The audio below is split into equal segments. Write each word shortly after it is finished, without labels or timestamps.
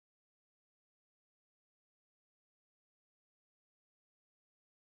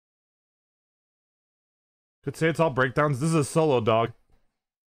Could say it's all breakdowns. This is a solo, dog.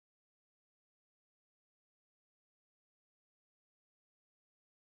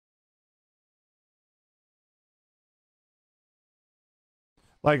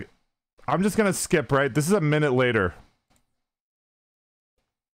 Like, I'm just gonna skip, right? This is a minute later.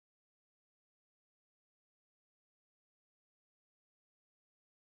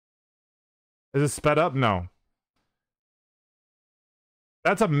 Is it sped up? No.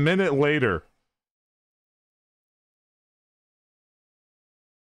 That's a minute later.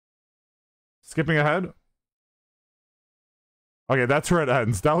 Skipping ahead? Okay, that's where it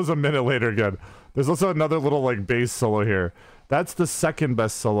ends. That was a minute later again. There's also another little, like, bass solo here. That's the second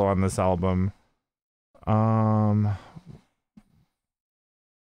best solo on this album. The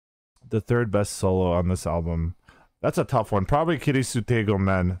third best solo on this album. That's a tough one. Probably Kirisuteigo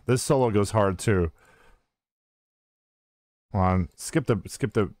Men. This solo goes hard too. Hold on. Skip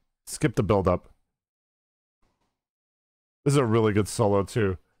the build up. This is a really good solo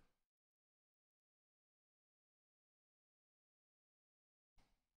too.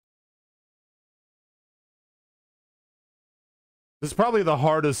 This is probably the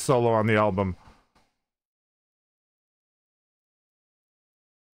hardest solo on the album.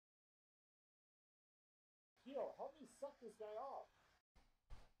 Yo, help me suck this guy off.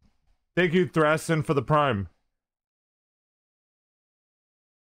 Thank you, Thraston, for the prime.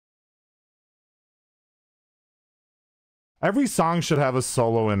 Every song should have a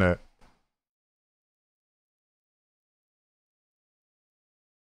solo in it.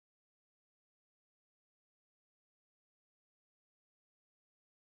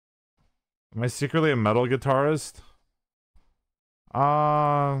 Am I secretly a metal guitarist?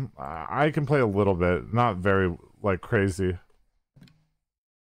 I can play a little bit, not very, like, crazy.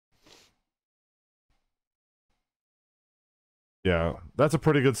 Yeah, that's a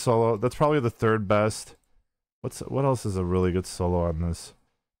pretty good solo. That's probably the third best. What else is a really good solo on this?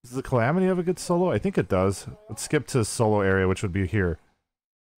 Does the Calamity have a good solo? I think it does. Let's skip to solo area, which would be here.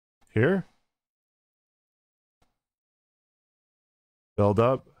 Here? Build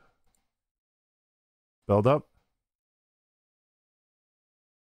up. Build up.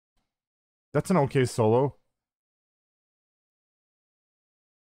 That's an okay solo.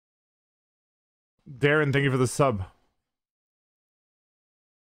 Darren, thank you for the sub.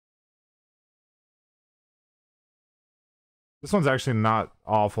 This one's actually not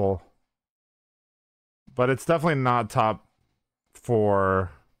awful. But it's definitely not top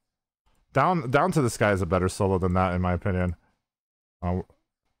 4. Down to the Sky is a better solo than that, in my opinion.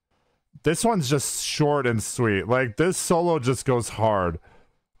 This one's just short and sweet. Like, this solo just goes hard.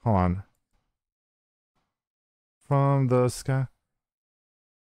 Hold on. From the sky.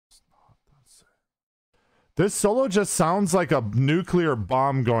 This solo just sounds like a nuclear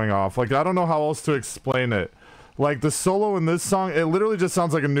bomb going off. Like, I don't know how else to explain it. Like, the solo in this song, it literally just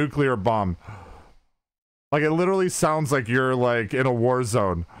sounds like a nuclear bomb. Like, it literally sounds like you're, like, in a war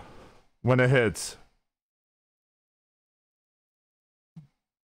zone when it hits.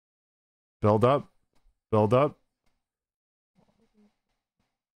 Build up. Build up.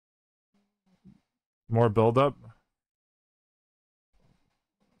 More build up.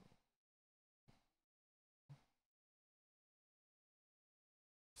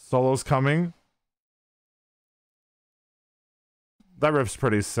 Solo's coming. That riff's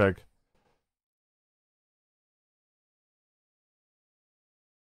pretty sick.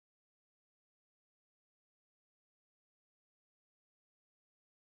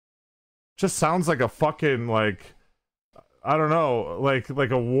 Just sounds like a fucking, like, I don't know, like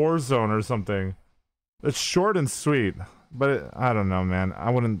a war zone or something. It's short and sweet, but I don't know, man. I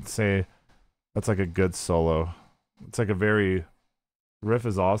wouldn't say that's like a good solo. It's like a very... Riff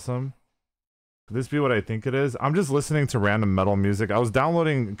is awesome. Could this be what I think it is? I'm just listening to random metal music. I was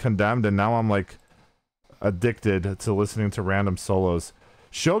downloading Condemned and now I'm like addicted to listening to random solos.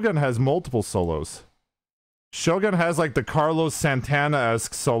 Shogun has multiple solos. Shogun has like the Carlos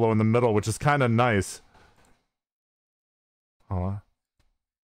Santana-esque solo in the middle, which is kind of nice. Hold on.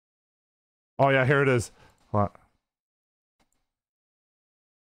 Oh yeah, here it is. Hold on.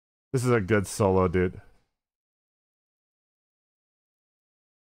 This is a good solo, dude.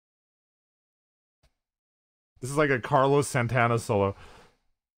 This is like a Carlos Santana solo.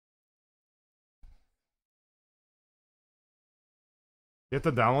 You have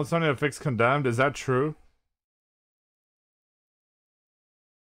to download something to fix Condemned? Is that true?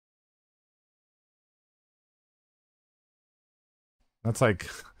 That's like...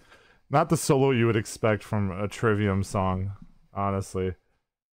 not the solo you would expect from a Trivium song, honestly.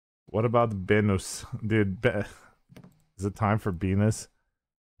 What about Venus? Dude, is it time for Venus?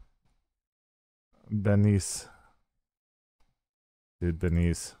 Benice. Dude,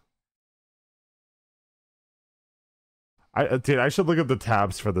 Benice. Dude, I should look up the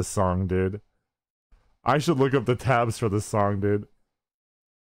tabs for this song, dude. I should look up the tabs for this song, dude.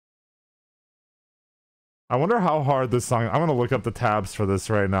 I wonder how hard this song... I'm gonna look up the tabs for this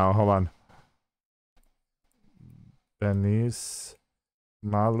right now. Hold on. Benice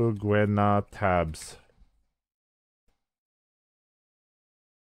Maluguena tabs.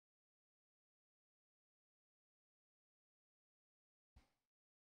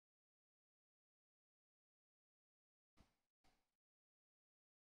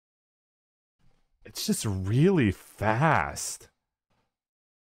 It's just really fast.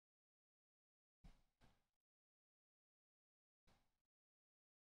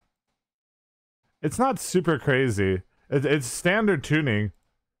 It's not super crazy. It's standard tuning.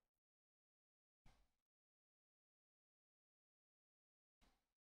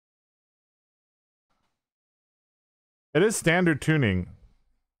 It is standard tuning.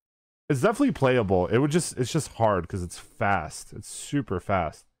 It's definitely playable. It's just hard because it's fast. It's super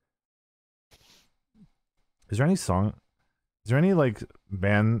fast. Is there any like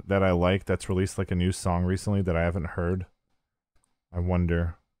band that I like that's released like a new song recently that I haven't heard? I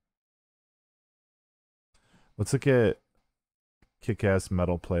wonder. Let's look at Kick-Ass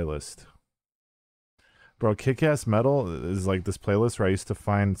Metal playlist. Bro, Kick-Ass Metal is like this playlist where I used to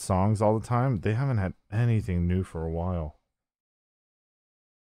find songs all the time. They haven't had anything new for a while.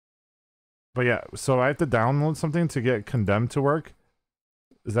 But yeah, so I have to download something to get Condemned to work.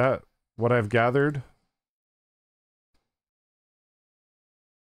 Is that what I've gathered?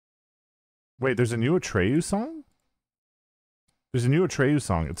 Wait, there's a new Atreyu song? There's a new Atreyu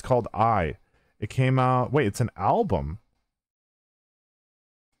song. It's called I. It came out... Wait, it's an album.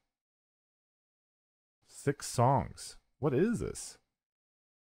 6 songs. What is this?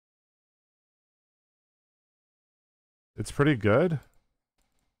 It's pretty good.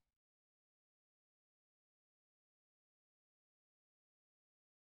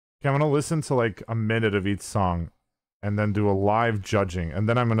 Okay, I'm gonna listen to like a minute of each song and then do a live judging, and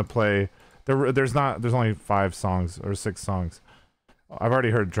then I'm gonna play... There's only 5 songs or 6 songs. I've already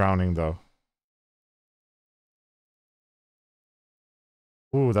heard Drowning though.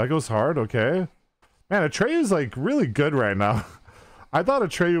 Ooh, that goes hard, okay. Man, Atreyu's like really good right now. I thought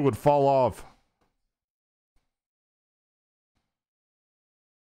Atreyu would fall off.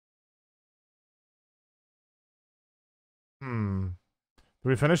 Did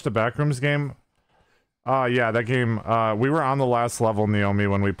we finish the Backrooms game? Yeah, that game, we were on the last level, Naomi,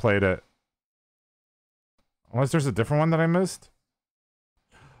 when we played it. Unless there's a different one that I missed?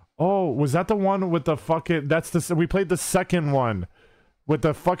 Oh, was that the one with the fucking... we played the second one. With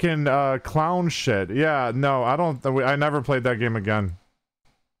the fucking, clown shit. Yeah, no, I never played that game again.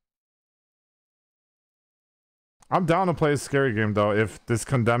 I'm down to play a scary game, though, if this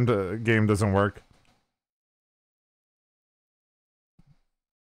Condemned game doesn't work.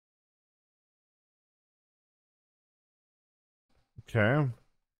 Okay.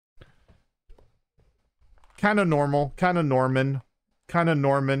 Kinda normal. Kinda Norman. Kinda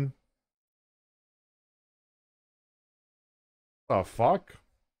Norman. The fuck?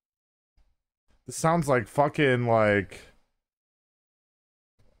 This sounds like fucking, like...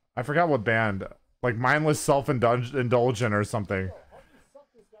 I forgot what band. Like Mindless Self-Indulgent or something.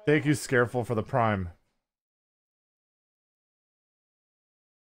 Thank you, Scareful, for the Prime.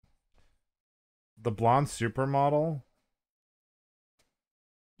 The blonde supermodel?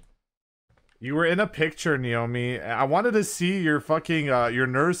 You were in a picture, Naomi. I wanted to see your fucking, your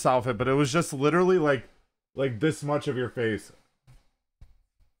nurse outfit, but it was just literally like this much of your face.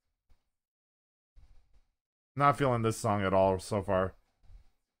 Not feeling this song at all so far.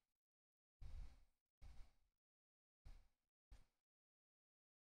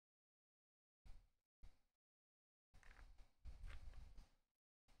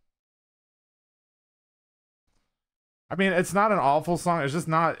 I mean, it's not an awful song. It's just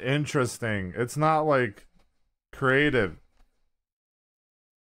not interesting. It's not, like, creative.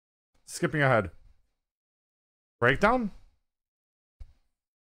 Skipping ahead. Breakdown?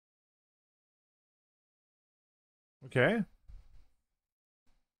 Okay.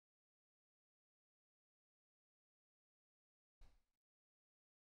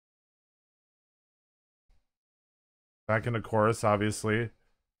 Back into chorus, obviously.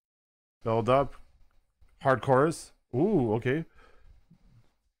 Build up. Hard chorus. Ooh, okay.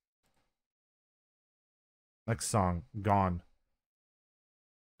 Next song, Gone.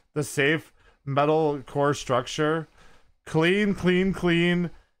 The safe metal core structure. Clean, clean,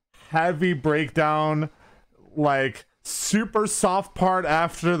 clean. Heavy breakdown. Like, super soft part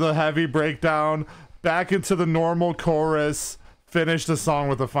after the heavy breakdown, back into the normal chorus, finish the song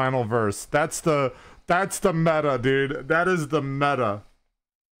with the final verse. That's the meta, dude. That is the meta.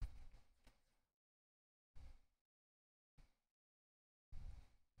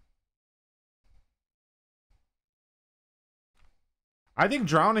 I think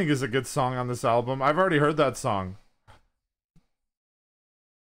Drowning is a good song on this album. I've already heard that song.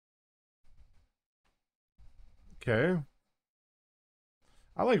 Okay.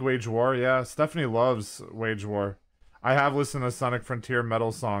 I like Wage War, yeah. Stephanie loves Wage War. I have listened to Sonic Frontier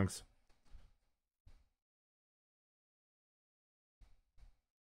metal songs.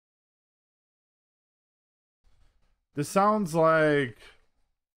 This sounds like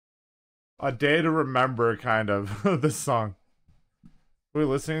a day to remember, kind of, this song. What are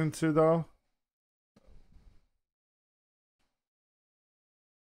we listening to, though?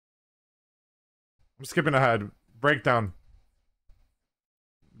 I'm skipping ahead. Breakdown.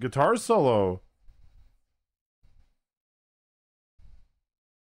 Guitar solo.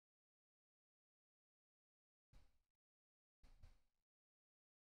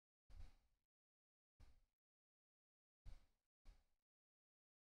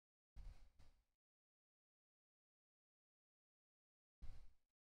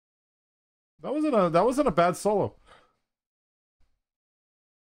 That wasn't a bad solo.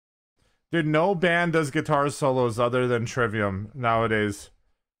 Dude, no band does guitar solos other than Trivium nowadays.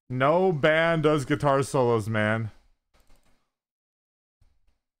 No band does guitar solos, man.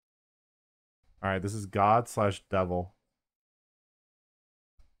 Alright, this is God/Devil.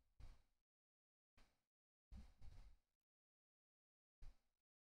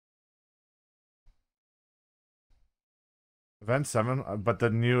 Event 7, but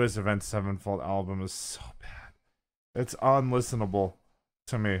the newest Event Sevenfold album is so bad. It's unlistenable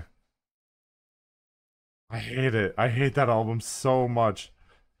to me. I hate it. I hate that album so much.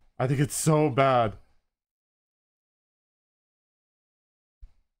 I think it's so bad.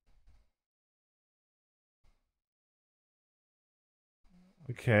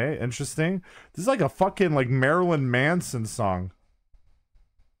 Okay, interesting. This is like a fucking like Marilyn Manson song.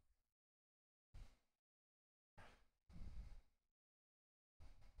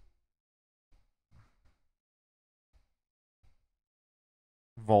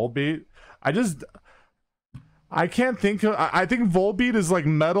 Volbeat. I can't think of. I think Volbeat is like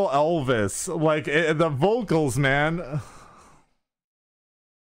metal Elvis. Like the vocals, man.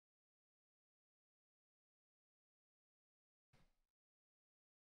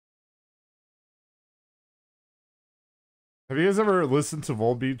 Have you guys ever listened to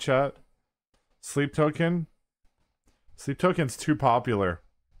Volbeat, chat? Sleep Token? Sleep Token's too popular.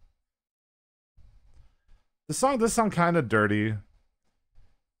 This song kind of dirty.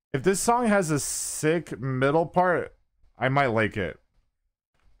 If this song has a sick middle part, I might like it.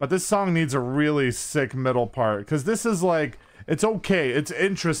 But this song needs a really sick middle part. Because this is like, it's okay. It's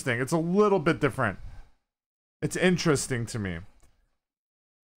interesting. It's a little bit different. It's interesting to me.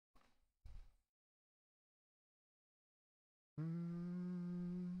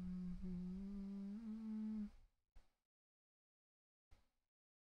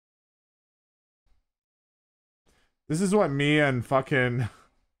 This is what me and fucking...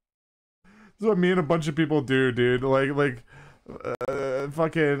 This is what me and a bunch of people do, dude. Like,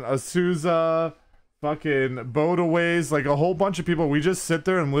 fucking Azusa, fucking Bodaways, like a whole bunch of people. We just sit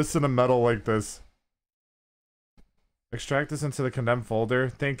there and listen to metal like this. Extract this into the condemned folder.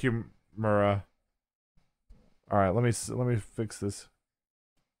 Thank you, Mura. All right, let me fix this.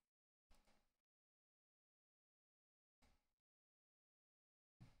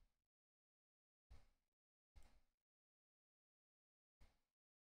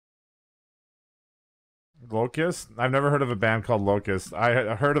 Locust? I've never heard of a band called Locust.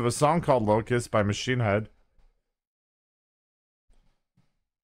 I heard of a song called Locust by Machine Head.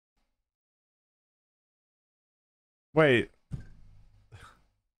 Wait.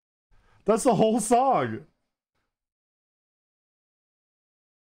 That's the whole song.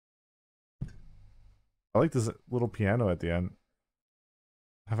 I like this little piano at the end.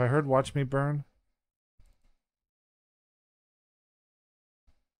 Have I heard Watch Me Burn?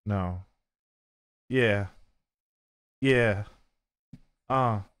 No. Yeah. Yeah.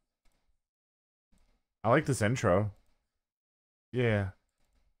 I like this intro. Yeah.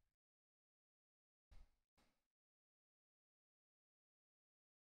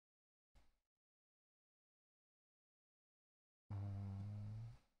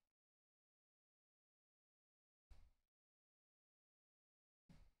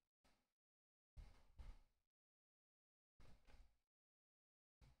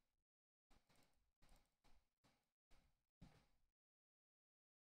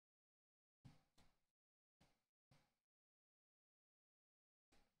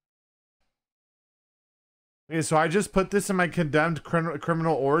 Okay, so I just put this in my condemned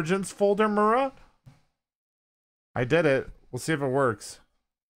criminal origins folder, Mura. I did it. We'll see if it works.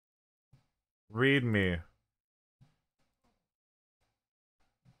 Read me.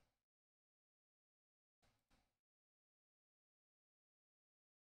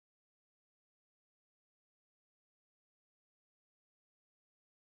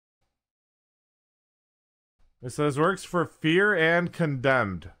 It says works for Fear and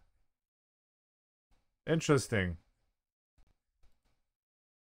Condemned. Interesting.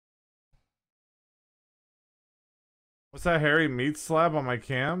 What's that hairy meat slab on my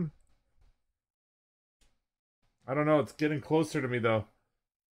cam? I don't know, it's getting closer to me though.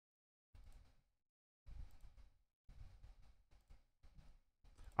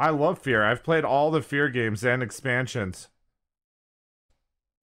 I love Fear. I've played all the Fear games and expansions.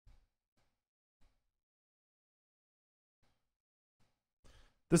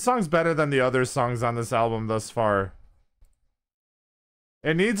 This song's better than the other songs on this album thus far.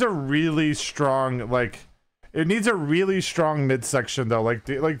 It needs a really strong, like, it needs a really strong midsection though. Like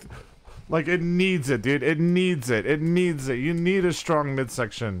it needs it, dude. It needs it. It needs it. You need a strong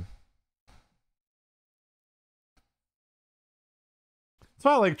midsection. It's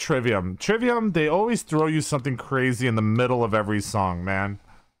not like Trivium. Trivium, they always throw you something crazy in the middle of every song, man.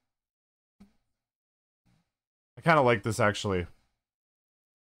 I kind of like this actually.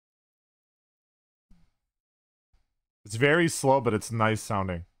 It's very slow, but it's nice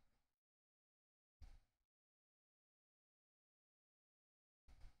sounding.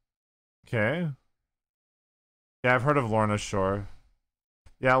 Okay. Yeah, I've heard of Lorna Shore.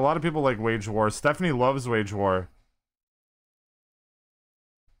 Yeah, a lot of people like Wage War. Stephanie loves Wage War.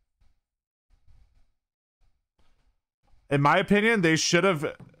 In my opinion, they should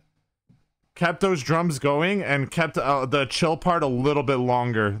have kept those drums going and kept the chill part a little bit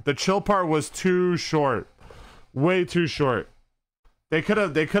longer. The chill part was too short. Way too short. They could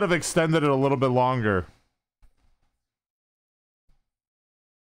have extended it a little bit longer.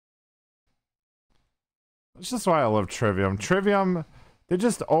 That's just why I love Trivium. Trivium, they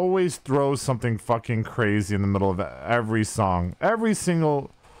just always throw something fucking crazy in the middle of every song. Every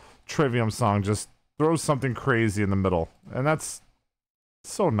single Trivium song just throws something crazy in the middle. And that's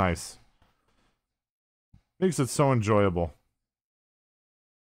so nice. Makes it so enjoyable.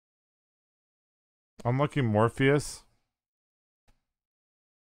 Unlucky Morpheus.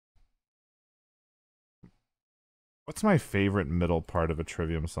 What's my favorite middle part of a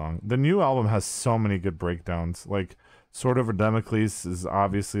Trivium song? The new album has so many good breakdowns. Like, Sword Over Damocles is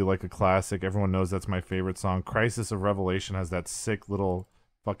obviously like a classic. Everyone knows that's my favorite song. Crisis of Revelation has that sick little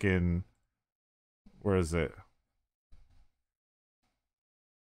fucking... Where is it?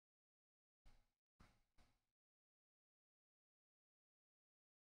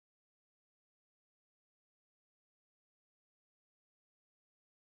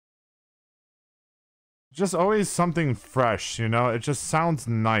 Just always something fresh, you know? It just sounds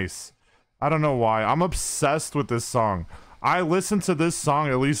nice. I don't know why. I'm obsessed with this song. I listen to this song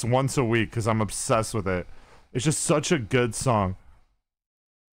at least once a week because I'm obsessed with it. It's just such a good song.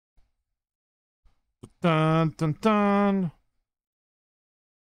 Dun, dun, dun.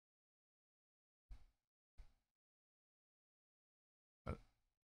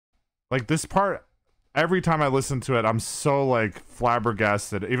 Like, this part, every time I listen to it, I'm so, like,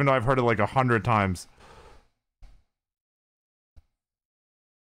 flabbergasted. Even though I've heard it, like, 100 times.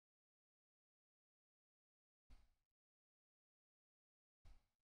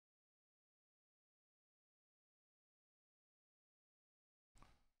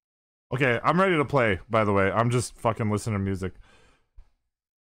 Okay, I'm ready to play, by the way. I'm just fucking listening to music.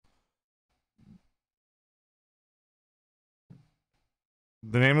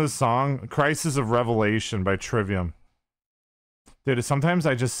 The name of the song, Crisis of Revelation by Trivium. Dude, sometimes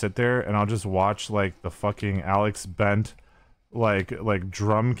I just sit there and I'll just watch, like, the fucking Alex Bent, like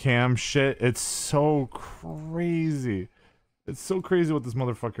drum cam shit. It's so crazy. It's so crazy what this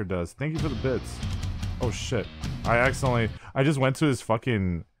motherfucker does. Thank you for the bits. Oh, shit. I just went to his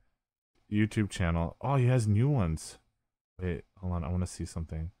fucking YouTube channel. Oh, he has new ones. Wait, hold on. I want to see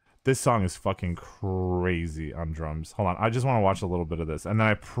something. This song is fucking crazy on drums. Hold on. I just want to watch a little bit of this. And then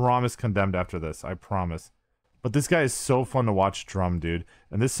I promise Condemned after this. I promise. But this guy is so fun to watch drum, dude.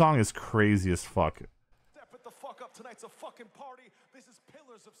 And this song is crazy as fuck. Step it the fuck up. Tonight's a fucking party. This is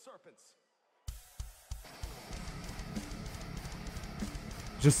Pillars of Serpents.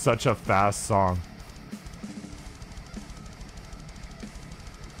 Just such a fast song.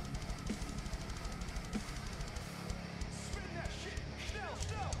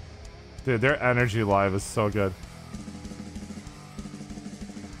 Dude, their energy live is so good.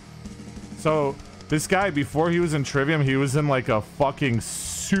 So, This guy, before he was in Trivium, he was in like a fucking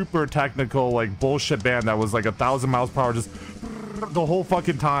super technical like bullshit band that was like 1,000 miles per hour just the whole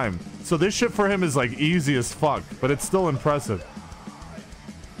fucking time. So this shit for him is like easy as fuck, but it's still impressive.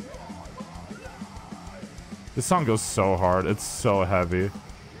 This song goes so hard. It's so heavy.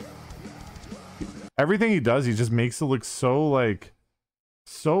 Everything he does, he just makes it look so like,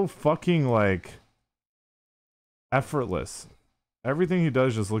 so fucking like effortless. Everything he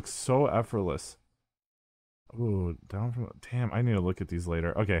does just looks so effortless. Ooh, down from... Damn, I need to look at these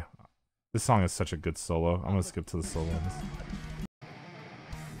later. Okay. This song is such a good solo. I'm gonna skip to the solo on this.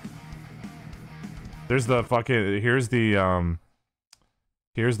 There's the fucking... Here's the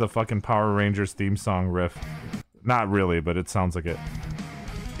fucking Power Rangers theme song riff. Not really, but it sounds like it.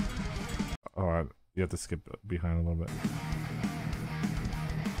 Oh, you have to skip behind a little bit.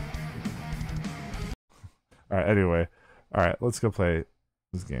 Alright, anyway. Alright, let's go play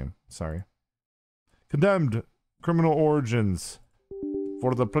this game. Sorry. Condemned Criminal Origins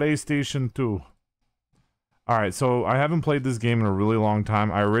for the PlayStation 2. Alright, so I haven't played this game in a really long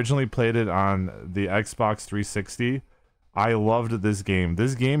time. I originally played it on the Xbox 360. I loved this game.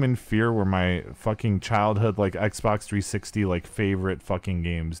 This game and Fear were my fucking childhood, like, Xbox 360, like, favorite fucking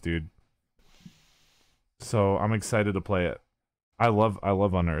games, dude. So, I'm excited to play it. I love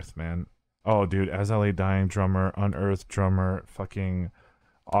Unearthed, man. Oh, dude, As I Lay Dying drummer, Unearthed drummer, fucking...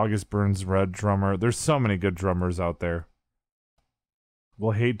 August Burns Red drummer. There's so many good drummers out there.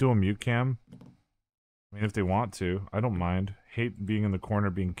 Will Hate do a mute cam? I mean, if they want to. I don't mind. Hate being in the corner,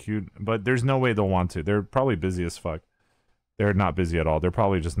 being cute. But there's no way they'll want to. They're probably busy as fuck. They're not busy at all. They're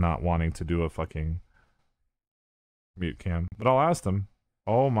probably just not wanting to do a fucking mute cam. But I'll ask them.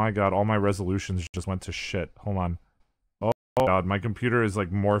 Oh my god, all my resolutions just went to shit. Hold on. Oh god, my computer is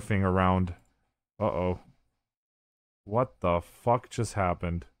like morphing around. Uh-oh. What the fuck just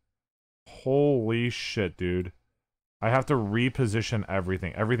happened? Holy shit, dude. I have to reposition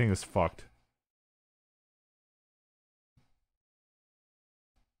everything. Everything is fucked.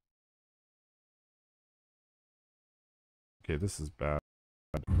 Okay, this is bad.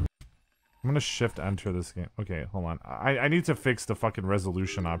 I'm gonna shift enter this game. Okay, hold on. I need to fix the fucking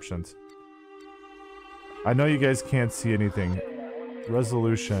resolution options. I know you guys can't see anything.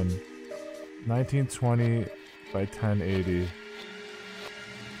 Resolution. 1920... by 1080.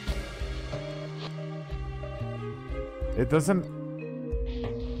 It doesn't...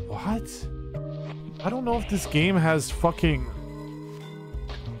 What? I don't know if this game has fucking...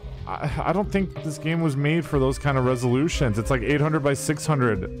 I don't think this game was made for those kind of resolutions. It's like 800 by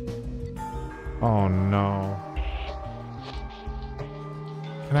 600. Oh no.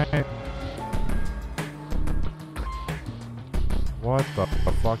 Can I... What the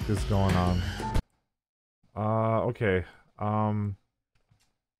fuck is going on? Okay. I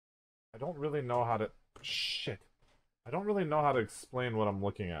don't really know how to... Shit. I don't really know how to explain what I'm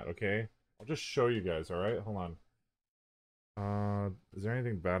looking at, okay? I'll just show you guys, alright? Hold on. Is there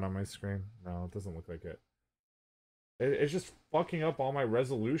anything bad on my screen? No, it doesn't look like it. It's just fucking up all my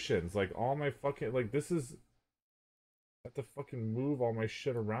resolutions. Like, all my fucking... Like, this is... I have to fucking move all my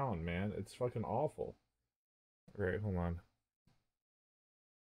shit around, man. It's fucking awful. Alright, hold on.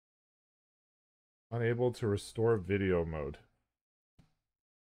 Unable to restore video mode.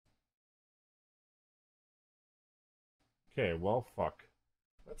 Okay, well, fuck.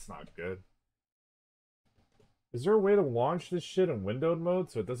 That's not good. Is there a way to launch this shit in windowed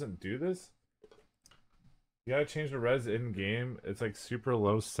mode so it doesn't do this? You gotta change the res in-game. It's like super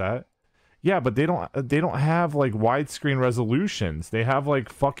low set. Yeah, but they don't have like widescreen resolutions. They have like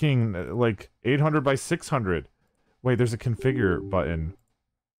fucking like 800 by 600. Wait, there's a configure button.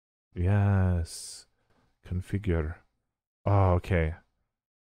 Yes. Configure. Oh, okay.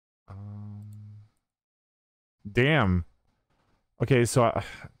 Damn. Okay, so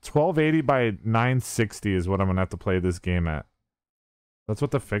 1280 by 960 is what I'm gonna have to play this game at. That's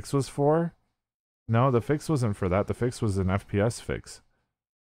what the fix was for? No, the fix wasn't for that. The fix was an FPS fix.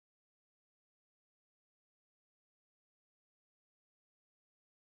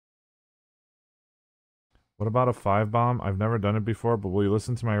 What about a 5-bomb? I've never done it before, but will you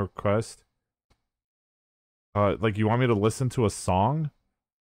listen to my request? Like, you want me to listen to a song?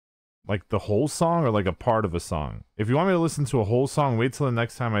 Like, the whole song, or like a part of a song? If you want me to listen to a whole song, wait till the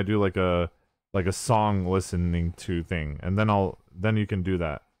next time I do like a song listening to thing, and then you can do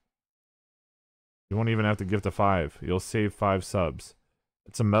that. You won't even have to gift a 5. You'll save 5 subs.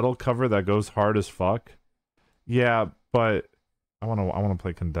 It's a metal cover that goes hard as fuck. Yeah, but I wanna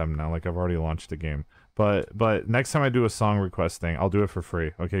play Condemned now. Like, I've already launched the game. But next time I do a song request thing, I'll do it for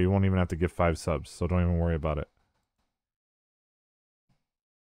free. Okay, you won't even have to give 5 subs, so don't even worry about it.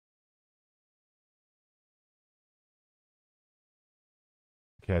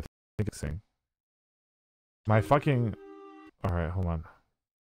 Mixing. My fucking... Alright, hold on.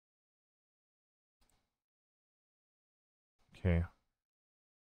 Okay.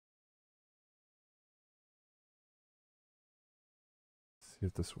 See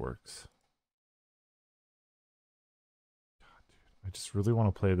if this works. God, dude, I just really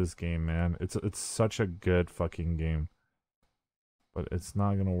want to play this game, man. It's such a good fucking game. But it's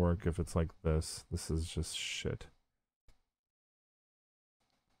not gonna work if it's like this. This is just shit.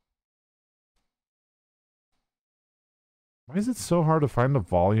 Why is it so hard to find the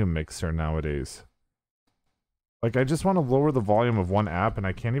volume mixer nowadays? Like, I just want to lower the volume of one app and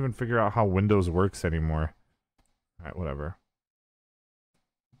I can't even figure out how Windows works anymore. Alright, whatever.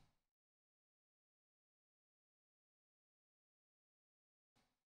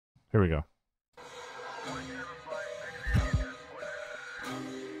 Here we go.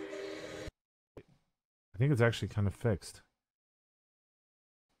 I think it's actually kind of fixed.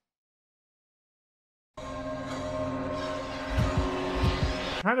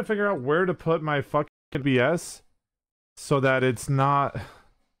 Trying to figure out where to put my fucking OBS so that it's not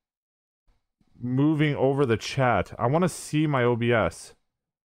moving over the chat. I want to see my OBS.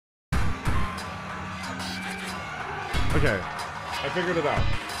 Okay, I figured it out.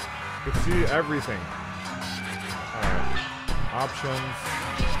 You can see everything. Alright. Options.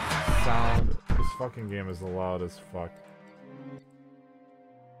 Sound. This fucking game is loud as fuck.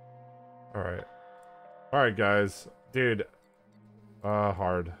 Alright. Alright, guys. Dude.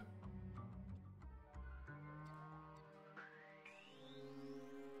 Hard.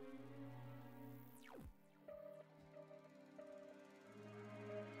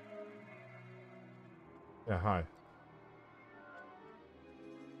 Yeah, hi.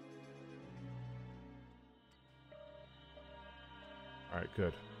 Alright,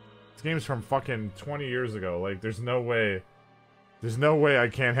 good. This game's from fucking 20 years ago. Like, there's no way I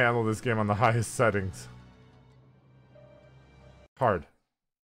can't handle this game on the highest settings. Hard.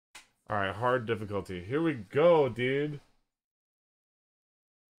 Alright, hard difficulty. Here we go, dude.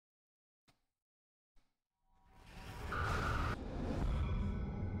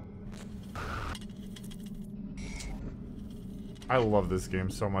 I love this game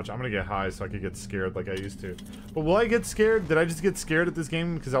so much. I'm gonna get high so I can get scared like I used to. But will I get scared? Did I just get scared at this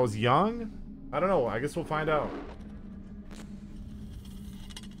game because I was young? I don't know. I guess we'll find out.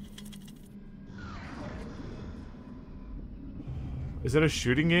 Is it a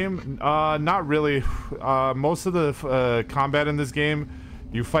shooting game? Not really. Most of the combat in this game,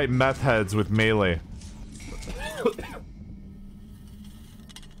 you fight meth heads with melee.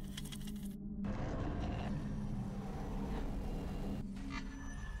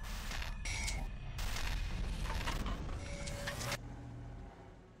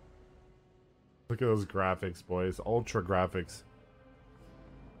 Look at those graphics, boys. Ultra graphics.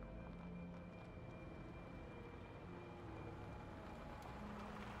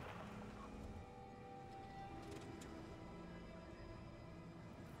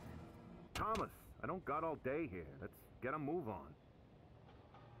 Thomas, I don't got all day here. Let's get a move on.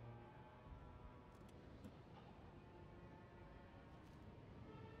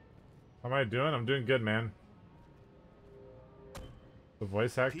 How am I doing? I'm doing good, man. The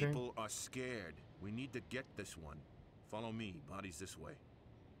voice acting? People are scared. We need to get this one. Follow me. Body's this way.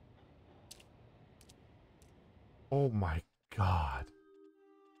 Oh my god.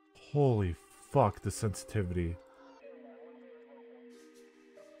 Holy fuck, the sensitivity.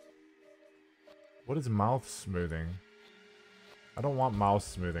 What is mouth smoothing? I don't want mouse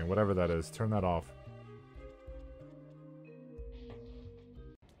smoothing, whatever that is. Turn that off.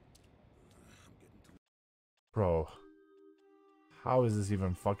 Bro. How is this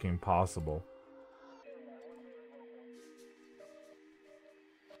even fucking possible?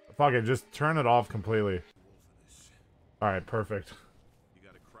 Fuck it, just turn it off completely. Alright, perfect. You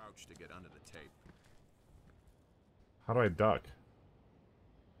gotta crouch to get under the tape. How do I duck?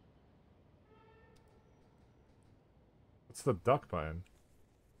 What's the duck button?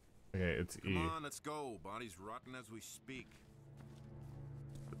 Okay, it's E. Come on, let's go. Body's rotten as we speak.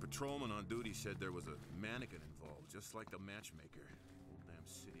 The patrolman on duty said there was a mannequin involved, just like the matchmaker. Whole damn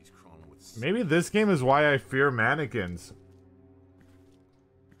city's crawling with... Maybe this game is why I fear mannequins.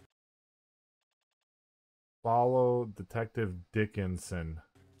 Follow Detective Dickinson.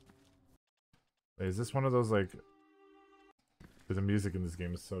 Wait, is this one of those, like... The music in this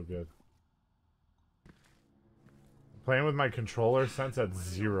game is so good. Playing with my controller sense at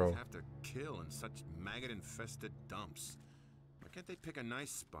 0. Have to kill in such maggot-infested dumps. Why can't they pick a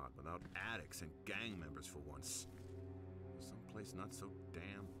nice spot without addicts and gang members for once? Someplace not so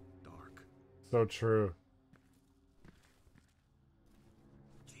damn dark. So true.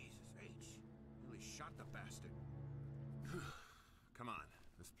 Jesus, the bastard. Come on,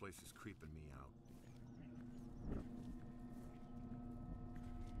 this place is creeping me out.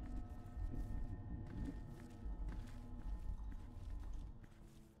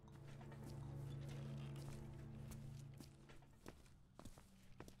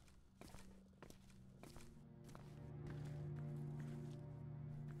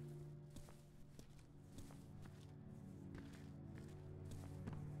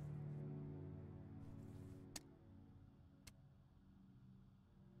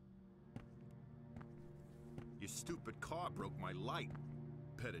 Your stupid car broke my light.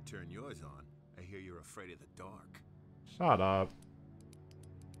 Better turn yours on. I hear you're afraid of the dark. Shut up.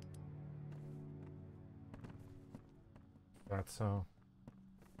 That's so.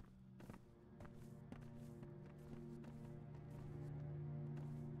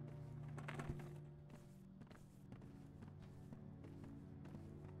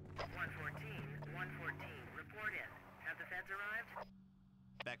 Report in. Have the feds arrived?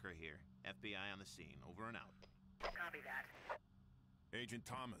 Becker here. FBI on the scene. Over and out. Copy that. Agent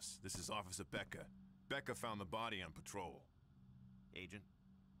Thomas, this is Officer Becker. Becker found the body on patrol. Agent?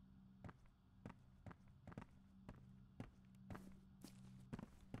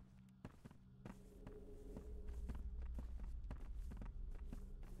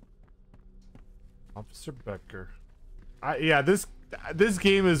 Officer Becker. Yeah, this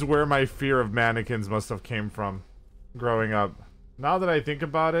game is where my fear of mannequins must have came from growing up. Now that I think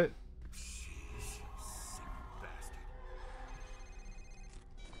about it.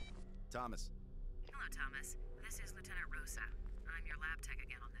 Thomas. Hello, Thomas. This is Lieutenant Rosa. I'm your lab tech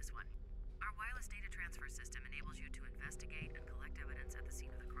again on this one. Our wireless data transfer system enables you to investigate and collect evidence at the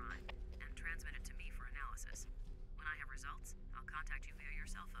scene of the crime and transmit it to me for analysis. When I have results, I'll contact you via your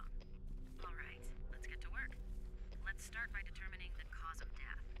cell phone. All right, let's get to work. Let's start by determining the cause of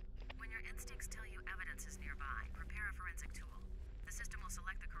death. When your instincts tell you evidence is nearby, prepare a forensic tool. The system will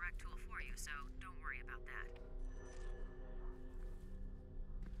select the correct tool for you, so don't worry about that.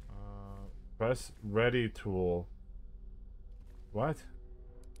 Press ready tool. What?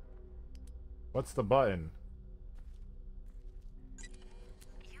 What's the button?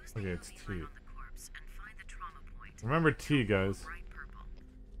 Use the Okay, it's UV T. light on the corpse and find the trauma point. Remember T, guys. Bright purple.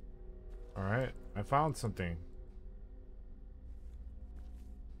 Alright, I found something.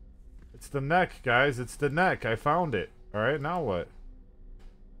 It's the neck, guys. It's the neck. I found it. Alright, now what?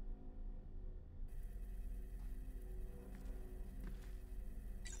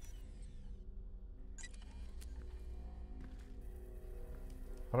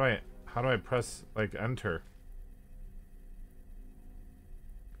 How do I press, like, enter?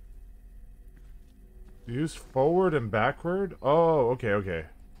 Use forward and backward? Oh, okay, okay.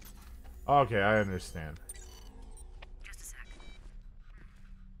 Okay, I understand. Just a sec.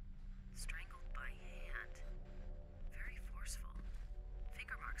 Strangled by hand. Very forceful.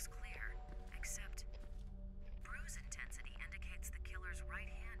 Finger marks clear, except bruise intensity indicates the killer's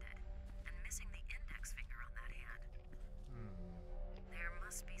right-handed, and missing the index finger on that hand. There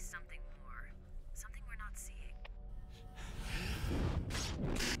must be something more. Something we're not seeing.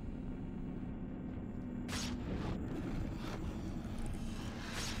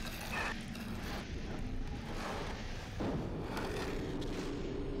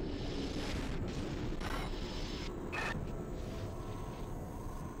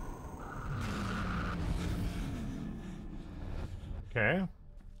 Okay.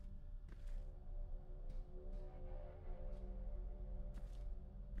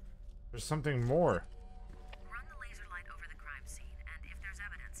 There's something more. Run the laser light over the crime scene, and if there's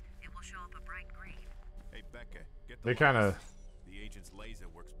evidence, it will show up a bright green. Hey, Becca, get the They kind of... lights. The agent's laser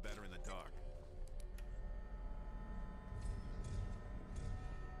works better in the dark.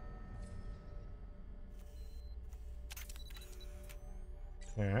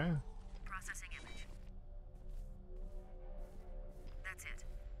 Yeah. Processing image. That's it.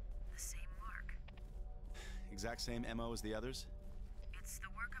 The same mark. Exact same MO as the others? It's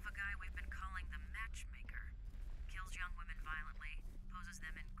the work of a guy we've been calling the matchmaker. Kills young women violently, poses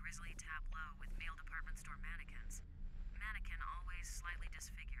them in grisly tableau with male department store mannequins. Mannequin always slightly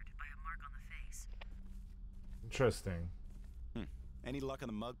disfigured by a mark on the face. Interesting. Any luck on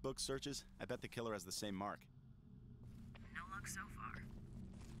the mug book searches? I bet the killer has the same mark. No luck so far.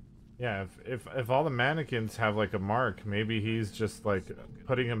 Yeah, if all the mannequins have like a mark, maybe he's just like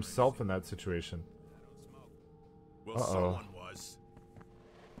putting himself in that situation. Well, Uh-oh. someone was.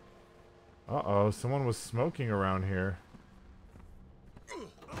 Uh-oh, someone was smoking around here.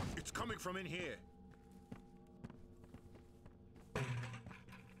 It's coming from in here.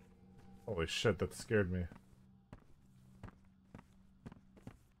 Holy shit, that scared me.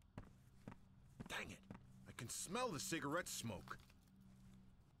 Dang it. can smell the cigarette smoke.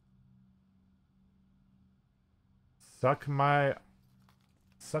 Suck my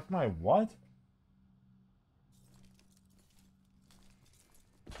what?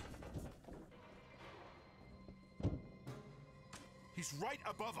 He's right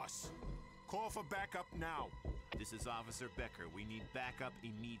above us. Call for backup now. This is Officer Becker. We need backup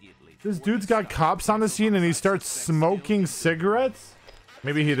immediately. This dude's got cops on the scene and he starts smoking cigarettes?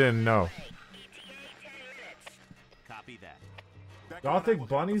 Maybe he didn't know. Copy that. Becker, Gothic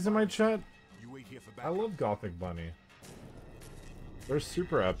bunnies in my chat? you wait here for I backup. love Gothic bunny. They're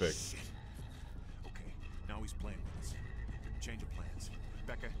super epic. Shit. Okay, now he's playing with us. Change of plans.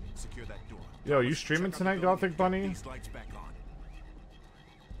 Becca, secure that door. Yo, you Thomas, streaming check out the tonight, building Gothic and get bunny? these lights back on.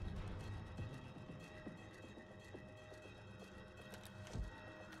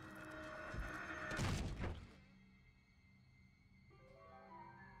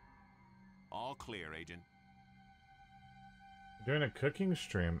 All clear, Agent. Doing a cooking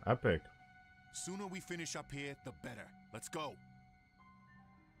stream. Epic. Sooner we finish up here, the better. Let's go.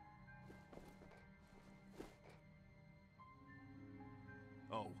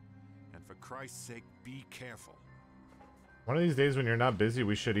 Oh, and for Christ's sake, be careful. One of these days when you're not busy,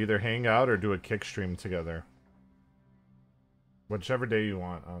 we should either hang out or do a kick stream together. Whichever day you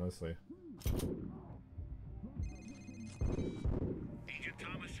want, honestly. Agent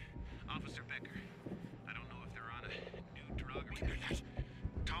Thomas, Officer Becker. I don't know if they're on a new drug or...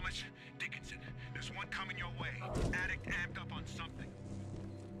 Thomas, Dickinson, there's one coming your way. Addict amped up on something.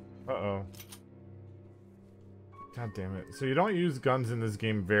 Uh-oh. God damn it. So you don't use guns in this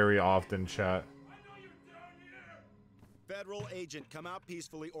game very often, chat. Federal agent, come out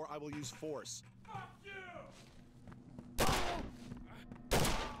peacefully or I will use force. Oh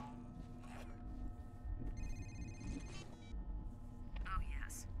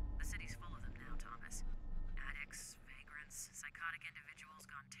yes, the city's full of them now, Thomas. Addicts, vagrants, psychotic individuals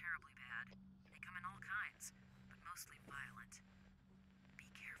gone terribly bad. They come in all kinds, but mostly violent. Be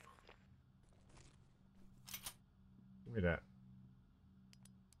careful. Give me that.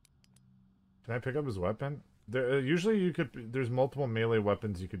 Can I pick up his weapon? There, usually you could. There's multiple melee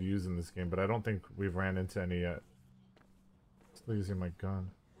weapons you could use in this game, but I don't think we've ran into any yet. Still using my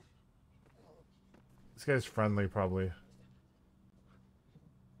gun. This guy's friendly, probably.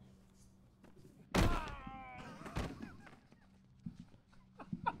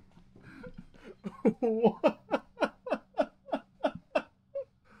 What?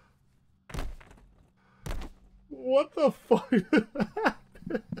 What the fuck?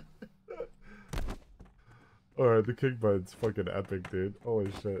 Alright, the kick button's fucking epic, dude.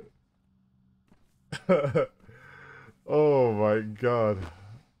 Holy shit. Oh my god.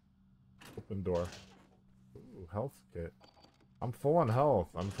 Open door. Ooh, health kit. I'm full on health,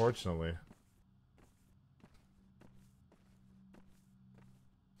 unfortunately.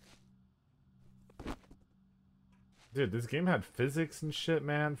 Dude, this game had physics and shit,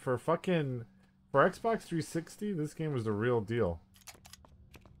 man. For fucking... For Xbox 360, this game was the real deal.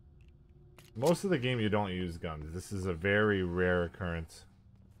 Most of the game you don't use guns. This is a very rare occurrence.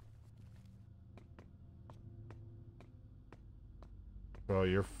 Bro,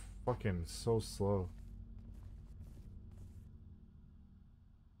 you're fucking so slow.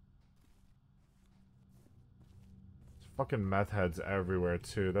 There's fucking meth heads everywhere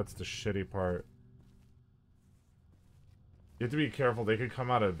too. That's the shitty part. You have to be careful. They could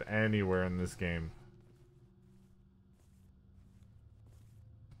come out of anywhere in this game.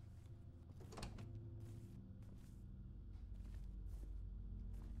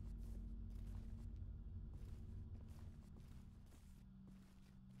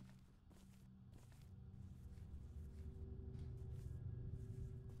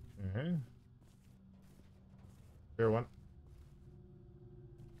 Okay. Here one.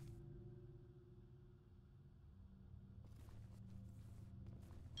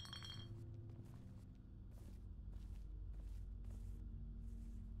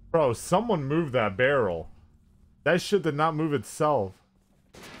 Bro, someone moved that barrel. That shit did not move itself.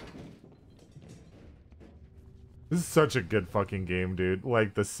 This is such a good fucking game, dude.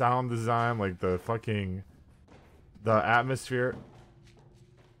 Like, the sound design, like, the fucking... The atmosphere.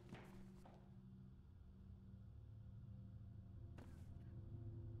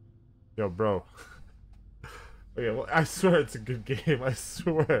 Yo, bro. Okay, well, I swear it's a good game. I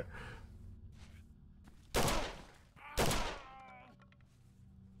swear.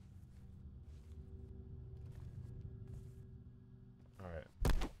 Alright.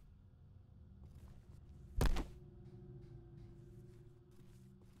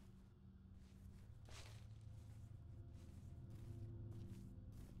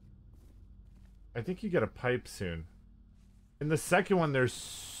 I think you get a pipe soon. In the second one, there's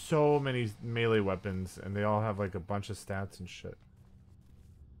so many melee weapons, and they all have like a bunch of stats and shit.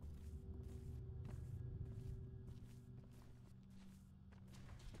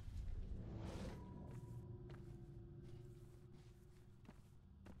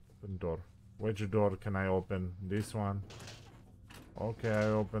 Open door. Which door can I open? This one. Okay, I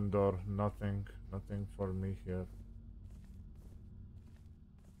open door. Nothing. Nothing for me here.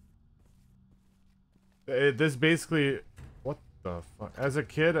 This basically... What the fuck? As a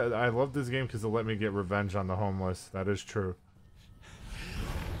kid, I loved this game because it let me get revenge on the homeless. That is true.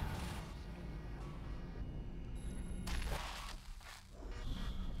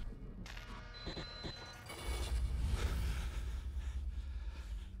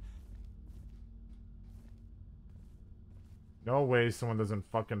 No way someone doesn't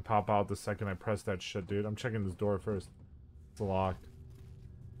fucking pop out the second I press that shit, dude. I'm checking this door first. It's locked.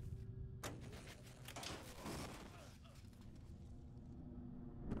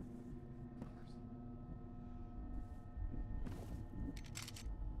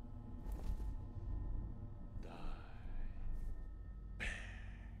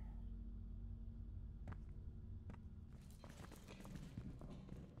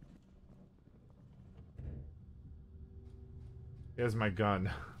 Here's my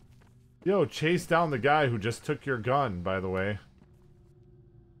gun. Yo, chase down the guy who just took your gun, by the way.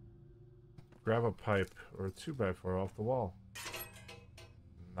 Grab a pipe or a 2x4 off the wall.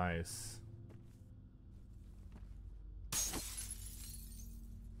 Nice.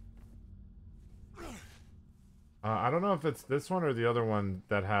 I don't know if it's this one or the other one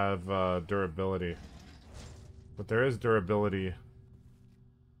that have durability. But there is durability.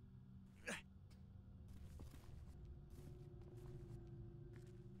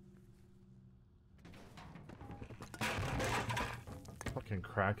 Fucking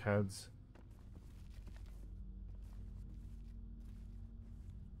crackheads.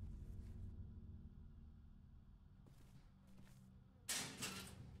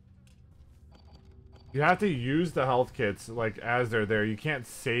 You have to use the health kits, like, as they're there. You can't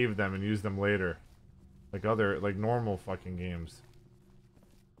save them and use them later. Like normal fucking games.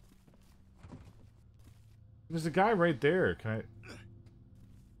 There's a guy right there. Can I...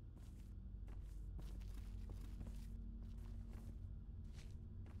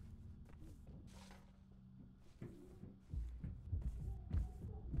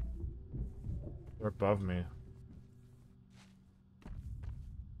 They're above me.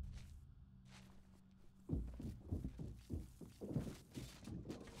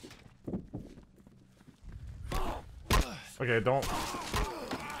 Okay, don't...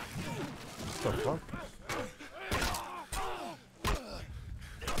 What the fuck?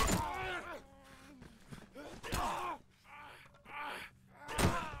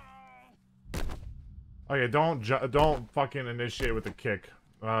 Okay, don't fucking initiate with a kick.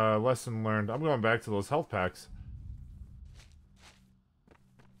 Lesson learned. I'm going back to those health packs.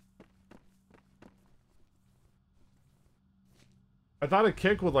 I thought a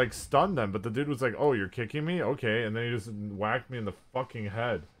kick would, like, stun them, but the dude was like, oh, you're kicking me? Okay, and then he just whacked me in the fucking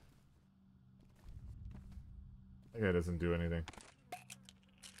head. That guy doesn't do anything.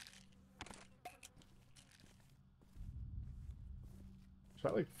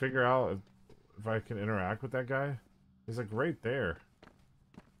 Should I, like, figure out if I can interact with that guy? He's, like, right there.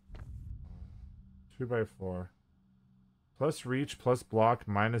 2x4. Plus reach, plus block,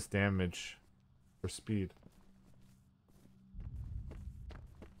 minus damage. For speed.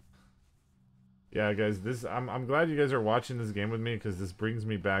 Yeah, guys, this I'm glad you guys are watching this game with me because this brings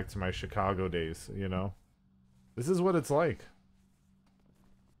me back to my Chicago days, you know? This is what it's like.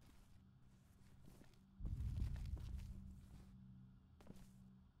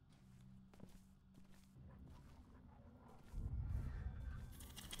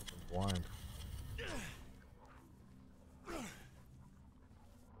 I'm blind.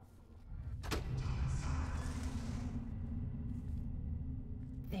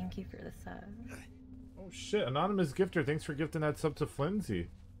 Thank you for the sub. Oh shit, anonymous gifter, thanks for gifting that sub to Flimsy.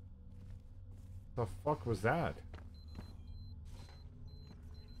 The fuck was that?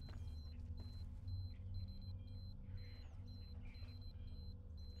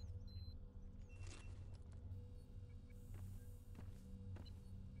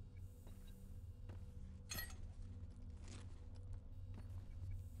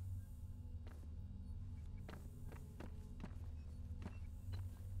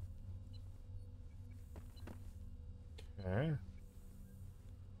 Okay.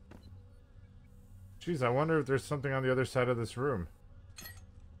 Jeez, I wonder if there's something on the other side of this room.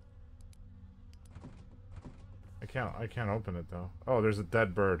 I can't open it though. Oh, there's a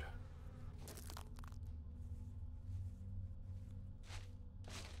dead bird.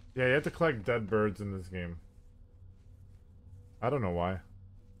 Yeah, you have to collect dead birds in this game. I don't know why.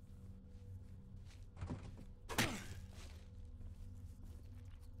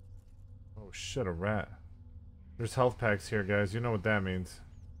 Oh shit, a rat. There's health packs here, guys. You know what that means.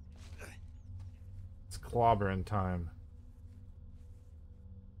 It's clobbering time.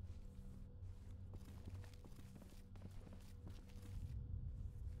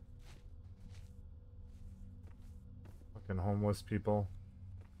 Fucking homeless people.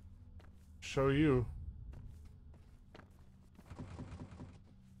 Show you.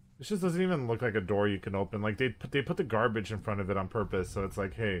 This just doesn't even look like a door you can open. Like, they put the garbage in front of it on purpose, so it's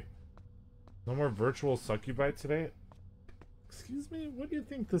like, hey, no more virtual succubi today? Excuse me? What do you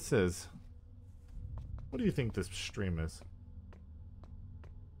think this is? What do you think this stream is?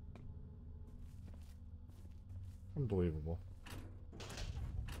 Unbelievable.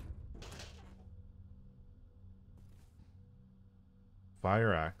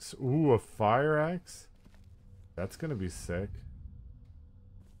 Fire axe. Ooh, a fire axe? That's gonna be sick.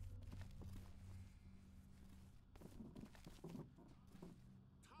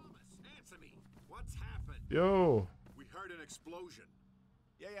 Thomas, answer me. What's happened? Yo! We heard an explosion.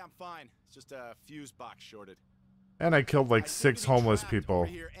 Yeah, I'm fine. It's just a fuse box shorted. And I killed like I seem 6 to be homeless trapped people. over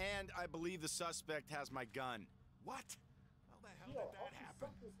here, and I believe the suspect has my gun. What? How the hell did that happen?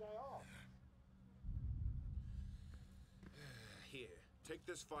 Here, take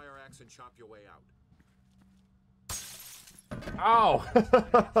this fire axe and chop your way out. Ow!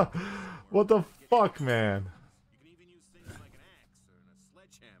 What the fuck, man? You can even use things like an axe or a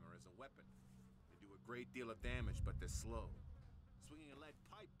sledgehammer as a weapon. They do a great deal of damage, but they're slow. Swinging a lead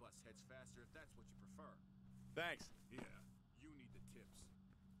pipe busts heads faster if that's what you prefer. Thanks. Yeah, you need the tips.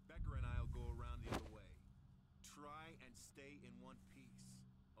 Becker and I'll go around the other way. Try and stay in one piece.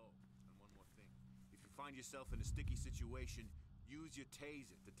 Oh, and one more thing. If you find yourself in a sticky situation, use your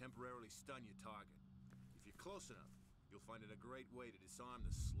taser to temporarily stun your target. If you're close enough, you'll find it a great way to disarm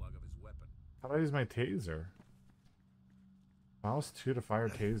the slug of his weapon. How do I use my taser? Mouse 2 to fire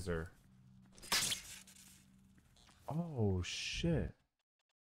taser. Oh, shit.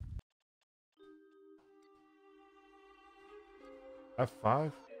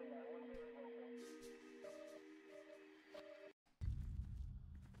 F5?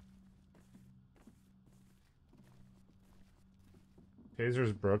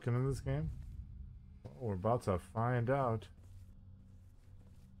 Taser's broken in this game? Oh, we're about to find out.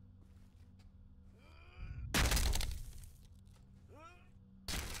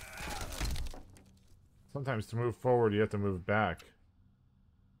 Sometimes to move forward, you have to move back.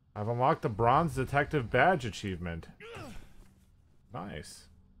 I've unlocked the Bronze Detective Badge achievement. Nice.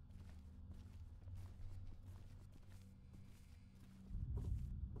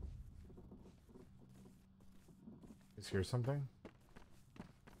 Is here something?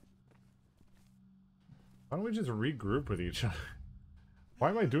 Why don't we just regroup with each other? Why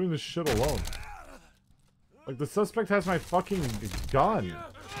am I doing this shit alone? Like, the suspect has my fucking gun.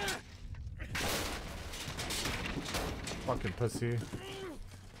 Fucking pussy.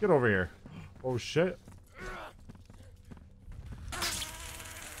 Get over here. Oh shit.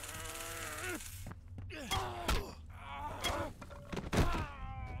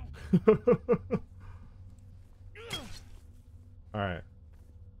 Alright.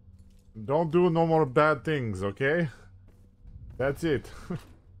 Don't do no more bad things, okay? That's it.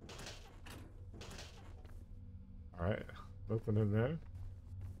 Alright. Nothing in there.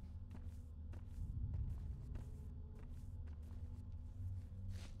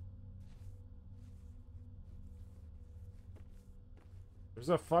 There's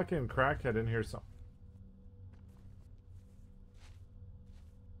a fucking crackhead in here.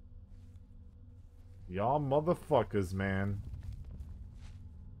 Y'all motherfuckers, man.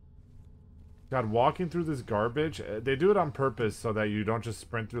 God, walking through this garbage, they do it on purpose so that you don't just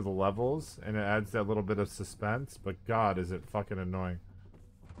sprint through the levels, and it adds that little bit of suspense, but God, is it fucking annoying.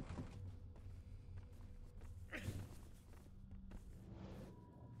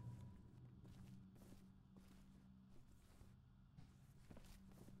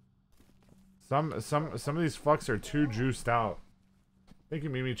 Some of these fucks are too juiced out. Thank you,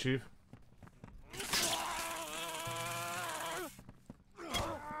 Mimi Chief.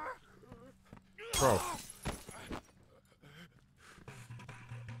 Bro.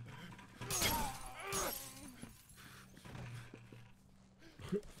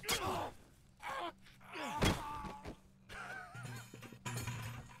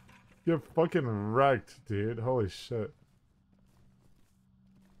 You're fucking wrecked, dude. Holy shit.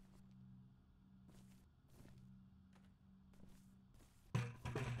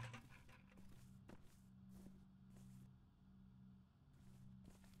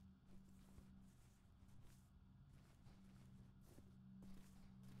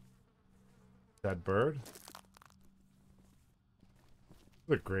 That bird?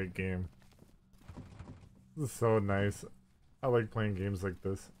 It's a great game. This is so nice. I like playing games like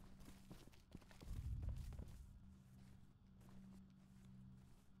this.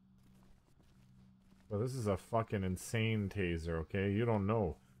 Well, this is a fucking insane taser, okay? You don't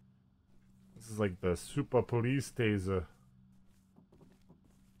know. This is like the super police taser.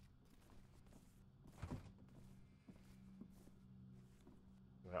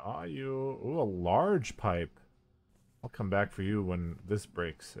 Where are you? Ooh, a large pipe. I'll come back for you when this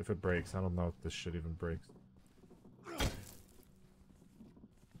breaks. If it breaks. I don't know if this shit even breaks. Why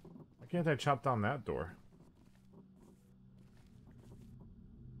can't I chop down that door?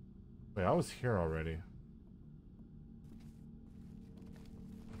 Wait, I was here already.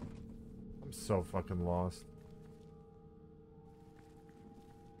 I'm so fucking lost.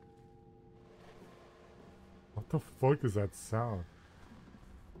 What the fuck is that sound?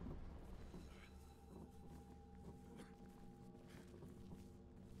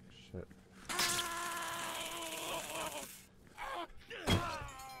 Shit.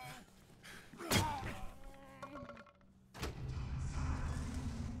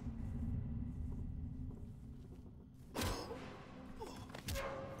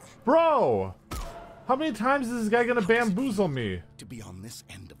 Bro! How many times is this guy gonna bamboozle me? To be on this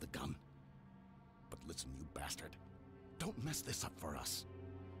end of the gun. But listen, you bastard. Don't mess this up for us.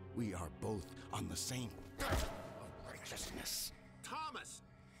 We are both on the same path of righteousness. Thomas!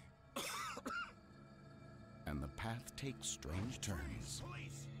 And the path takes strange turns.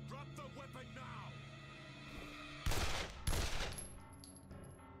 Police! Drop the weapon now!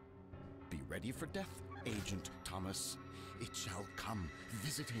 Be ready for death, Agent Thomas. It shall come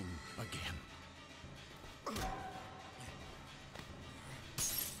visiting again.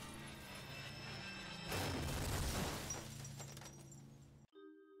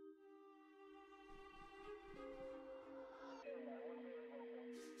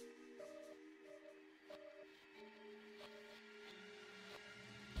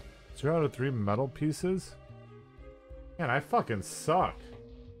 Two out of 3 metal pieces? Man, I fucking suck.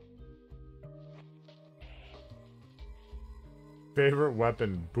 Favorite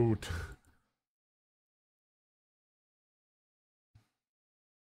weapon, boot.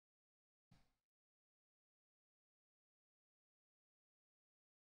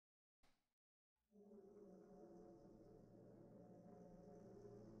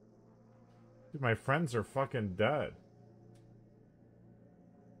 Dude, my friends are fucking dead.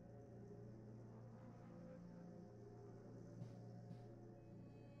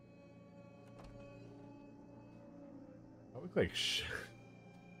 I look like shit.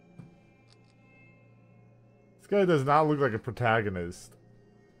 This guy does not look like a protagonist.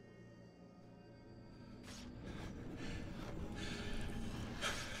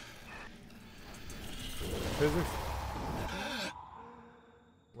 Physics?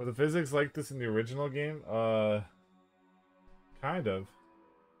 Were the physics like this in the original game? Kind of.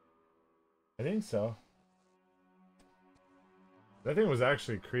 I think so. That thing was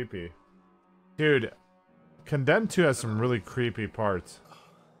actually creepy. Dude, Condemned 2 has some really creepy parts.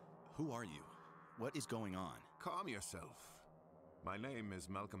 Who are you? What is going on? Calm yourself. My name is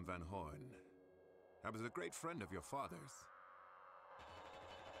Malcolm Van Horn. I was a great friend of your father's.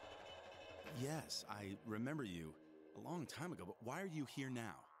 Yes, I remember you a long time ago, but why are you here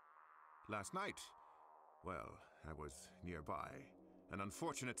now? Last night, well, I was nearby. An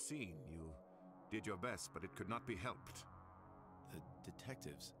unfortunate scene. You did your best, but it could not be helped. The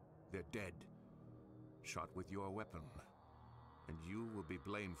detectives. They're dead. Shot with your weapon. And you will be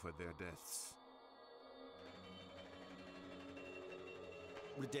blamed for their deaths.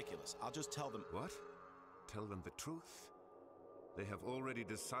 Ridiculous. I'll just tell them. What? Tell them the truth? They have already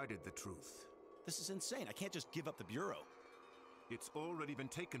decided the truth. This is insane. I can't just give up the Bureau. It's already been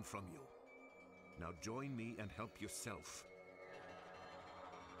taken from you. Now join me and help yourself.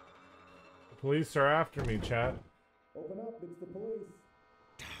 The police are after me, chat. Open up, it's the police.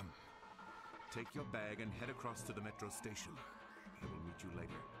 Damn. Take your bag and head across to the metro station. I will meet you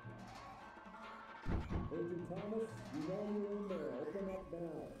later. Agent Thomas, you know you're in there. Open up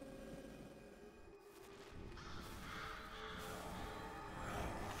now.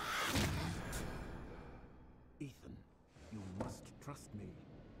 Ethan, you must trust me.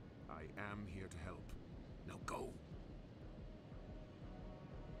 I am here to help. Now go.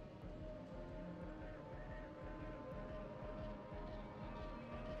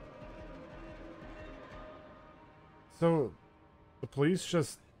 So, the police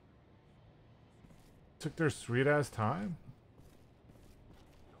just took their sweet ass time?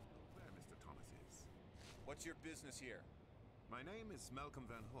 Where Mr. Thomas is. What's your business here? My name is Malcolm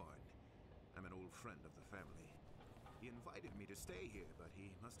Van Horn, I'm an old friend of the family. He invited me to stay here, but he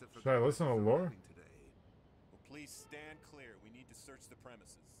must have Should I listen to lore? today. Well, please stand clear. We need to search the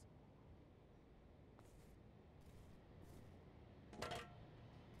premises.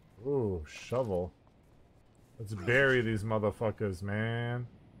 Ooh, shovel. Let's bury these motherfuckers, man.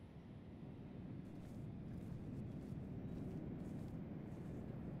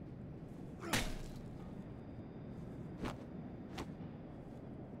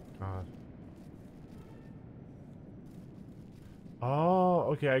 God. Oh,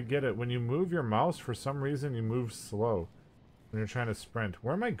 okay, I get it. When you move your mouse, for some reason, you move slow when you're trying to sprint.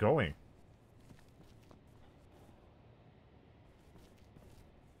 Where am I going?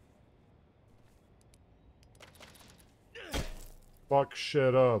 Fuck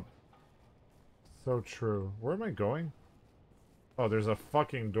shit up. So true. Where am I going? Oh, there's a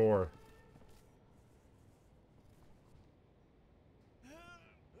fucking door.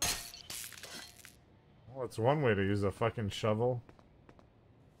 Well, it's one way to use a fucking shovel.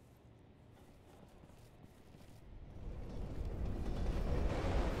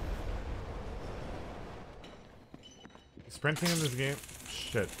 Sprinting in this game...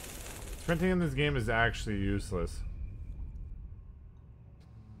 Shit. Sprinting in this game is actually useless.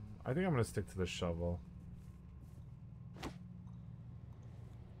 I think I'm gonna stick to the shovel.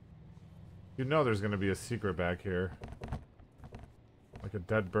 You know there's gonna be a secret back here. Like a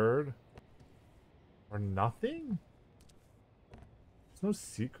dead bird? Or nothing? There's no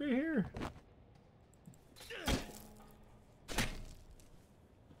secret here?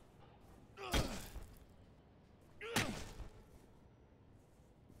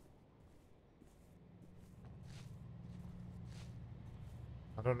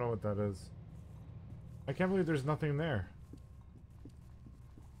 I don't know what that is. I can't believe there's nothing there.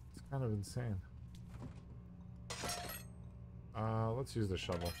 It's kind of insane. Let's use the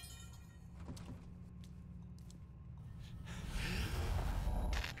shovel.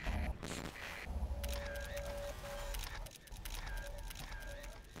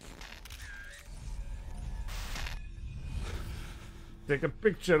 Take a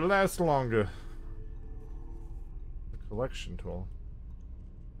picture, lasts longer. The collection tool.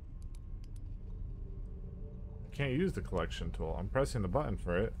 I can't use the collection tool. I'm pressing the button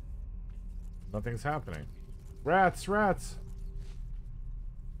for it. Nothing's happening. Rats, rats!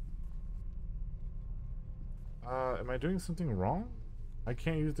 Am I doing something wrong? I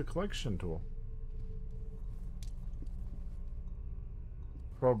can't use the collection tool.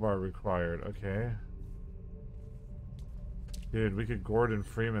 Crowbar required, okay. Dude, we could Gordon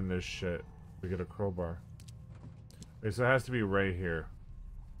Freeman this shit. We get a crowbar. Okay, so it has to be right here.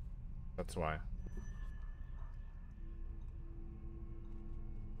 That's why.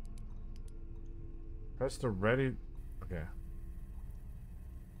 Press the ready... Okay.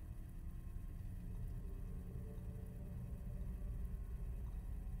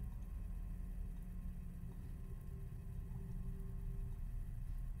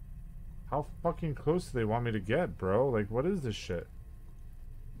 How fucking close do they want me to get, bro? Like, what is this shit?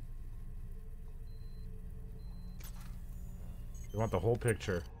 They want the whole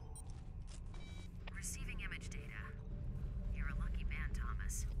picture. Receiving image data. You're a lucky man,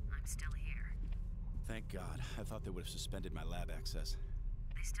 Thomas. I'm still here. Thank God. I thought they would have suspended my lab access.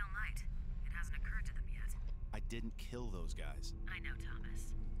 They still might. It hasn't occurred to them yet. I didn't kill those guys. I know,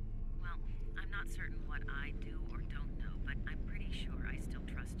 Thomas. Well, I'm not certain what I do or don't know, but I'm pretty sure I still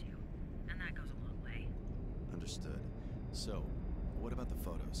trust you. And that goes a long way. Understood. So, what about the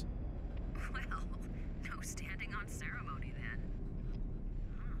photos? Well, no standing on ceremony then.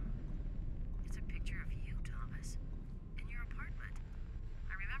 Huh. It's a picture of you, Thomas. In your apartment.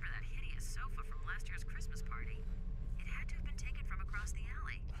 I remember that hideous sofa from last year's Christmas party. It had to have been taken from across the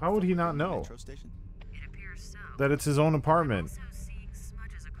alley. How would he not know? Metro station? It appears so. That it's his own apartment. I'm also seeing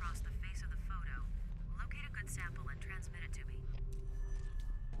smudges across the face of the photo. Locate a good sample and transmit it to me.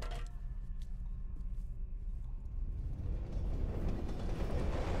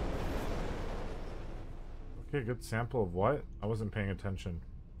 Okay, good sample of what? I wasn't paying attention.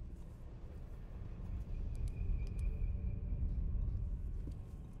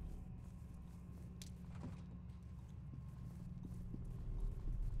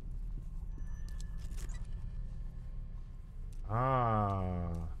 Ah.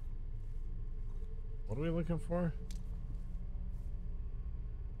 What are we looking for?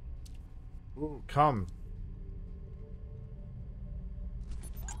 Ooh, come.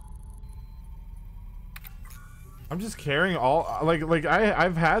 I'm just carrying all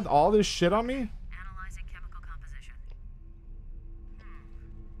I've had all this shit on me. Analyzing chemical composition.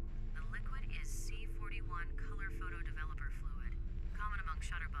 The liquid is C41 color photo developer fluid, common among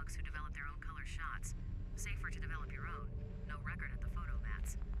shutterbugs who develop their own color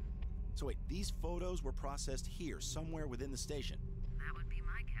So wait, these photos were processed here, somewhere within the station. That would be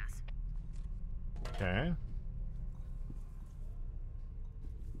my guess. Okay.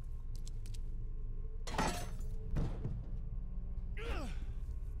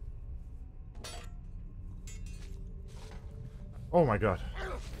 Oh my god.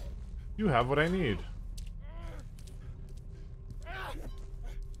 You have what I need.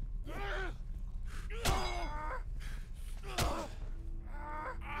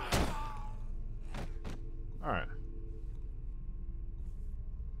 Alright.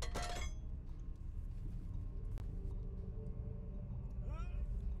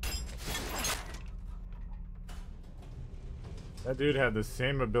 That dude had the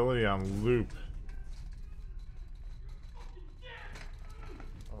same ability on loop.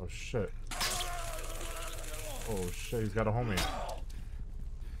 Oh shit. Oh shit, he's got a homie.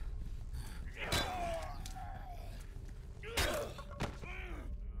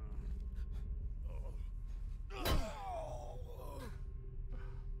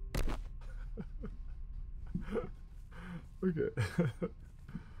 Okay.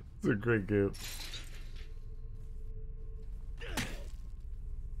 It's a great game.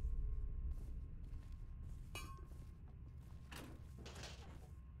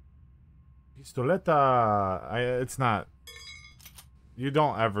 Pistoletta. It's not. You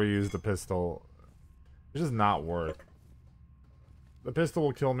don't ever use the pistol. It's just not worth. The pistol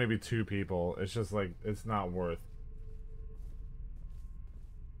will kill maybe 2 people. It's just like, it's not worth.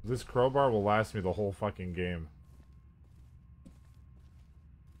 This crowbar will last me the whole fucking game.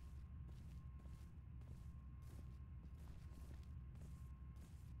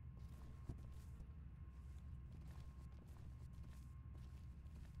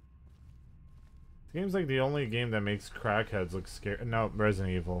 The game's like the only game that makes crackheads look scary. No,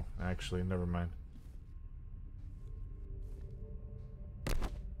 Resident Evil, actually, never mind.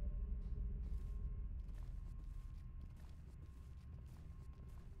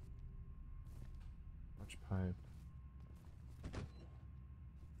 Much pipe.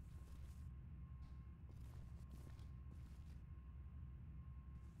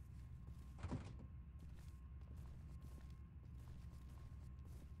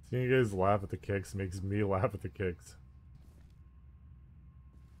 Seeing you guys laugh at the kicks makes me laugh at the kicks.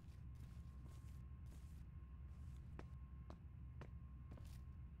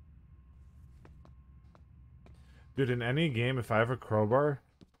 Dude, in any game, if I have a crowbar,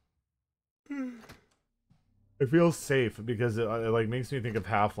 it feels safe because it like makes me think of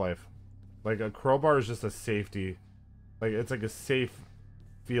Half-Life. Like a crowbar is just a safety. Like it's like a safe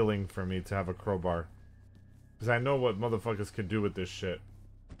feeling for me to have a crowbar. Because I know what motherfuckers could do with this shit.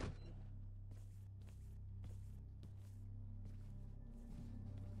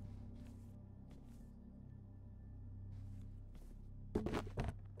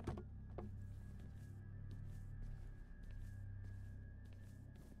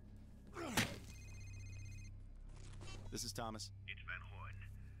 This is Thomas. It's Van Horn.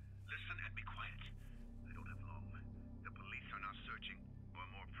 Listen and be quiet. I don't have long. The police are now searching, or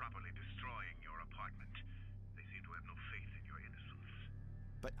more properly destroying your apartment. They seem to have no faith in your innocence.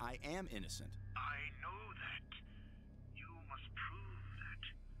 But I am innocent. I know that. You must prove that.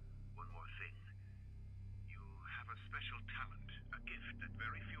 One more thing. You have a special talent, a gift that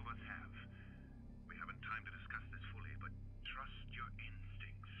very few of us have. We haven't time to discuss this fully, but trust your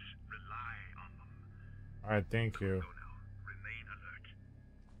instincts. Rely on them. Alright, thank you. Remain alert.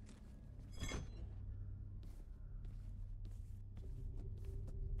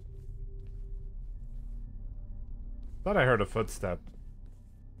 Thought I heard a footstep.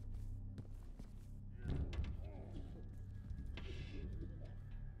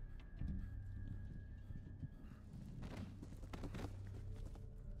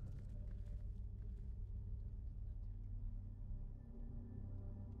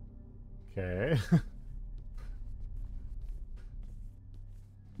 Okay.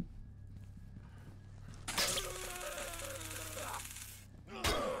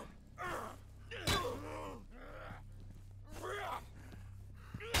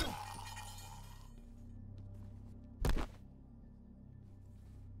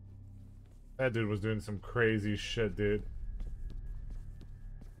 That dude was doing some crazy shit, dude.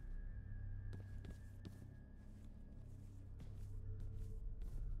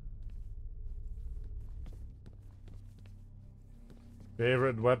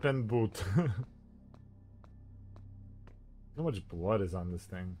 Favorite weapon, boot. How much blood is on this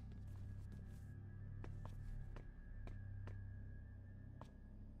thing?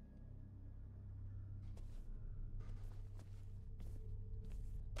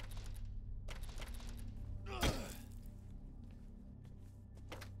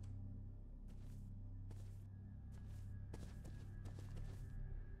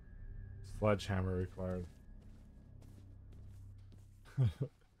 Sledgehammer required.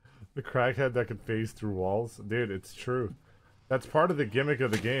 The crackhead that could phase through walls? Dude, it's true. That's part of the gimmick of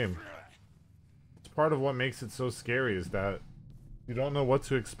the game. It's part of what makes it so scary, is that you don't know what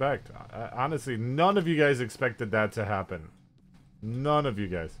to expect. Honestly, none of you guys expected that to happen. None of you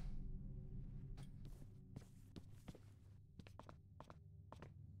guys.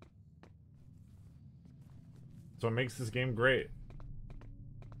 So it makes this game great.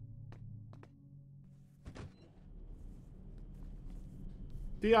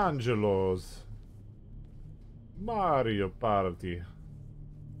 D'Angelo's Mario Party.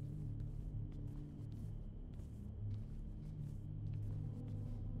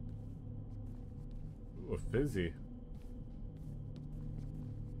 Ooh, a fizzy.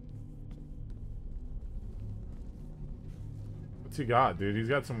 What's he got, dude? He's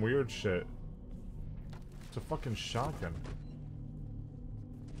got some weird shit. It's a fucking shotgun.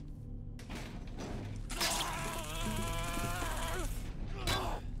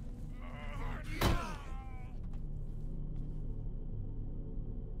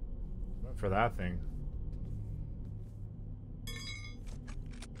 Went for that thing.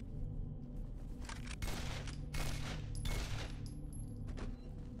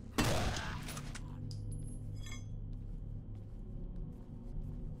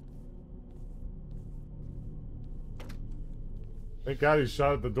 Thank God he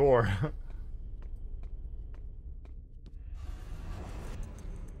shot at the door.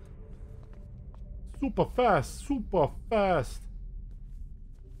 Super fast, super fast.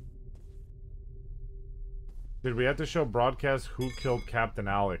 Did we have to show broadcast who killed Captain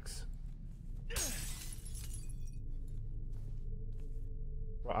Alex?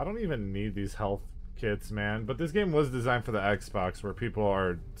 Well, I don't even need these health kits, man. But this game was designed for the Xbox, where people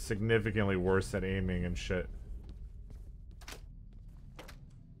are significantly worse at aiming and shit.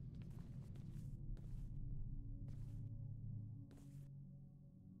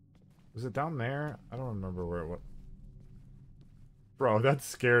 Was it down there? I don't remember where it was. Bro, that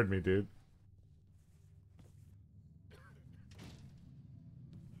scared me, dude.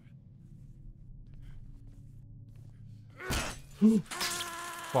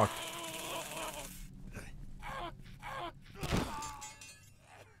 Fuck.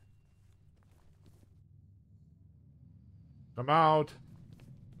 Come out.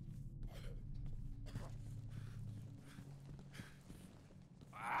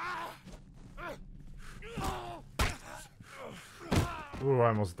 Ooh, I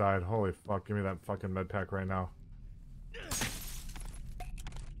almost died. Holy fuck, give me that fucking med pack right now.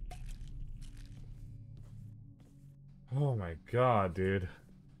 Oh my god, dude.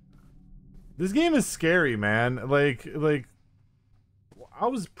 This game is scary, man. Like, I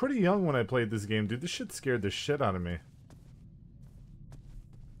was pretty young when I played this game, dude. This shit scared the shit out of me.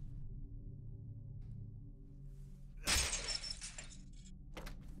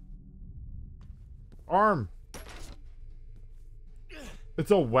 Arm. It's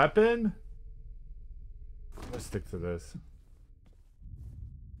a weapon? Let's stick to this.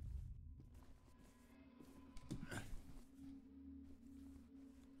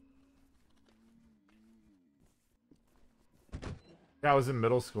 Yeah, I was in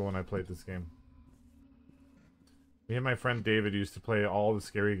middle school when I played this game. Me and my friend David used to play all the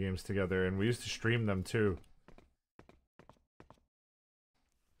scary games together, and we used to stream them too.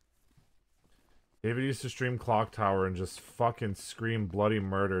 David used to stream Clock Tower and just fucking scream bloody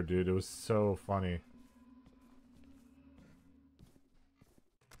murder, dude. It was so funny.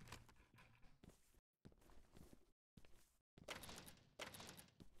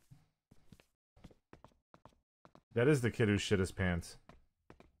 That is the kid who shit his pants.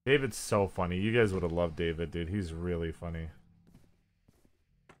 David's so funny. You guys would have loved David, dude. He's really funny.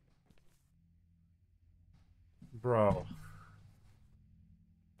 Bro.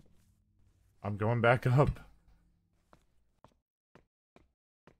 I'm going back up.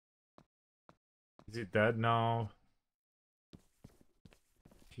 Is he dead? No.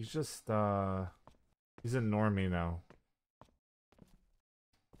 He's just, he's a normie now.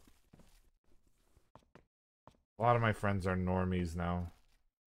 A lot of my friends are normies now.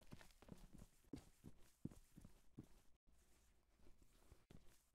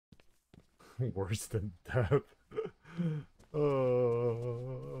 Worse than death.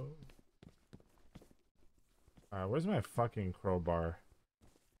 Oh. Alright, where's my fucking crowbar?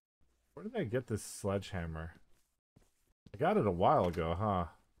 Where did I get this sledgehammer? I got it a while ago, huh?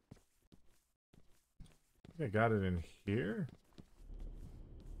 I think I got it in here?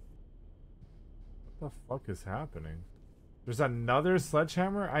 What the fuck is happening? There's another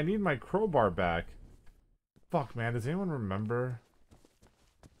sledgehammer? I need my crowbar back. Fuck, man. Does anyone remember?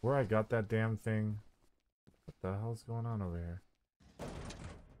 where I got that damn thing. What the hell's going on over here?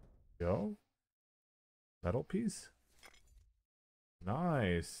 Yo? Metal piece?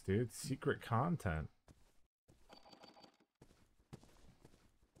 Nice, dude. Secret content.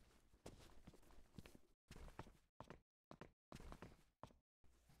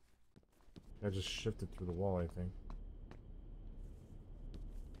 I just shifted through the wall, I think.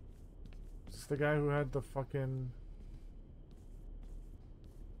 Is this the guy who had the fucking...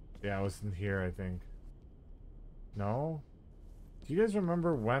 Yeah, I was in here, I think. No? Do you guys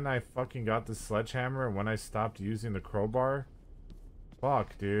remember when I fucking got the sledgehammer and when I stopped using the crowbar?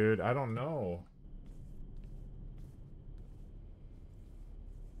 Fuck, dude. I don't know.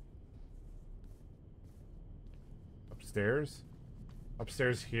 Upstairs?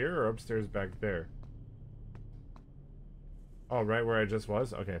 Upstairs here or upstairs back there? Oh, right where I just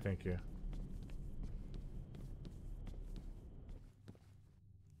was? Okay, thank you.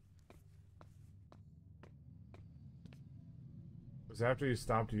 It was after you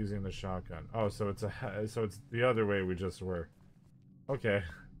stopped using the shotgun. Oh, so it's so it's the other way we just were. Okay.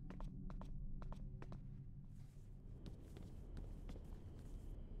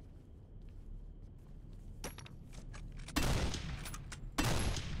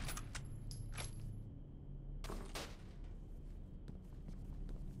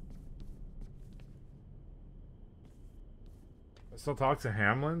 I still talk to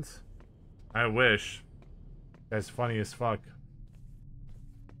Hamlins? I wish. That's funny as fuck.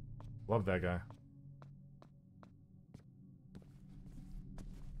 Love that guy.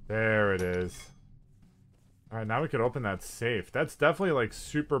 There it is. Alright, now we could open that safe. That's definitely like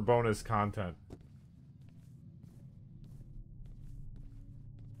super bonus content.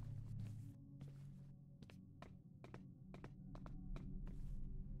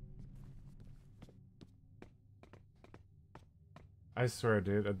 I swear,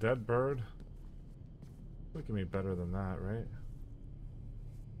 dude, a dead bird? Look at me better than that, right?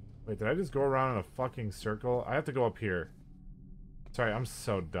 Wait, did I just go around in a fucking circle? I have to go up here. Sorry, I'm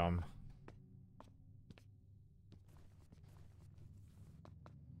so dumb.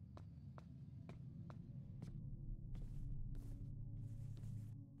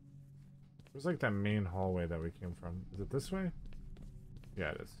 Where's like that main hallway that we came from? Is it this way? Yeah,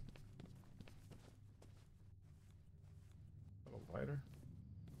 it is. A little lighter.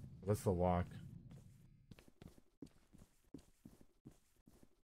 That's the lock.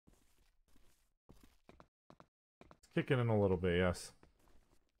 Kicking in a little bit, yes.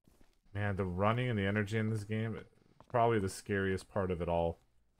 Man, the running and the energy in this game, probably the scariest part of it all.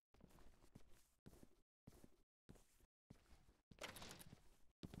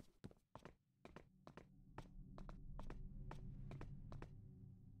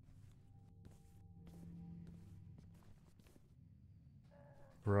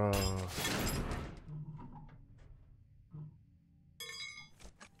 Bro.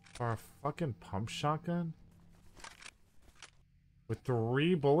 For a fucking pump shotgun? With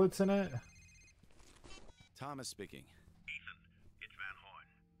 3 bullets in it? Thomas speaking. Ethan, it's Van Horn.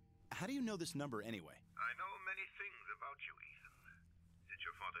 How do you know this number anyway? I know many things about you, Ethan. Since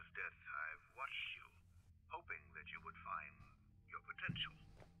your father's death, I've watched you, hoping that you would find your potential.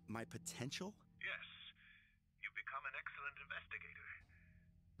 My potential? Yes. You've become an excellent investigator.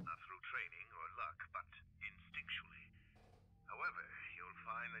 Not through training or luck, but instinctually. However, you'll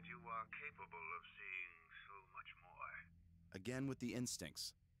find that you are capable of seeing so much more. Again with the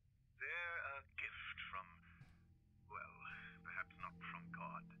instincts. They're a gift from, well, perhaps not from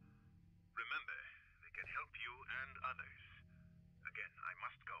God. Remember, they can help you and others. Again, I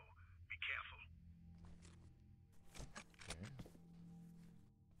must go. Be careful. Okay.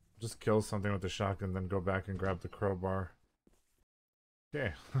 Just kill something with the shotgun, then go back and grab the crowbar.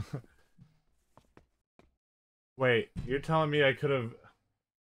 Okay. Wait, you're telling me I could have...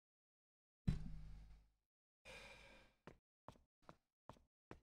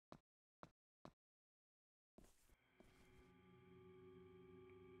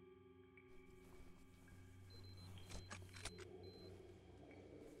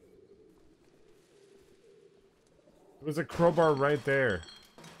 There was a crowbar right there.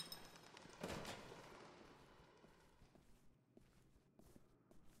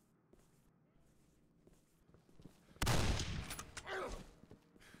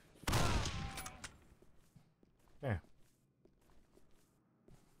 Yeah.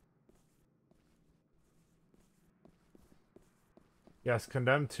 Yes,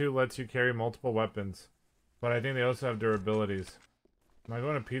 Condemned 2 lets you carry multiple weapons, but I think they also have durabilities. Am I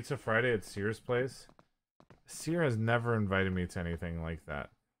going to Pizza Friday at Sears' place? Sear has never invited me to anything like that.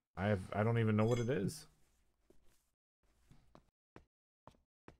 I don't even know what it is.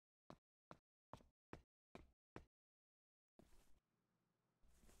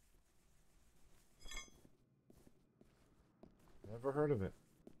 Never heard of it.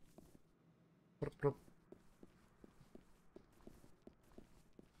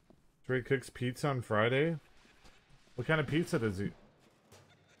 Trey cooks pizza on Friday? What kind of pizza does he...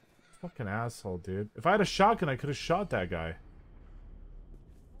 Fucking asshole, dude. If I had a shotgun, I could have shot that guy.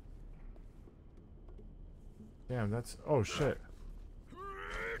 Damn, that's... Oh, shit.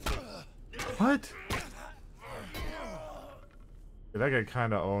 What? Yeah, that guy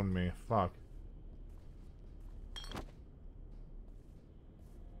kind of owned me. Fuck.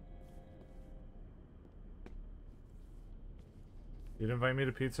 You'd invite me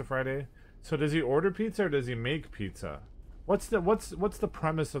to Pizza Friday? So does he order pizza or does he make pizza? What's the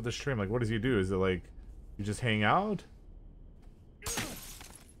premise of the stream? Like, what does he do? Is it like you just hang out?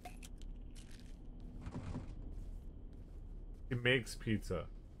 He makes pizza.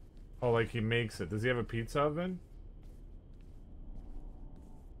 Oh, like he makes it. Does he have a pizza oven?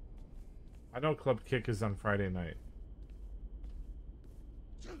 I know Club Kick is on Friday night.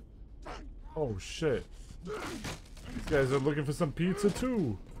 Oh shit. These guys are looking for some pizza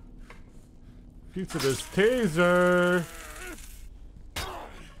too. Pizza this taser.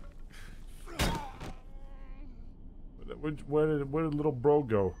 Where did little bro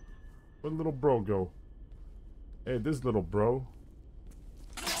go? Where did little bro go? Hey, this little bro.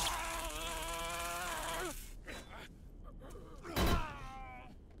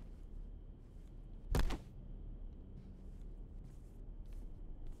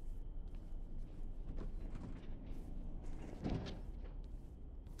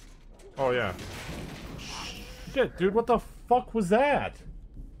 Oh yeah. Shit, dude, what the fuck was that?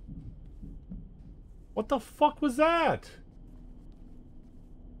 What the fuck was that?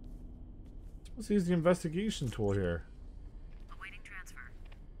 I'm supposed to use the investigation tool here. Awaiting transfer.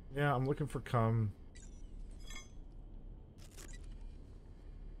 Yeah, I'm looking for cum.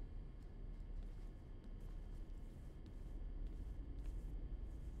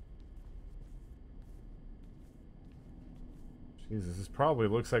 Jesus, this probably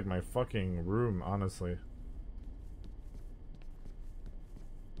looks like my fucking room, honestly.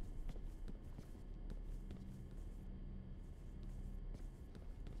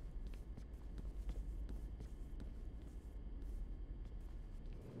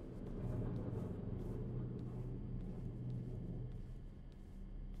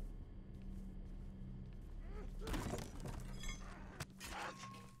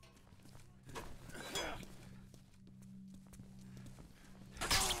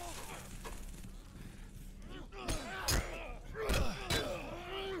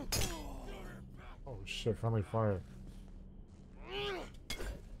 Shit, friendly fire. Do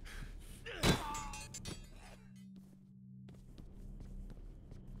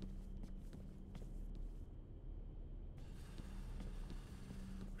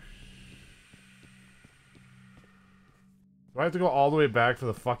I have to go all the way back for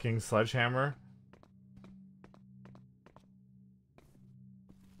the fucking sledgehammer?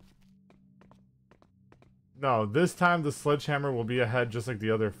 No, this time the sledgehammer will be ahead just like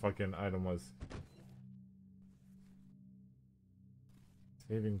the other fucking item was.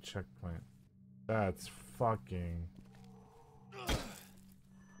 Saving checkpoint. That's fucking...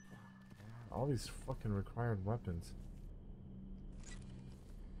 All these fucking required weapons.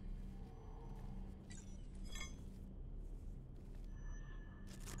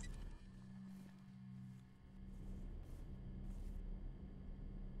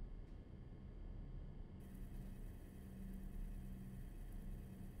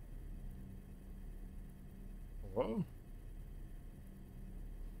 Whoa.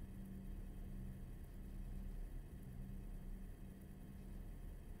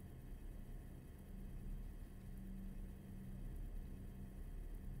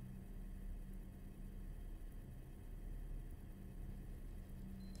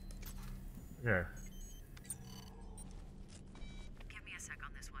 Okay. Give me a sec on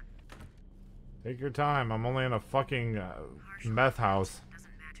this one. Take your time. I'm only in a fucking meth house.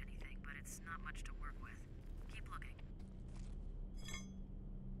 Doesn't match anything, but it's not much to work with. Keep looking.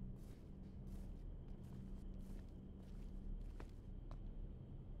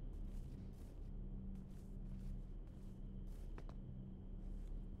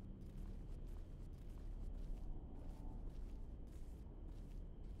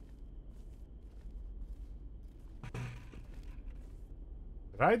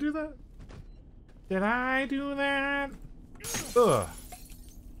 Did I do that? Did I do that? Ugh.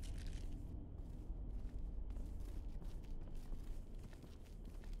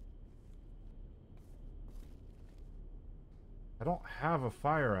 I don't have a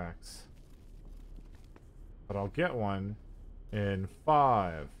fire axe. But I'll get one in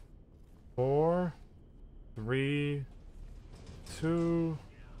 5, 4, 3, 2,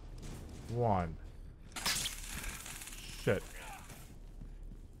 1. Shit.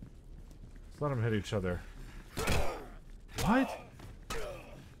 Let's let them hit each other. What?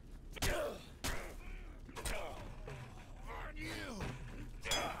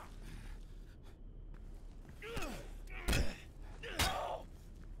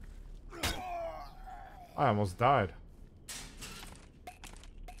 I almost died.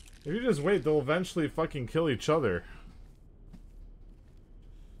 If you just wait, they'll eventually fucking kill each other.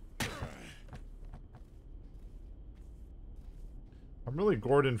 I'm really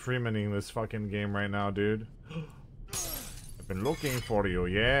Gordon Freemaning this fucking game right now, dude. I've been looking for you,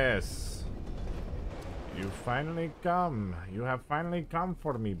 yes. You finally come. You have finally come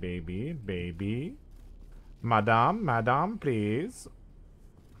for me, baby. Baby. Madame, please.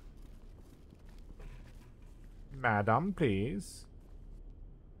 Madam, please.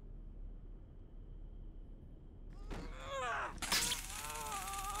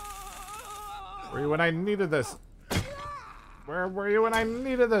 Where were you when I needed this? Where were you when I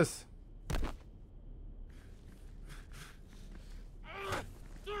needed this?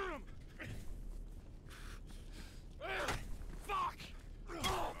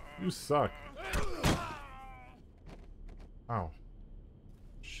 You suck. Oh.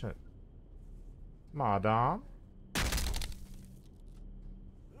 Shit. Madame?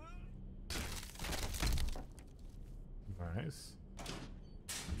 Nice.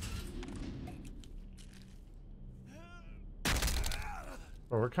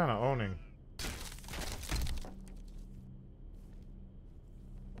 Oh, we're kind of owning.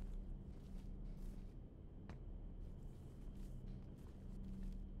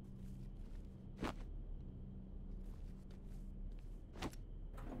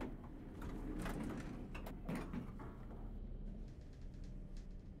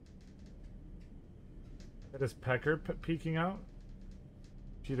 That is Pecker peeking out?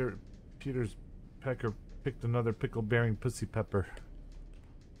 Peter's Pecker picked another pickle-bearing pussy pepper.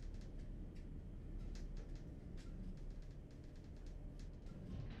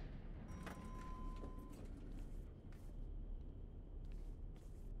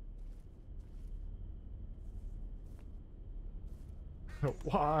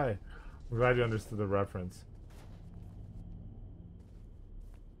 Why? I'm glad you understood the reference.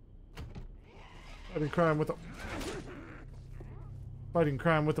 Fighting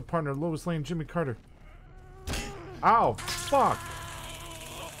crime with a partner, Lois Lane, Jimmy Carter. Ow! Fuck!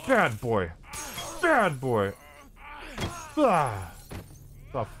 Bad boy! Bad boy! Ah!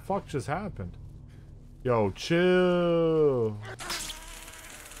 The fuck just happened? Yo, chill!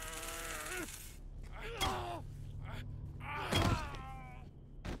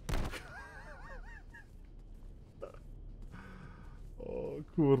 Oh,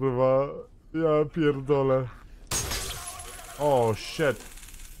 kurwa. Ja pierdolę. Oh shit.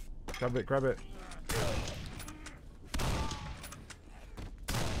 Grab it, grab it.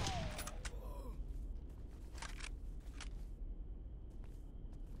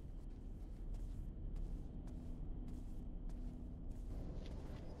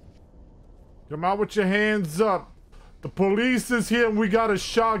 Come out with your hands up. The police is here and we got a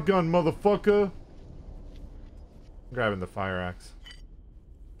shotgun, motherfucker. I'm grabbing the fire axe.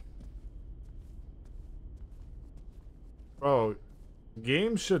 Bro,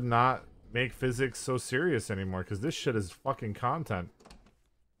 games should not make physics so serious anymore, because this shit is fucking content.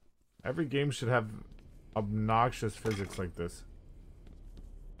 Every game should have obnoxious physics like this.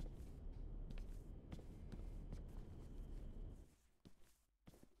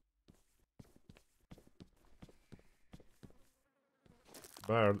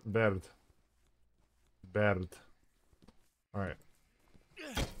 Bird. Alright.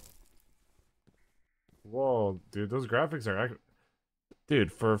 Whoa, dude, those graphics are...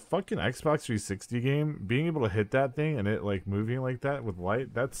 Dude, for a fucking Xbox 360 game, being able to hit that thing and it, like, moving like that with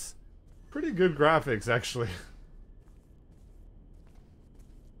light, that's pretty good graphics, actually.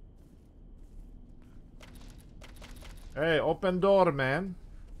 Hey, open door, man.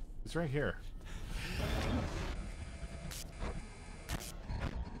 It's right here.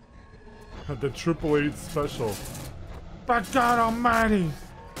 The Triple H special. But God almighty!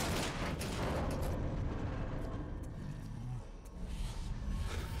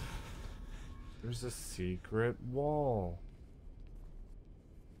 There's a secret wall.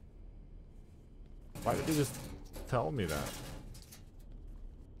 Why did they just tell me that?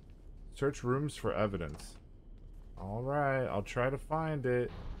 Search rooms for evidence. Alright, I'll try to find it.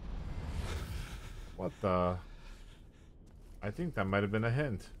 What the? I think that might have been a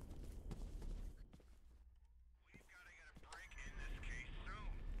hint. We've got to get a break in this case soon.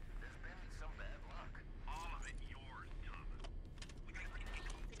 There's been some bad luck. All of it yours, Thomas.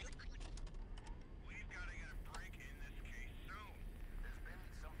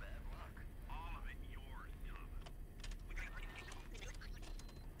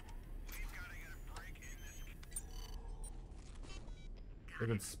 They've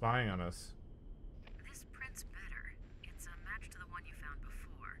been spying on us. This print's better. It's a match to the one you found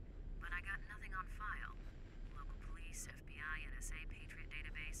before, but I got nothing on file. Local police, FBI, NSA, Patriot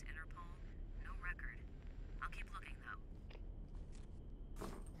Database, Interpol, no record. I'll keep looking, though.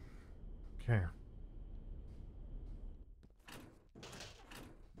 Okay.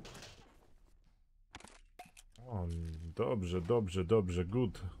 O, dobrze, dobrze, dobrze,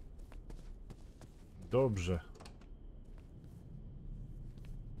 good. Dobrze.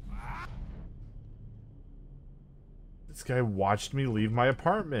 This guy watched me leave my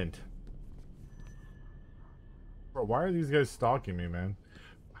apartment. Bro, why are these guys stalking me, man?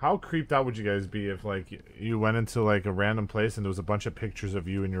 How creeped out would you guys be if, like, you went into, like, a random place and there was a bunch of pictures of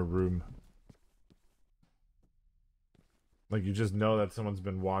you in your room? Like, you just know that someone's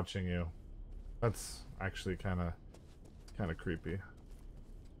been watching you. That's actually kind of creepy.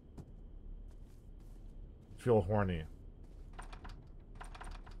 Feel horny.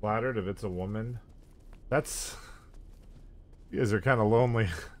 Flattered if it's a woman. That's... You guys are kind of lonely.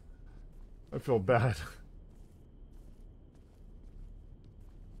 I feel bad.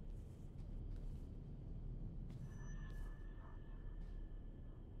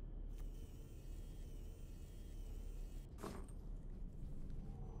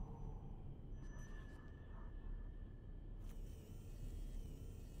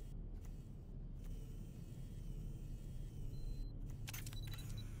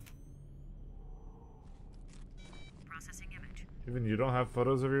 Even you don't have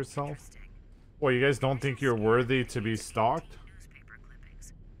photos of yourself? Well, you guys don't think you're worthy to be stalked?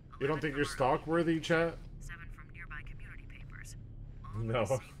 You don't think you're stalk worthy, chat?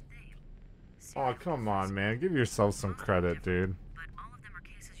 No. Oh, come on, man. Give yourself some credit, dude.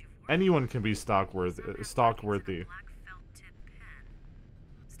 Anyone can be stalk worthy.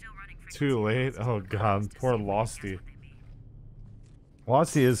 Too late? Oh god, poor Losty.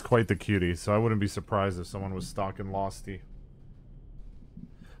 Losty is quite the cutie, so I wouldn't be surprised if someone was stalking Losty.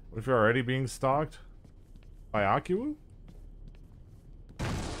 What if you're already being stalked? By Akiwu?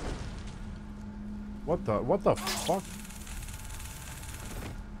 What the fuck?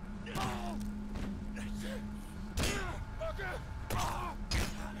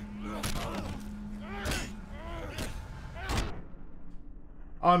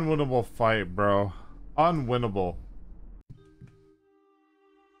 Unwinnable fight, bro. Unwinnable.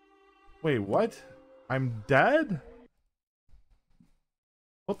 Wait, what? I'm dead?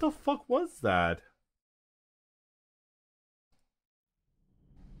 What the fuck was that?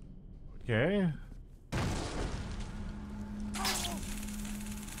 Okay.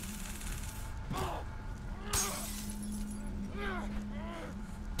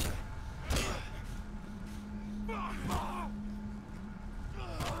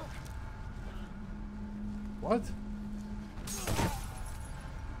 What?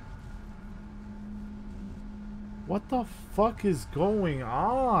 What the fuck is going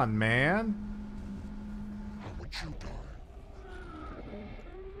on, man? How would you die?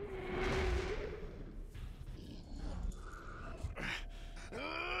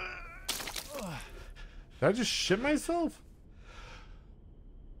 Did I just shit myself?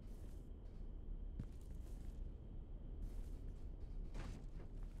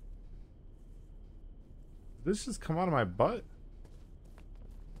 Did this just come out of my butt?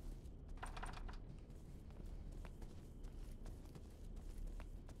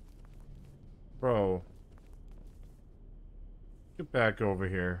 Bro. Get back over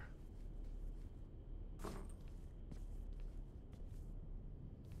here.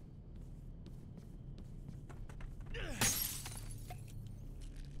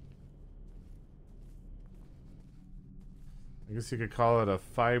 I guess you could call it a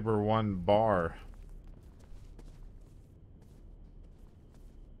Fiber One bar.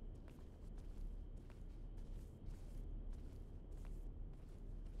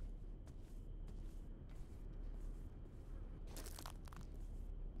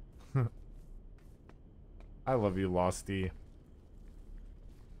 I love you, Losty.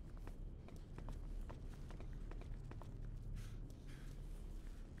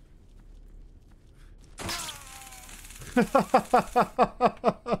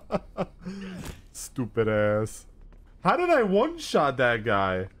 Stupid ass. How did I one-shot that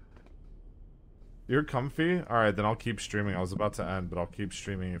guy? You're comfy? Alright, then I'll keep streaming. I was about to end, but I'll keep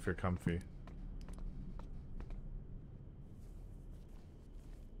streaming if you're comfy.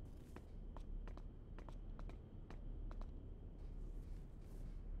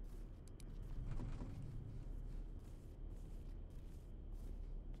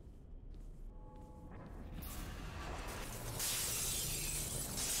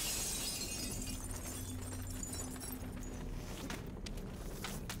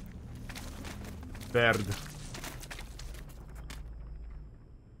 Bird.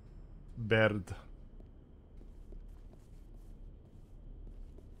 Bird.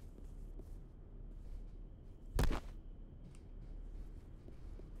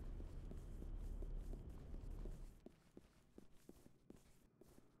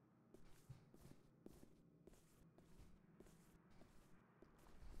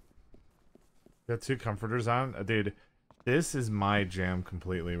 Got two comforters on? Dude, this is my jam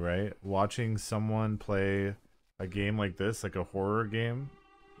completely, right? Watching someone play a game like this, like a horror game.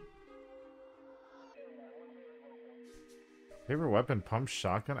 Favorite weapon, pump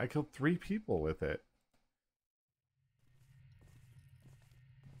shotgun? I killed 3 people with it.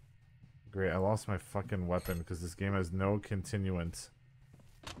 Great, I lost my fucking weapon because this game has no continuance.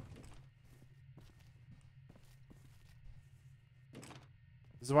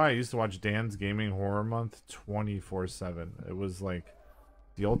 This is why I used to watch Dan's Gaming Horror Month 24/7. It was like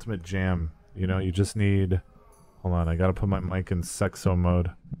the ultimate jam. You know, you just need... Hold on, I gotta put my mic in sexo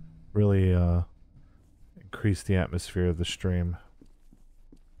mode. Really, increase the atmosphere of the stream.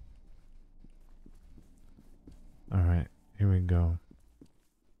 Alright, here we go.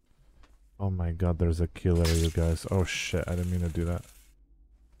 Oh my god, there's a killer, you guys. Oh shit, I didn't mean to do that.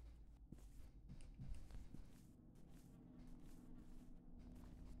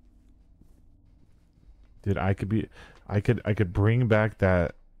 Dude, I could bring back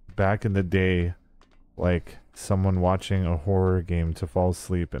that back in the day, like someone watching a horror game to fall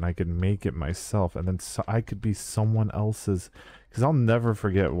asleep, and I could make it myself, and then I could be someone else's, because I'll never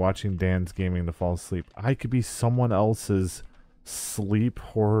forget watching Dan's Gaming to fall asleep. I could be someone else's sleep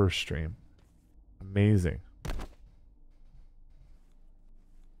horror stream. Amazing.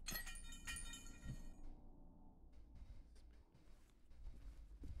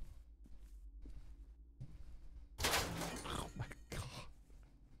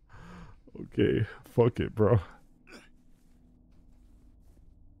 Okay, fuck it, bro.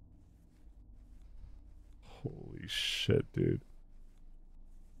 Holy shit, dude.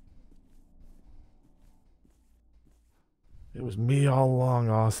 It was me all along,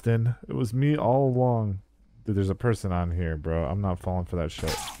 Austin. It was me all along. Dude, there's a person on here, bro. I'm not falling for that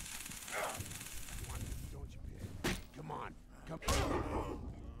shit. Come on.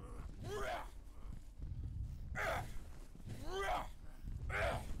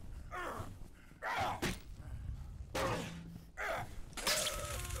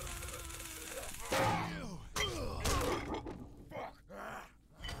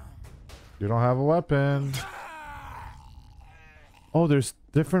 You don't have a weapon. Oh, there's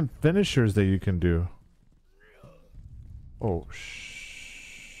different finishers that you can do. Oh,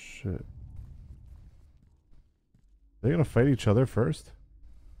 shit. They gonna fight each other first?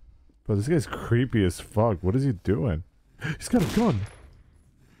 Bro, this guy's creepy as fuck. What is he doing? He's got a gun.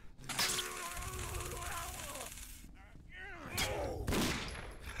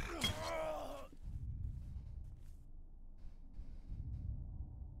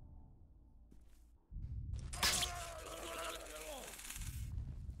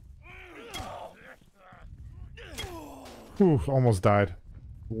 Oof, almost died.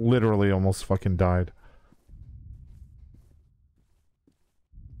 Literally almost fucking died.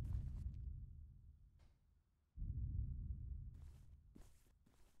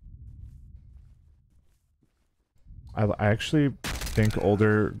 I actually think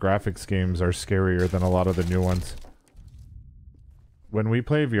older graphics games are scarier than a lot of the new ones. When we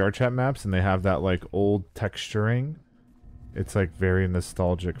play VR chat maps and they have that like old texturing, it's like very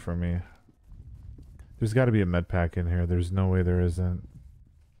nostalgic for me. There's got to be a med pack in here. There's no way there isn't.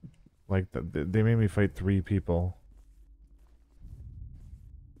 Like, they made me fight 3 people.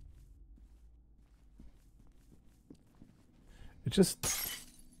 It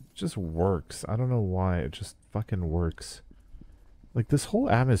just works. I don't know why. It just fucking works. Like, this whole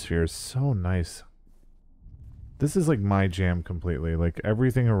atmosphere is so nice. This is like my jam completely. Like,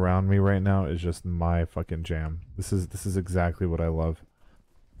 everything around me right now is just my fucking jam. This is exactly what I love.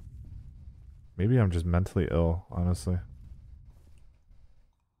 Maybe I'm just mentally ill, honestly.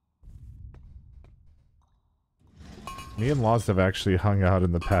 Me and Lost have actually hung out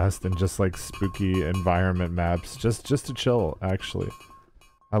in the past in just like spooky environment maps, just to chill, actually.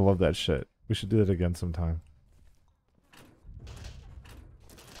 I love that shit. We should do that again sometime.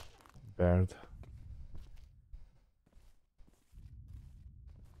 Baird.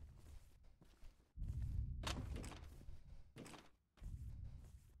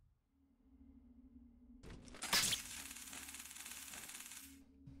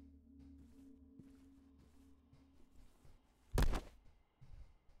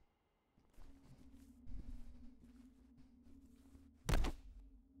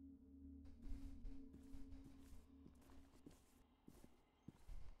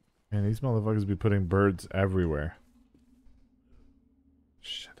 Man, these motherfuckers be putting birds everywhere.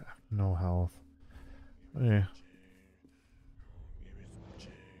 Shit, I have no health. Okay.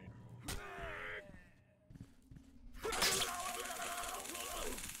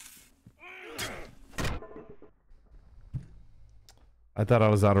 I thought I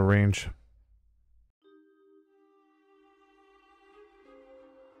was out of range.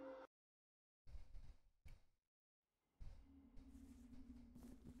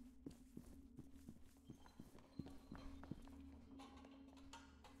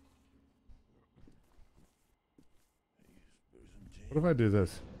 What if I do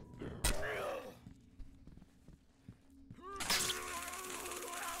this?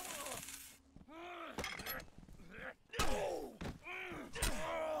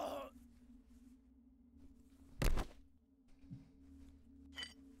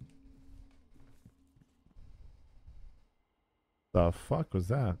 The fuck was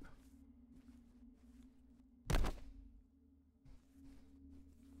that?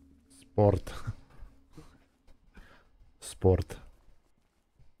 Sport. Sport.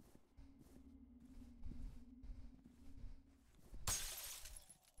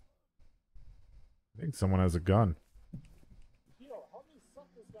 I think someone has a gun.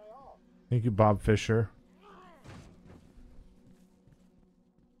 Thank you, Bob Fisher.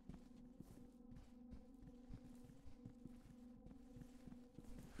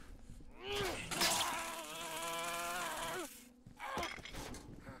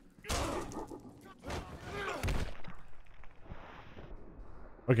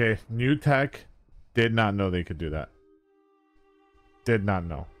 Okay, new tech. Did not know they could do that. Did not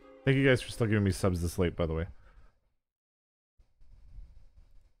know. Thank you guys for still giving me subs this late, by the way.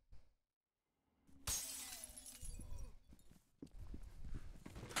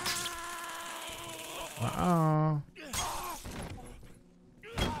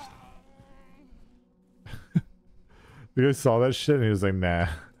 You guys saw that shit and he was like, nah,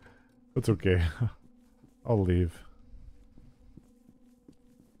 that's okay. I'll leave.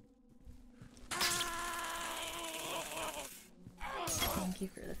 Thank you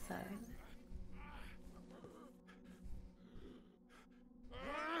for the sub.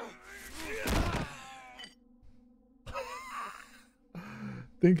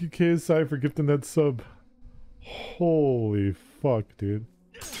 Thank you, KSI, for gifting that sub. Holy fuck, dude.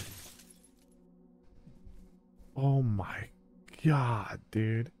 Oh my god,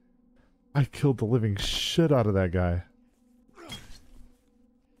 dude. I killed the living shit out of that guy.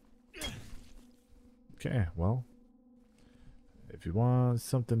 Okay, well. If you want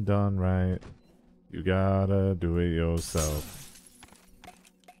something done right, you gotta do it yourself.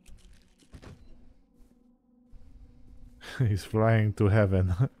 He's flying to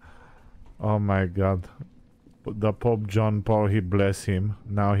heaven. Oh my god. The Pope John Paul, he bless him.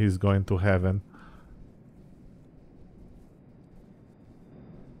 Now he's going to heaven.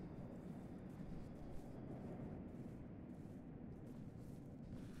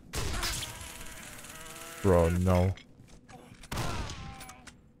 Bro, no.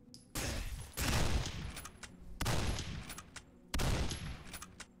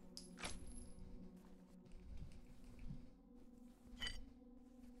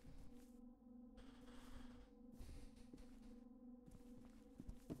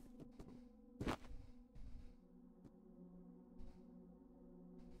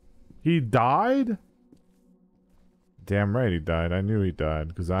 He died? Damn right he died. I knew he died,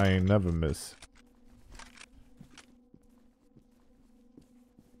 because I ain't never miss.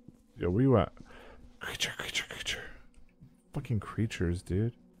 Yo, where you at? Creature, creature, creature. Fucking creatures,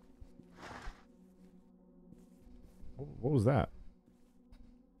 dude. What was that?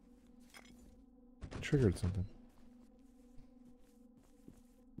 Triggered something.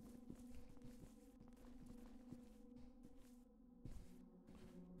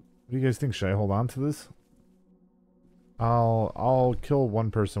 What do you guys think? Should I hold on to this? I'll kill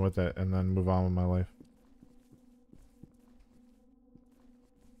one person with it and then move on with my life.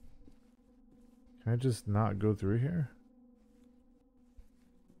 Can I just not go through here?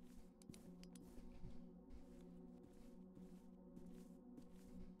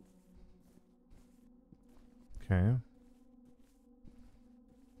 Okay.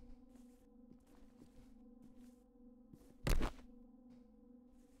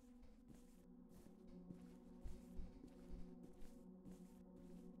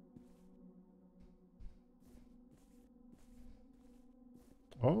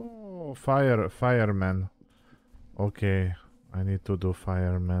 Oh, fireman. Okay, I need to do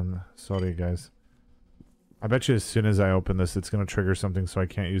fireman. Sorry, guys. I bet you as soon as I open this, it's gonna trigger something, so I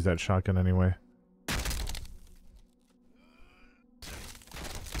can't use that shotgun anyway.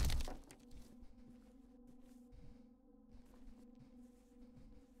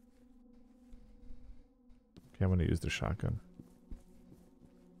 Okay, I'm gonna use the shotgun.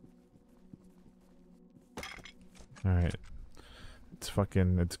 Alright.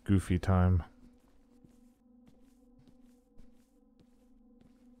 It's goofy time.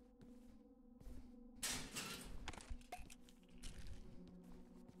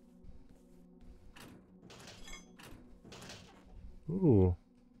 Ooh.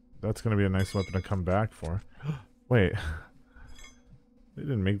 That's gonna be a nice weapon to come back for. Wait. They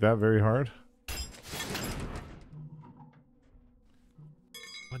didn't make that very hard.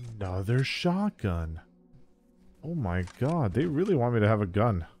 Another shotgun. Oh my god, they really want me to have a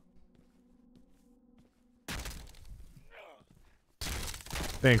gun.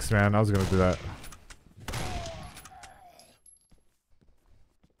 Thanks, man. I was gonna do that.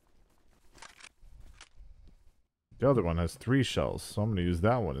 The other one has 3 shells, so I'm gonna use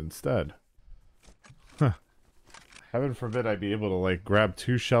that one instead. Huh. Heaven forbid I'd be able to, like, grab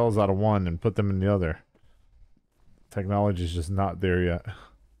 2 shells out of one and put them in the other. Technology's just not there yet.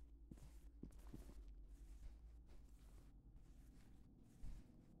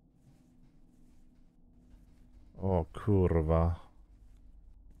 Oh, kurwa.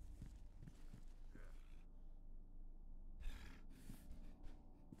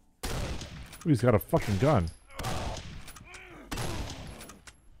 Ooh, he's got a fucking gun.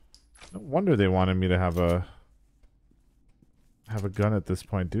 No wonder they wanted me to have a gun at this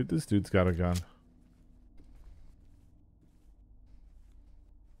point, dude. This dude's got a gun.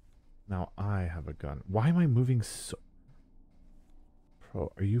 Now I have a gun. Why am I moving so...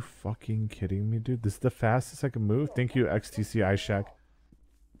 Bro, are you fucking kidding me, dude? This is the fastest I can move? Thank you, XTC iShack.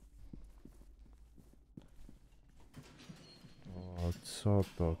 O, co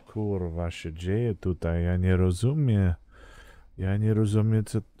to, kurwa, się dzieje tutaj? Ja nie rozumiem. Ja nie rozumiem,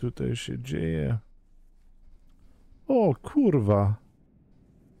 co tutaj się dzieje. O, kurwa.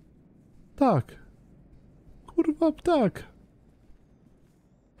 Tak. Kurwa, ptak.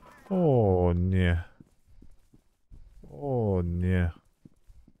 O, nie. O, nie.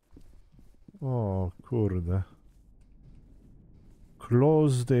 O, kurde.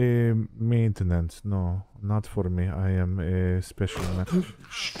 Close the maintenance. No, not for me. I am a special man.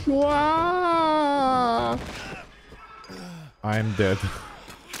 I'm dead.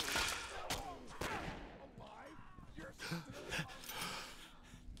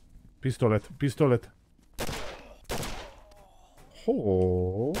 Pistolet, pistolet.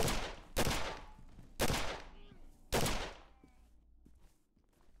 Oh.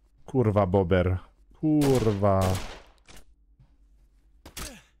 Kurwa, bober. Kurwa.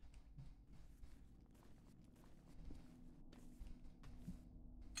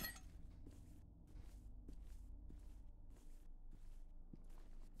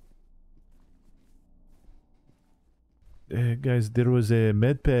 Guys, there was a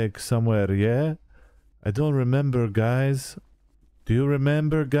medpack somewhere, yeah? I don't remember, guys. Do you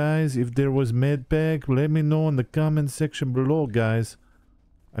remember, guys? If there was medpack, let me know in the comment section below, guys.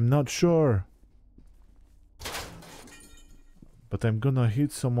 I'm not sure. But I'm gonna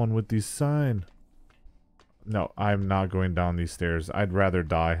hit someone with this sign. No, I'm not going down these stairs. I'd rather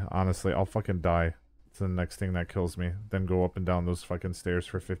die. Honestly, I'll fucking die. It's the next thing that kills me. Then go up and down those fucking stairs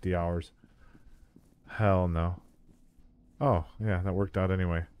for 50 hours. Hell no. Oh, yeah, that worked out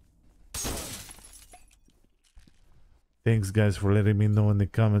anyway. Thanks, guys, for letting me know in the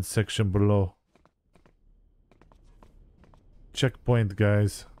comment section below. Checkpoint,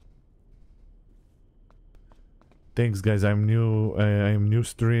 guys. Thanks, guys. I'm new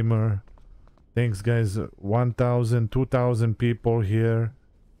streamer. Thanks, guys. 1,000, 2,000 people here.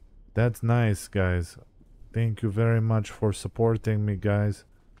 That's nice, guys. Thank you very much for supporting me, guys.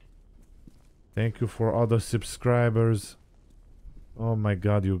 Thank you for all the subscribers. Oh my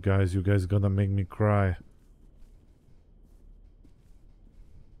god, you guys gonna make me cry.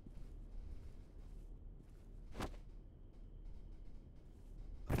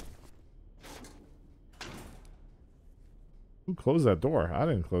 Who closed that door? I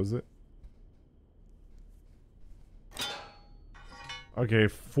didn't close it. Okay,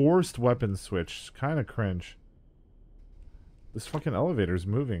 forced weapon switch. Kind of cringe. This fucking elevator's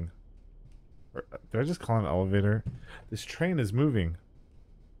moving. Or, did I just call it an elevator? This train is moving.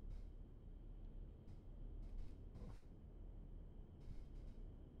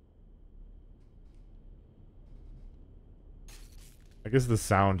 I guess the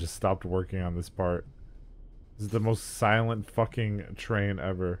sound just stopped working on this part. This is the most silent fucking train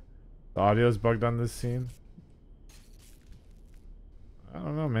ever. The audio's bugged on this scene. I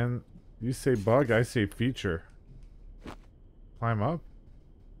don't know, man. You say bug, I say feature. Climb up?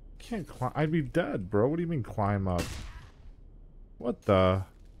 Can't climb. I'd be dead, bro. What do you mean climb up? What the?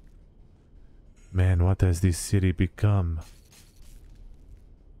 Man, what has this city become?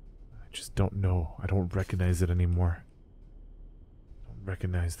 I just don't know. I don't recognize it anymore. I don't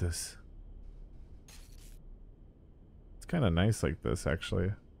recognize this. It's kind of nice like this,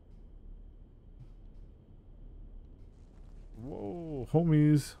 actually. Whoa,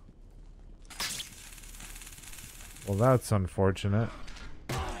 homies. Well, that's unfortunate.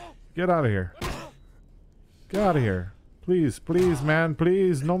 Get out of here. Get out of here. Please, please, man,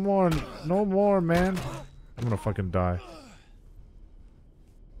 please. No more, man. I'm gonna fucking die.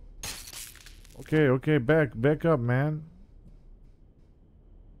 Okay, okay, back up, man.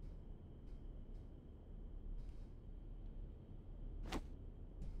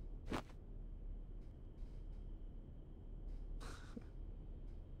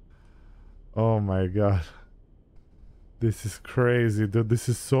 Oh my god. This is crazy, dude. This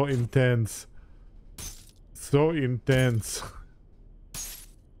is so intense. So intense.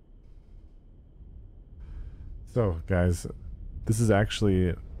 So, guys, this is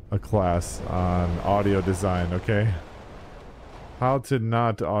actually a class on audio design, okay? How to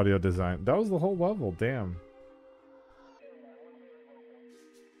not audio design. That was the whole level, damn.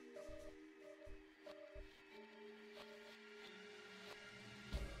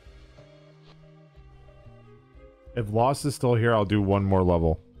 If Lost is still here, I'll do one more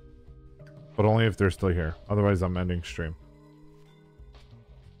level. But only if they're still here. Otherwise, I'm ending stream.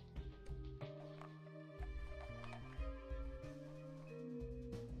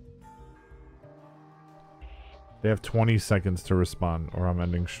 They have 20 seconds to respond, or I'm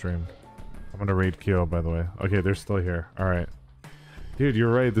ending stream. I'm gonna raid Kyo, by the way. Okay, they're still here. Alright. Dude,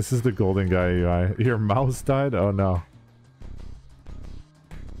 you're right. This is the golden guy UI. Your mouse died? Oh, no.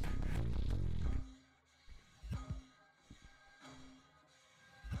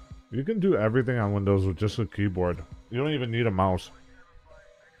 You can do everything on Windows with just a keyboard. You don't even need a mouse.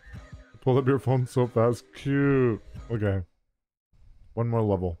 Pull up your phone so fast. Cute. Okay. One more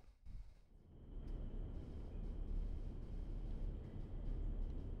level.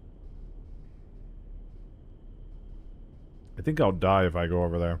 I think I'll die if I go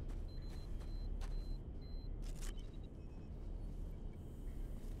over there.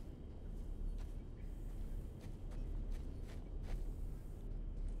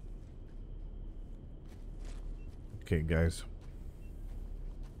 Okay, guys.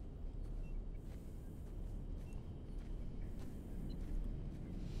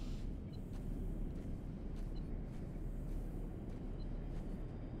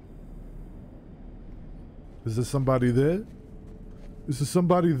 Is there somebody there? Is there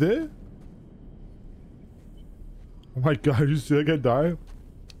somebody there? Oh my god, you see that guy die?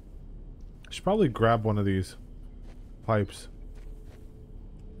 I should probably grab one of these pipes.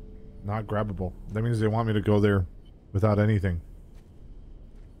 Not grabbable. That means they want me to go there without anything.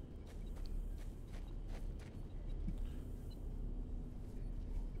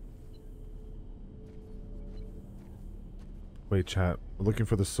 Wait, chat. We're looking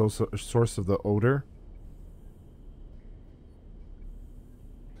for the source of the odor.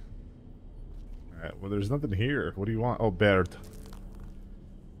 Alright, well, there's nothing here. What do you want? Oh, Bert.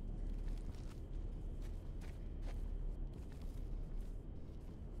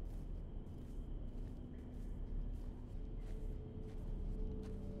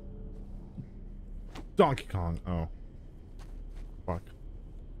 Donkey Kong. Oh. Fuck.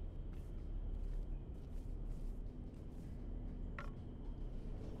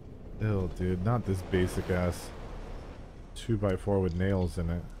 Ew, dude. Not this basic ass 2x4 with nails in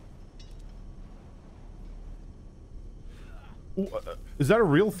it. Ooh, is that a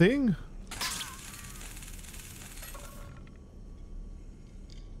real thing?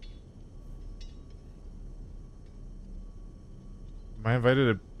 Am I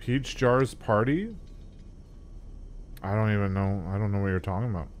invited to Peach Jar's party? I don't even know. I don't know what you're talking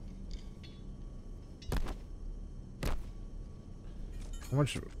about. How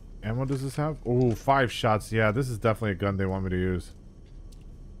much ammo does this have? Oh, 5 shots. Yeah, this is definitely a gun they want me to use.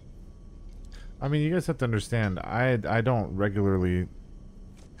 I mean, you guys have to understand, I don't regularly,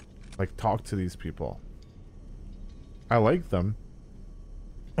 like, talk to these people. I like them.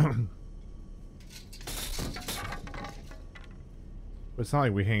 But it's not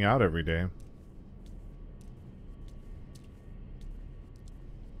like we hang out every day.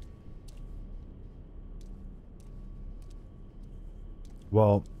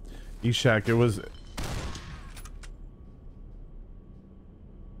 Well, Ishak, it was...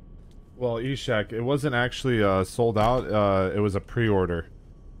 Well, Ishak, it wasn't actually sold out. It was a pre-order.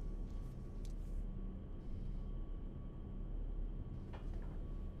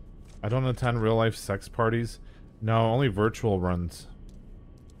 I don't attend real-life sex parties. No, only virtual runs.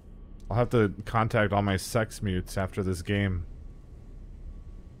 I'll have to contact all my sex mutes after this game.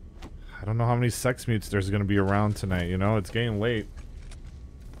 I don't know how many sex mutes there's gonna be around tonight, you know? It's getting late.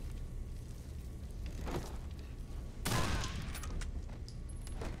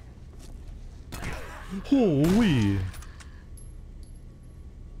 Holy!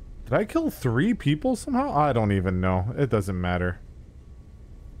 Did I kill 3 people somehow? I don't even know. It doesn't matter.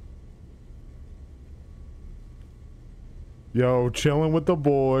 Yo, chilling with the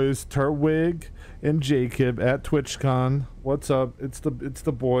boys, Turtwig and Jacob at Twitchcon. What's up? It's the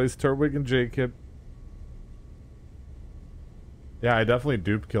boys, Turtwig and Jacob. Yeah, I definitely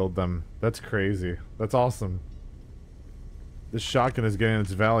dupe killed them. That's crazy. That's awesome. This shotgun is getting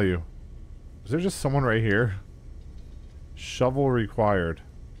its value. Is there just someone right here? Shovel required.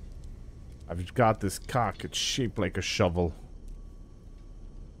 I've got this cock. It's shaped like a shovel.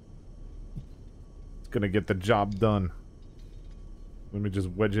 It's gonna get the job done. Let me just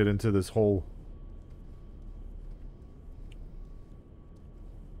wedge it into this hole.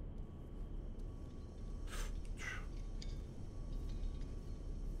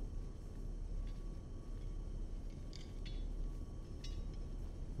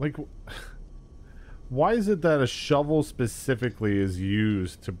 Like, why is it that a shovel specifically is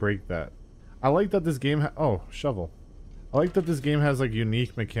used to break that? I like that this game oh, shovel. I like that this game has like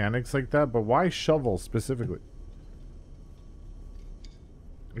unique mechanics like that, but why shovel specifically?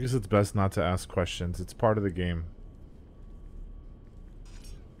 I guess it's best not to ask questions. It's part of the game.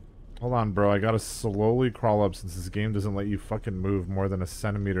 Hold on, bro. I gotta slowly crawl up since this game doesn't let you fucking move more than a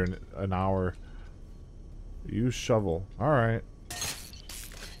centimeter an hour. Use shovel. Alright.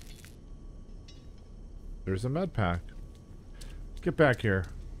 There's a med pack. Get back here.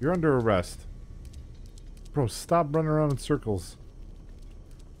 You're under arrest. Bro, stop running around in circles.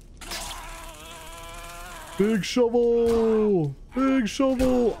 Big shovel! Big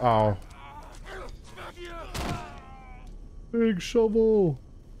shovel! Ow. Big shovel!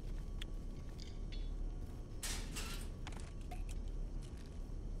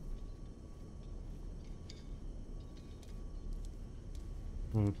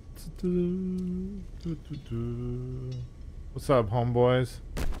 What's up, homeboys?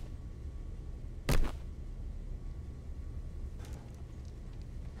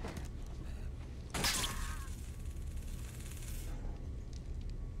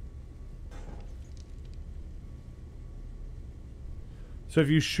 So if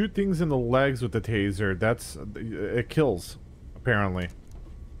you shoot things in the legs with the taser, it kills, apparently.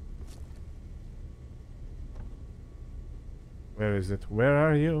 Where is it? Where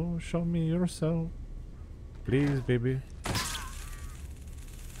are you? Show me yourself. Please, baby.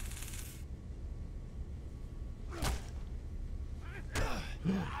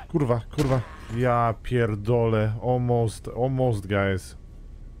 Kurwa, kurwa. Ja pierdolę. Almost, guys.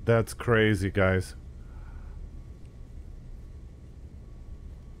 That's crazy, guys.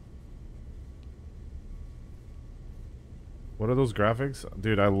 What are those graphics?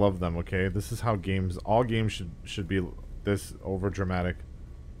 Dude, I love them, okay? This is how all games should be this over dramatic.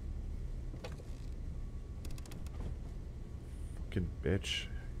 Fucking bitch.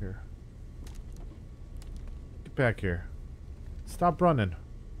 Here. Get back here. Stop running.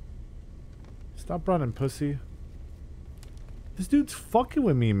 Stop running, pussy. This dude's fucking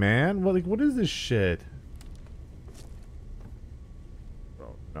with me, man. What is this shit?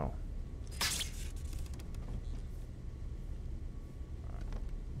 Oh, no.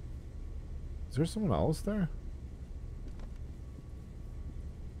 Is there someone else there?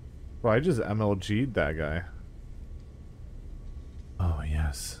 Bro, I just MLG'd that guy. Oh,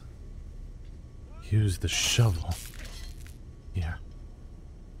 yes. Use the shovel. Yeah.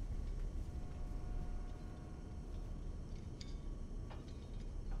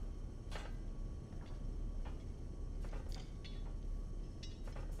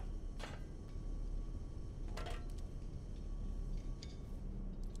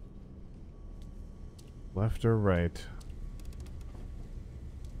 Left or right?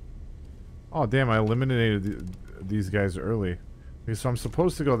 Oh, damn, I eliminated these guys early. Okay, so I'm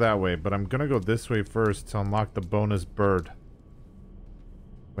supposed to go that way, but I'm gonna go this way first to unlock the bonus bird.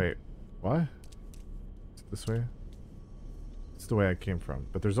 Wait, what? Is it this way? It's the way I came from.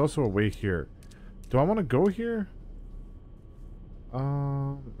 But there's also a way here. Do I want to go here?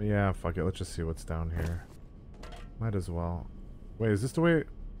 Yeah, fuck it. Let's just see what's down here. Might as well. Wait, is this the way?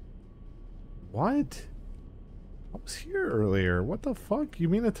 What? I was here earlier. What the fuck? You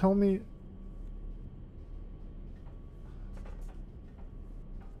mean to tell me?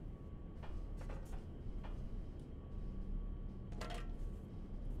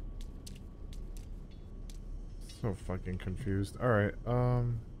 So fucking confused. Alright,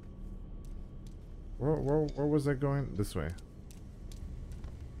 Where was I going? This way.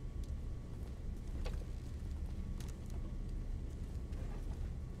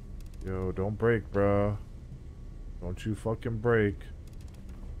 Yo, don't break, bro. Don't you fucking break.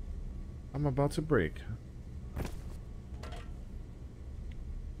 I'm about to break.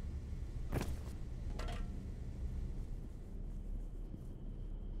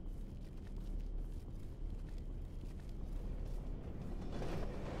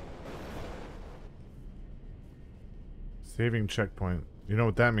 Saving checkpoint. You know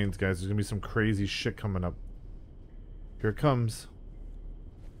what that means, guys. There's gonna be some crazy shit coming up. Here it comes.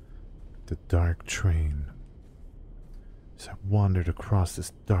 The dark train. As I wandered across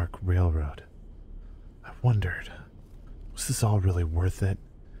this dark railroad, I wondered, was this all really worth it?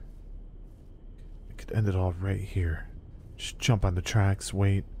 I could end it all right here. Just jump on the tracks,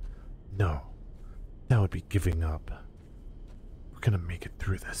 wait. No. That would be giving up. We're gonna make it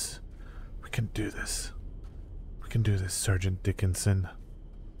through this. We can do this. We can do this, Sergeant Dickinson.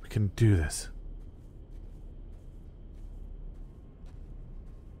 We can do this.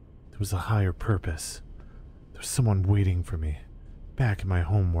 There was a higher purpose. There was someone waiting for me, back in my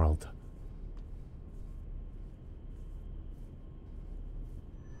home world.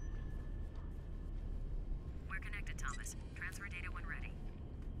 We're connected, Thomas. Transfer data when ready.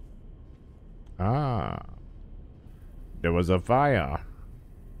 Ah. There was a fire.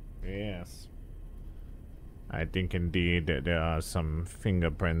 Yes. I think indeed that there are some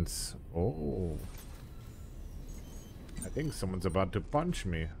fingerprints. Oh. I think someone's about to punch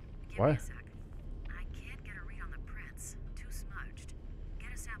me. Give What? me a sec. I can't get a read on the prints. Too smudged.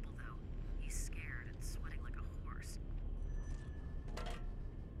 Get a sample, though. He's scared and sweating like a horse.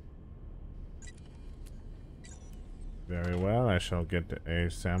 Very well, I shall get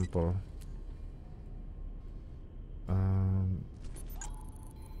a sample.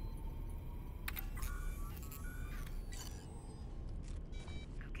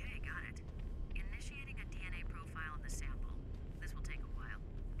 Okay, got it. Initiating a DNA profile on the sample. This will take a while.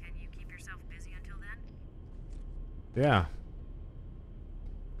 Can you keep yourself busy until then? Yeah.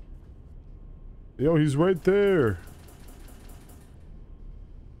 Yo, he's right there.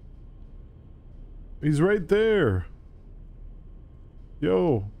 He's right there.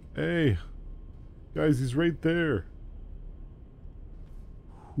 Yo, hey. Guys, he's right there.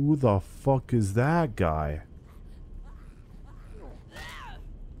 Who the fuck is that guy?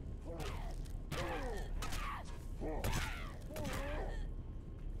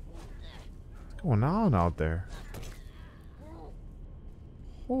 What's going on out there?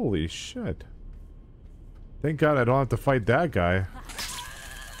 Holy shit. Thank God I don't have to fight that guy.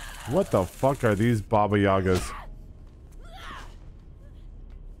 What the fuck are these Baba Yagas?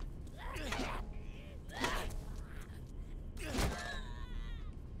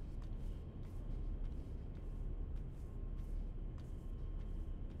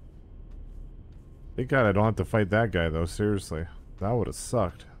 Thank God I don't have to fight that guy though, seriously. That would have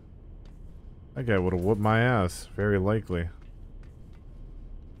sucked. That guy would have whooped my ass, very likely.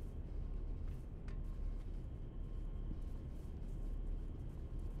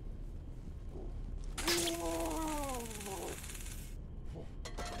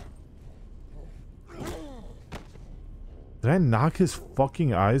 Did I knock his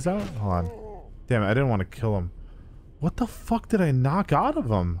fucking eyes out? Hold on. Damn it, I didn't want to kill him. What the fuck did I knock out of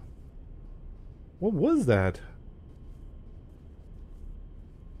him? What was that?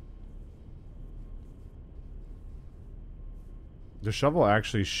 The shovel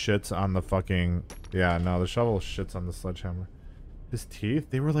actually shits on the fucking... Yeah, no, the shovel shits on the sledgehammer. His teeth?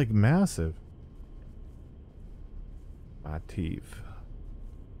 They were like massive. My teeth.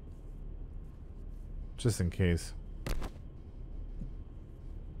 Just in case.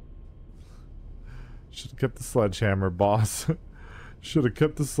 Should have kept the sledgehammer, boss. Should have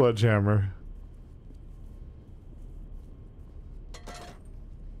kept the sledgehammer.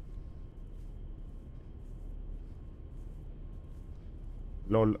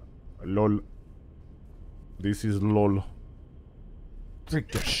 LOL. LOL. This is LOL. Take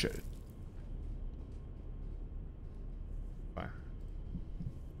that shit. Fine.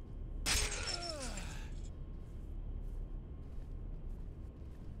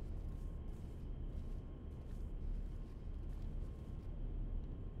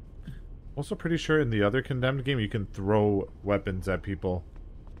 Also pretty sure in the other Condemned game you can throw weapons at people.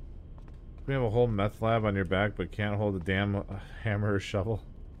 We have a whole meth lab on your back but can't hold a damn hammer or shovel.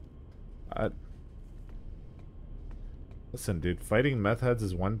 Listen, dude, fighting meth heads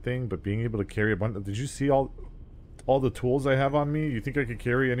is one thing, but being able to carry a bunch... Did you see all the tools I have on me? You think I could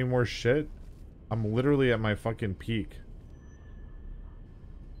carry any more shit? I'm literally at my fucking peak.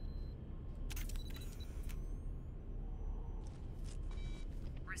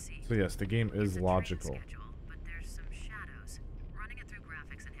 So yes, the game is logical. But there's some shadows. Running it through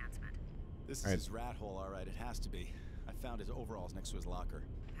graphics enhancement. This is his rat hole, all right. It has to be. I found his overalls next to his locker.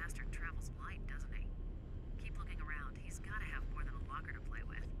 Bastard travels light, doesn't he? Keep looking around. He's gotta have more than a locker to play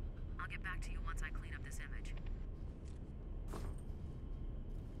with. I'll get back to you once I clean up this image.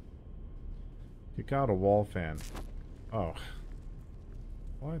 Kick out a wall fan. Oh.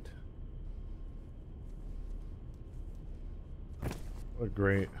 What? What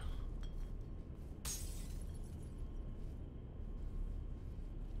great.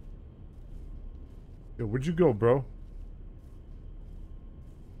 Yo, where'd you go, bro?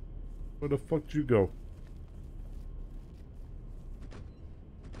 Where the fuck did you go?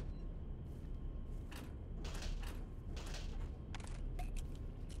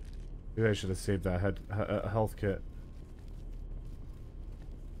 Maybe I should have saved that health kit.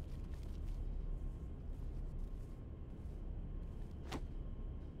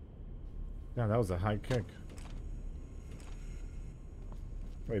 Yeah, that was a high kick.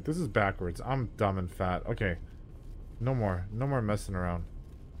 Wait, this is backwards. I'm dumb and fat. Okay. No more. No more messing around.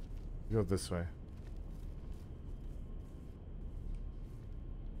 Go this way.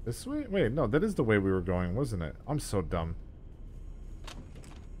 This way? Wait, no, that is the way we were going, wasn't it? I'm so dumb.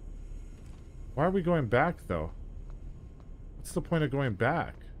 Why are we going back, though? What's the point of going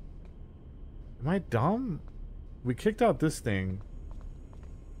back? Am I dumb? We kicked out this thing.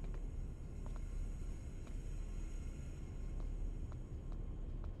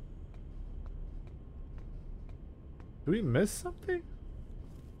 Did we miss something?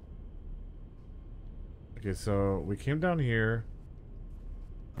 Okay, so we came down here.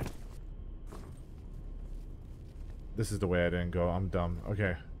 This is the way I didn't go. I'm dumb.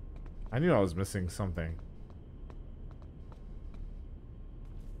 Okay. I knew I was missing something.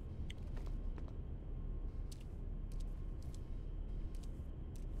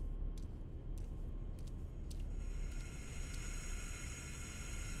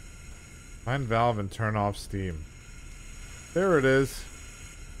 Find valve and turn off steam. There it is.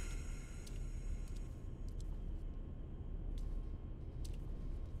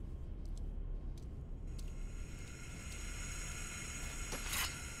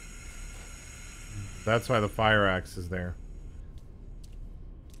 That's why the fire axe is there.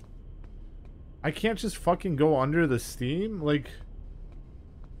 I can't just fucking go under the steam? Like...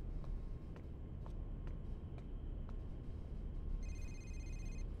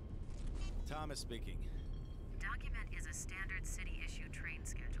 Thomas speaking. The document is a standard city-issue train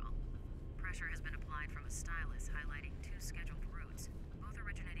schedule. Pressure has been applied from a stylus highlighting two scheduled routes, both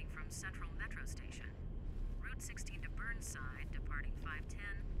originating from Central Metro Station. Route 16 to Burnside, departing 5:10,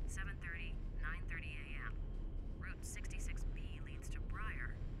 7:30, 9:30 a.m. Route 66B leads to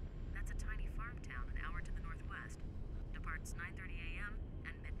Briar. That's a tiny farm town an hour to the northwest. Departs 9:30 a.m.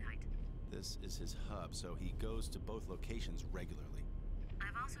 and midnight. This is his hub, so he goes to both locations regularly.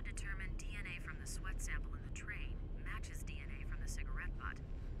 I've also determined DNA from the sweat sample in the train matches DNA from the cigarette butt.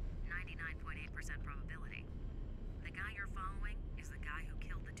 99.8% probability. The guy you're following is the guy who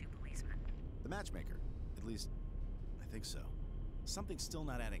killed the two policemen. The matchmaker. At least, I think so. Something's still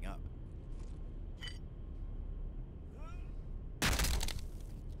not adding up.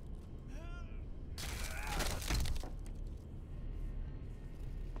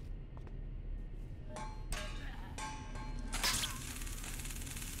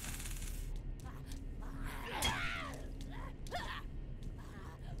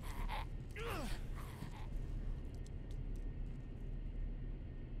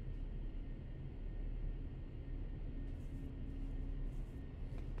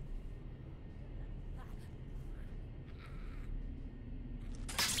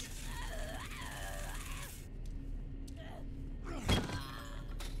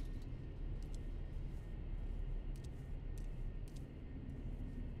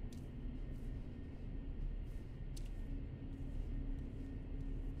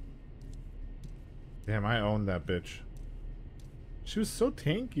 Damn, I owned that bitch. She was so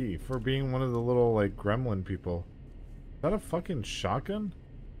tanky for being one of the little, like, gremlin people. Is that a fucking shotgun?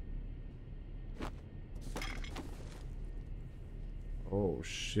 Oh,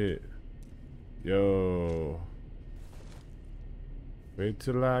 shit. Yo. Wait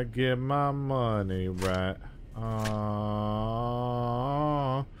till I get my money right.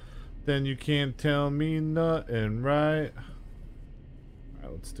 Then you can't tell me nothing, right?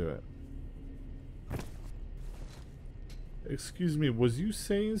 Alright, let's do it. Excuse me, was you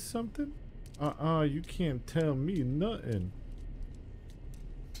saying something? You can't tell me nothing.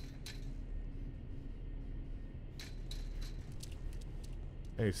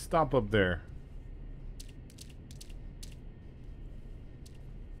 Hey, stop up there.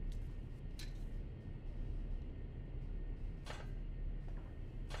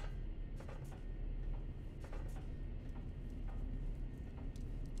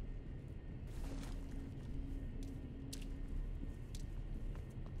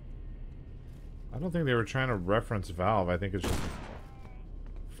 I don't think they were trying to reference Valve. I think it's just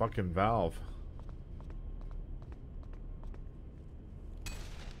fucking Valve.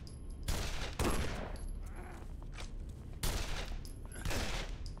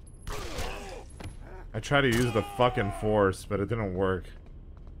 I tried to use the fucking force, but it didn't work.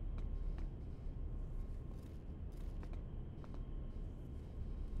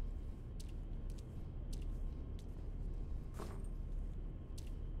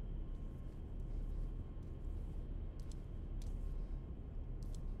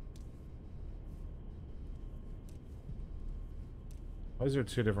 Why is there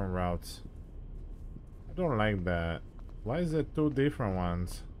two different routes? I don't like that. Why is it two different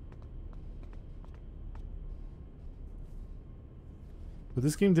ones? But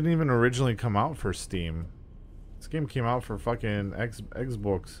this game didn't even originally come out for Steam. This game came out for fucking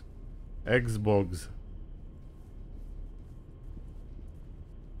Xbox. Xbox.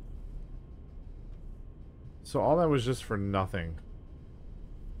 So all that was just for nothing.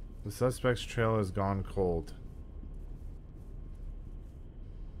 The suspect's trail has gone cold.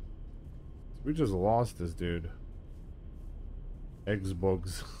 We just lost this dude.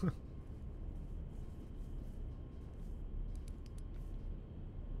 Xbox.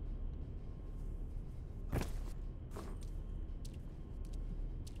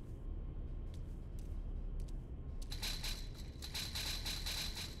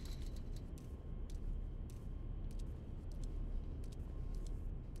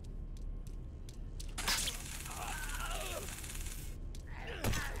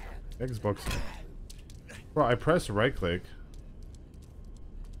 Xbox. Bro, I pressed right click.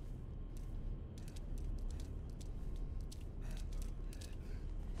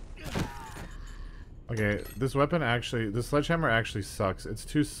 Okay, this weapon actually, the sledgehammer actually sucks. It's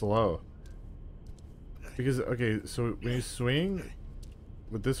too slow. Because, okay, so when you swing,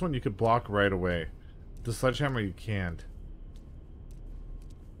 with this one you could block right away. The sledgehammer you can't.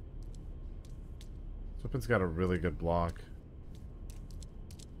 This weapon's got a really good block.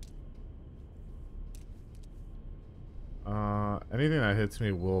 Anything that hits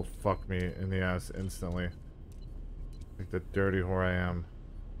me will fuck me in the ass instantly. Like the dirty whore I am.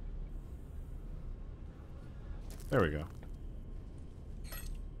 There we go.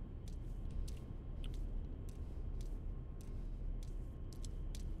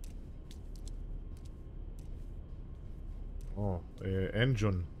 Oh,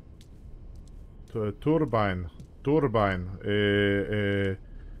 engine. Turbine. Turbine.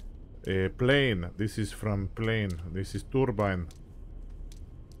 Plane. This is from plane. This is turbine.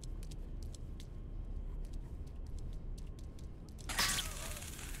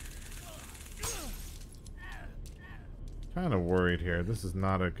 Kind of worried here. This is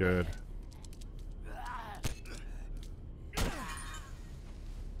not a good.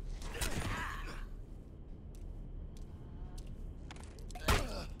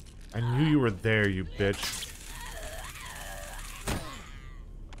 I knew you were there, you bitch.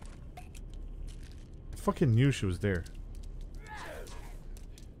 I fucking knew she was there.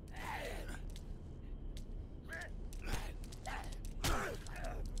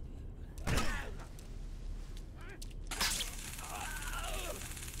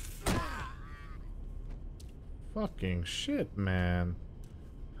 Fucking shit, man.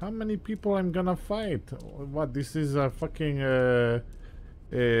 How many people I'm gonna fight? What, this is a fucking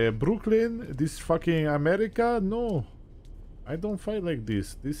Brooklyn? This fucking America? No. I don't fight like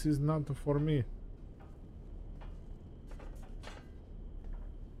this. This is not for me.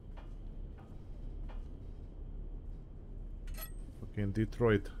 Fucking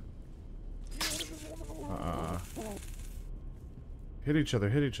Detroit. Hit each other,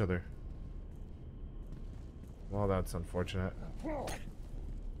 hit each other. Well, that's unfortunate.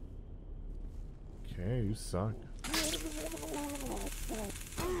 Okay, you suck.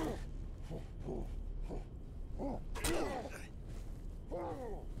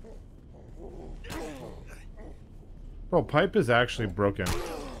 Bro, pipe is actually broken.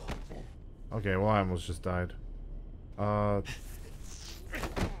 Okay, well, I almost just died.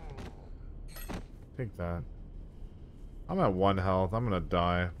 Take that. I'm at 1 health. I'm gonna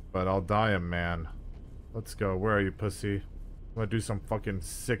die, but I'll die a man. Let's go. Where are you, pussy? I'm gonna do some fucking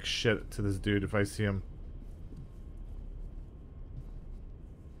sick shit to this dude if I see him.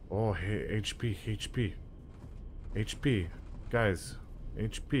 Oh, hey, HP, HP. HP. Guys.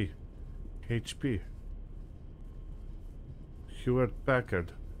 HP. HP. Hewlett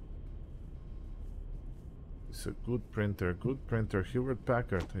Packard. It's a good printer. Good printer. Hewlett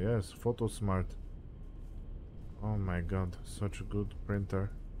Packard. Yes, PhotoSmart. Oh my god. Such a good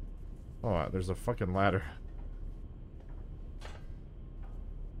printer. Oh, there's a fucking ladder.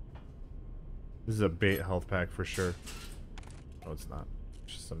 This is a bait health pack for sure. No, it's not.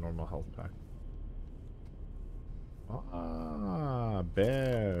 It's just a normal health pack. Ah,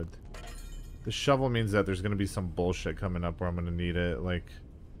 bad. The shovel means that there's gonna be some bullshit coming up where I'm gonna need it, like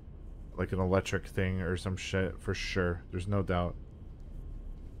an electric thing or some shit for sure. There's no doubt.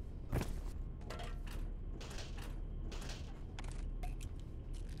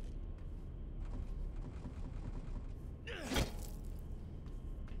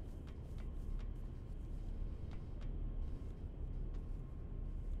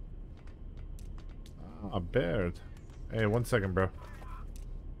 A bird. Hey, 1 second, bro.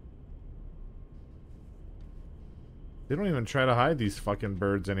 They don't even try to hide these fucking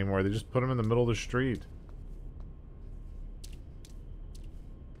birds anymore. They just put them in the middle of the street.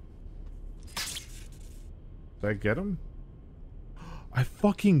 Did I get him? I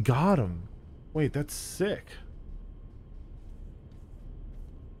fucking got him. Wait, that's sick.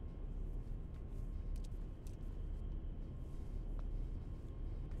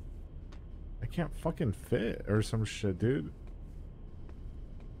 I can't fucking fit or some shit, dude.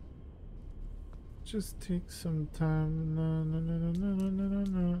 Just take some time. No, no, no, no, no, no, no,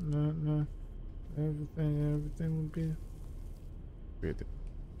 no, no, no. Everything will be. Wait,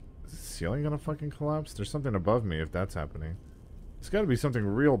 is the ceiling gonna fucking collapse? There's something above me if that's happening. It's gotta be something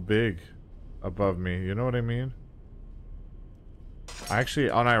real big above me, you know what I mean? Actually,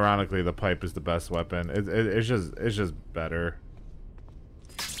 unironically, the pipe is the best weapon. It's just better.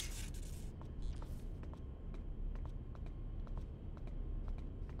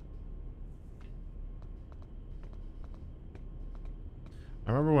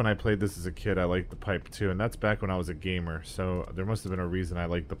 I remember when I played this as a kid, I liked the pipe too, and that's back when I was a gamer, so there must have been a reason I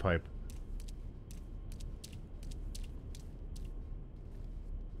liked the pipe.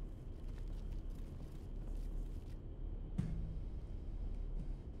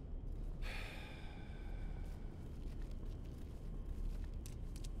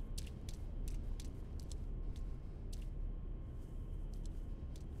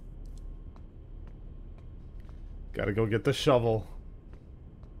 Gotta go get the shovel.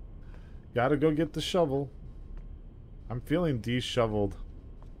 Gotta go get the shovel. I'm feeling de-shoveled.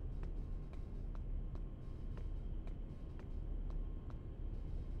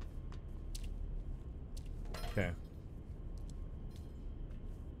 Okay.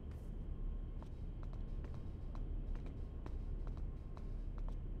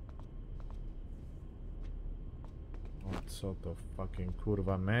 O co to fucking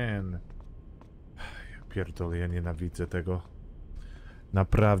kurwa, man. Ja pierdolę, ja nienawidzę tego.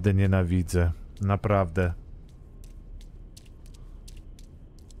 Naprawdę nienawidzę. Naprawdę.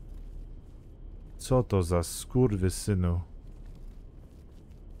 Co to za skurwysynu?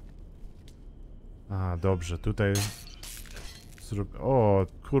 A, dobrze, tutaj... O,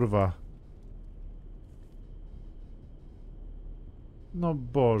 kurwa. No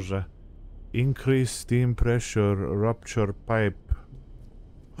Boże. Increase steam pressure, rupture pipe.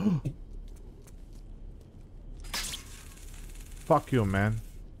 Fuck you, man.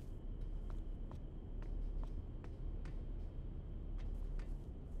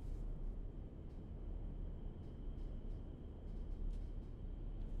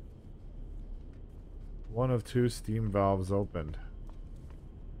 One of 2 steam valves opened.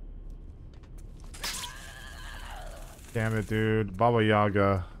 Damn it, dude. Baba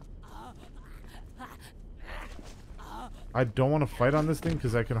Yaga. I don't want to fight on this thing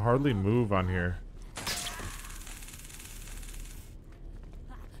because I can hardly move on here.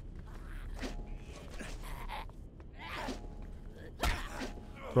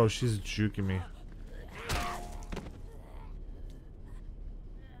 Bro, she's juking me.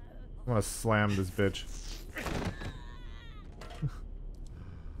 I'm gonna slam this bitch.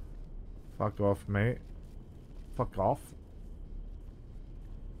 Fuck off, mate. Fuck off.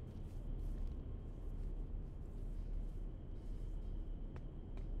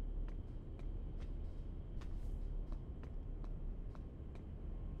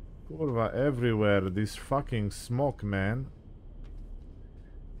 Kurwa, everywhere. This fucking smoke, man.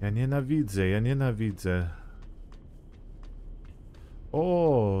 Ja nienawidzę, ja nienawidzę.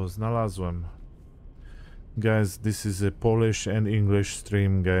 O, znalazłem. Guys, this is a Polish and English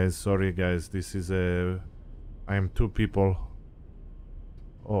stream, guys. Sorry, guys, this is a... I am 2 people.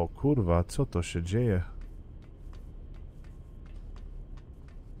 O, kurwa, co to się dzieje?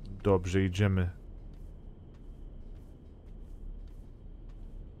 Dobrze, idziemy.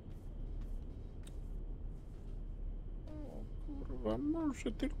 O, kurwa,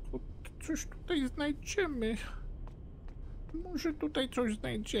 może tylko coś tutaj znajdziemy. Może tutaj coś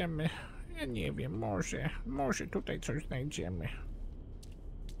znajdziemy. Ja nie wiem, może tutaj coś znajdziemy.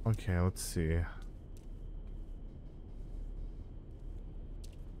 Okay, let's see.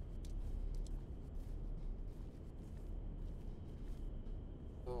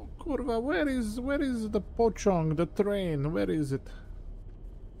 Oh, kurwa, where is the pociąg, the train? Where is it?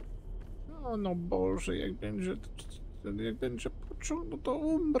 O no Boże, jak będzie pociąg, no to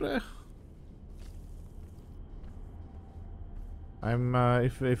umrę. I'm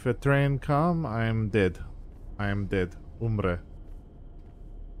if a train come, I'm dead. I am dead. Umrę.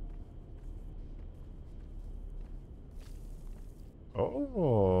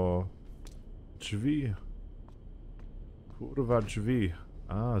 O, drzwi. Kurwa, drzwi.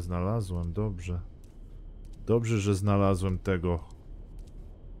 A, znalazłem, dobrze. Dobrze, że znalazłem tego.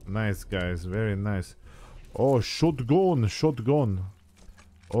 Nice, guys, very nice. Oh, shotgun, shotgun.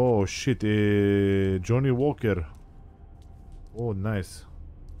 Oh, shit, Johnny Walker. Oh, nice.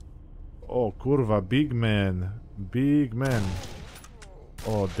 Oh, kurwa, big man. Big man.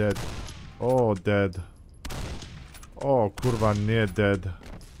 Oh, dead. Oh, dead. Oh, kurwa, nie dead.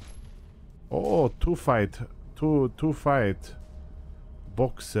 Oh, two fight. Two fight.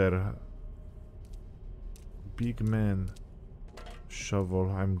 Boxer. Big man. Shovel.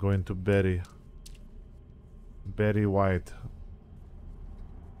 I'm going to bury. Barry White.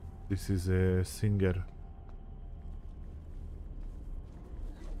 This is a singer.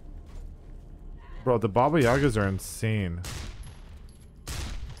 Bro, the Baba Yagas are insane.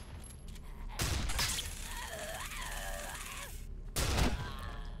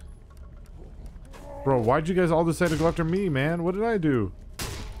 Bro, why'd you guys all decide to go after me, man? What did I do?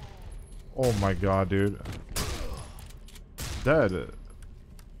 Oh my god, dude. Dead.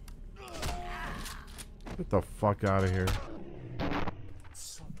 Get the fuck out of here.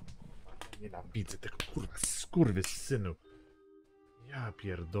 Nienawidzę tego kurwa skurwysynu. Ja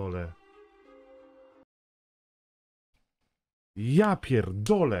pierdolę. Ja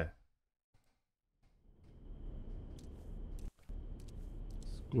pierdolę.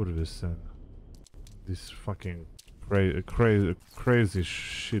 Skurwysyn. This fucking crazy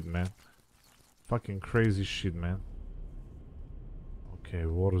shit, man. Fucking crazy shit, man. Okay,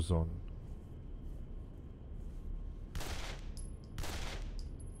 Warzone.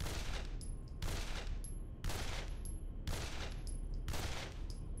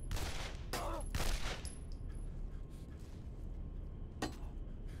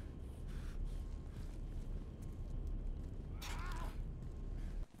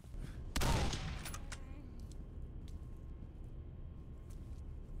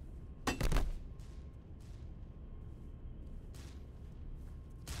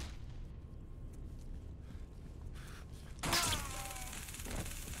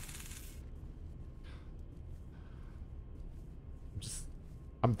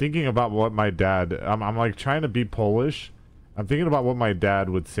 I'm thinking about what my dad... I'm like trying to be Polish. I'm thinking about what my dad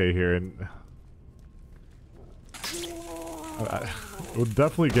would say here, and... it would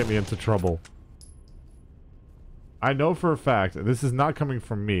definitely get me into trouble. I know for a fact, this is not coming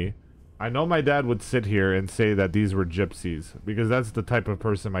from me, I know my dad would sit here and say that these were gypsies, because that's the type of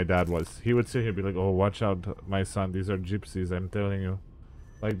person my dad was. He would sit here and be like, oh, watch out, my son, these are gypsies, I'm telling you.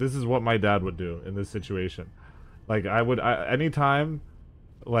 Like, this is what my dad would do in this situation. Like, anytime...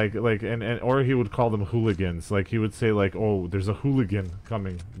 Like, or he would call them hooligans. Like, he would say, like, oh, there's a hooligan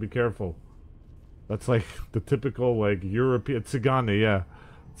coming. Be careful. That's, like, the typical, like, European... Tsigane, yeah.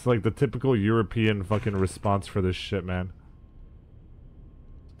 It's, like, the typical European fucking response for this shit, man.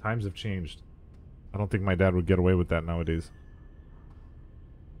 Times have changed. I don't think my dad would get away with that nowadays.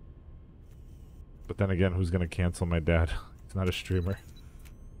 But then again, who's gonna cancel my dad? He's not a streamer.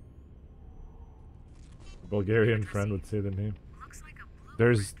 A Bulgarian friend would say the name.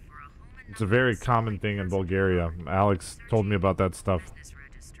 It's a very common thing in Bulgaria. Alex told me about that stuff.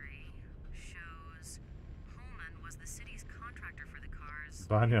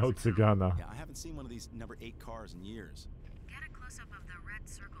 Banya Utsugana. Yeah, I haven't seen one of these number 8 cars in years. Get a close-up of the red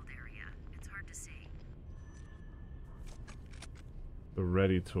circled area. It's hard to see. The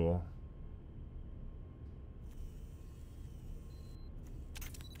ready tool.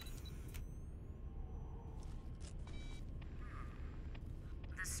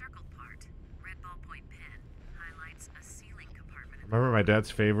 Remember my dad's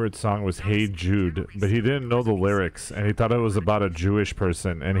favorite song was Hey Jude, but he didn't know the lyrics, and he thought it was about a Jewish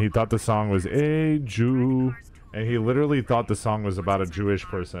person, and he thought the song was Hey Jew, and he literally thought the song was about a Jewish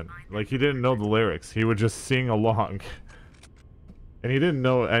person. Like, he didn't know the lyrics, he would just sing along. And he didn't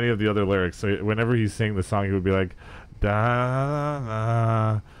know any of the other lyrics, so whenever he sang the song, he would be like, da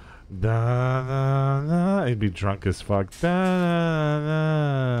da da da. He'd be drunk as fuck. Da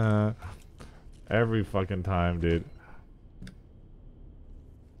da. Every fucking time, dude.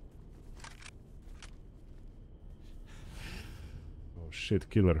 shit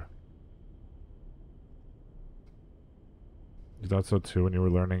killer. You thought so too when you were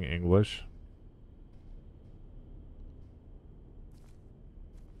learning English?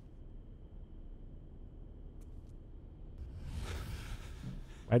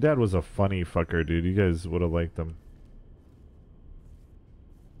 My dad was a funny fucker, dude. You guys would have liked him.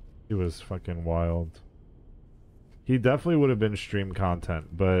 He was fucking wild. He definitely would have been stream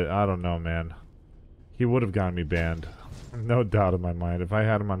content, but I don't know, man. He would have gotten me banned. No doubt in my mind. If I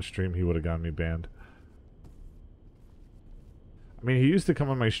had him on stream, he would have gotten me banned. I mean, he used to come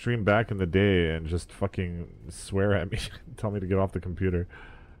on my stream back in the day and just fucking swear at me. Tell me to get off the computer.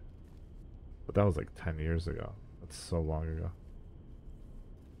 But that was like 10 years ago. That's so long ago.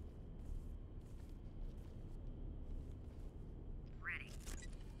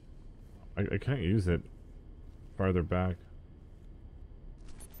 I can't use it farther back.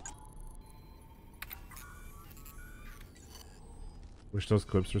 Wish those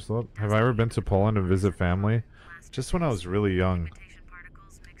clips were still up. Have I ever been to Poland and visit family? Just when I was really young.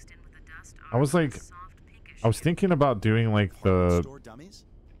 I was thinking about doing like the...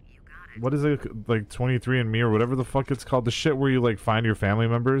 What is it? Like 23andMe or whatever the fuck it's called. The shit where you like find your family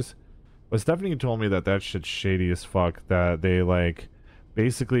members. But Stephanie told me that that shit's shady as fuck. That they like...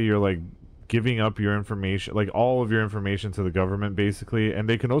 Basically you're like... giving up your information, like all of your information to the government basically, and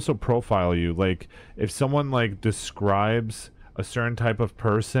they can also profile you. Like if someone like describes a certain type of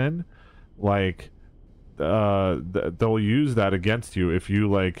person, like they'll use that against you if you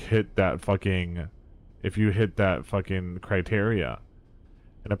like hit that fucking criteria.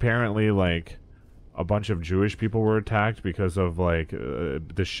 And apparently like a bunch of Jewish people were attacked because of like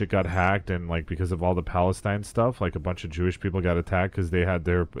this shit got hacked, and like because of all the Palestine stuff, like a bunch of Jewish people got attacked because they had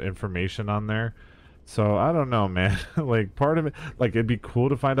their information on there. So I don't know, man. Like part of it, like it'd be cool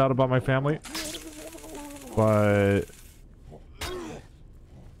to find out about my family, but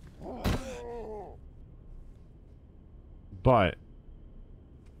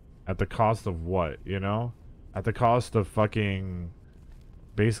at the cost of what, you know? At the cost of fucking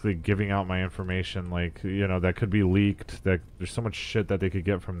basically giving out my information, like, you know, that could be leaked. That there's so much shit that they could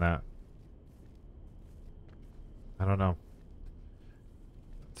get from that. I don't know.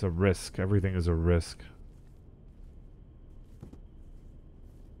 It's a risk. Everything is a risk.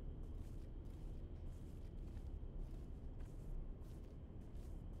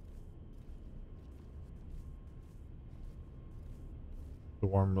 The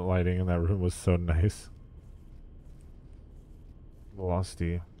warm lighting in that room was so nice.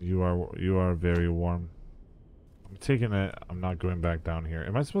 Velocity, you are very warm. I'm taking it. I'm not going back down here.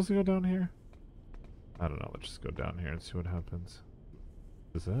 Am I supposed to go down here? I don't know. Let's just go down here and see what happens.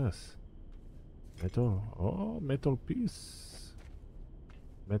 What is this? Metal. Oh, metal piece.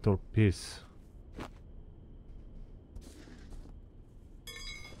 Metal piece.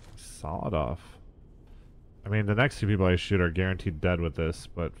 Sawed off. I mean, the next two people I shoot are guaranteed dead with this,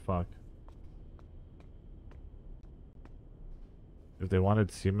 but fuck. If they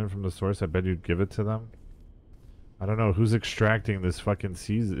wanted semen from the source, I bet you'd give it to them. I don't know who's extracting this fucking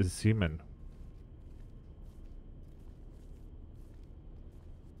semen.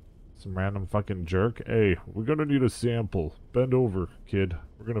 Some random fucking jerk. Hey, we're gonna need a sample. Bend over, kid.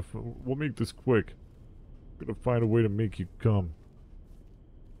 We'll make this quick. We're gonna find a way to make you come.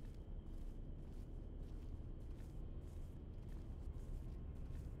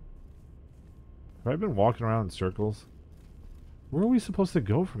 Have I been walking around in circles? Where are we supposed to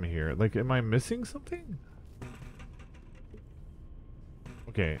go from here? Like, am I missing something?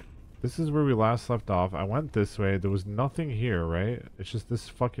 Okay, this is where we last left off. I went this way. There was nothing here, right? It's just this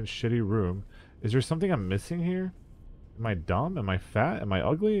fucking shitty room. Is there something I'm missing here? Am I dumb? Am I fat? Am I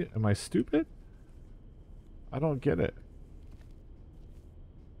ugly? Am I stupid? I don't get it.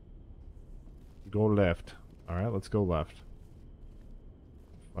 Go left. Alright, let's go left.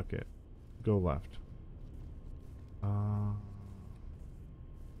 Fuck it. Go left. I'm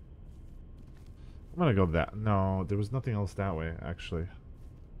gonna go that. No, there was nothing else that way, actually.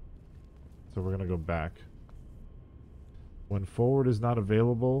 So we're gonna go back. When forward is not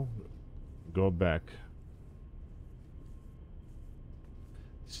available, go back.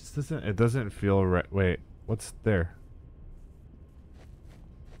 It just doesn't. It doesn't feel right. Wait, what's there?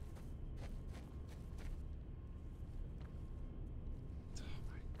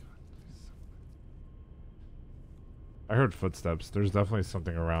 I heard footsteps. There's definitely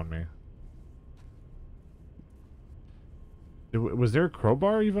something around me. Was there a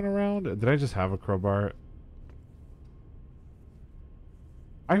crowbar even around? Did I just have a crowbar?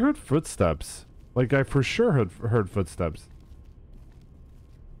 I heard footsteps. Like, I for sure heard footsteps.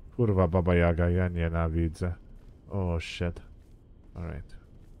 Kurwa baba yaga, ja nienawidzę. Oh shit. Alright.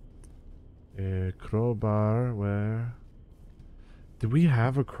 Crowbar, where? Did we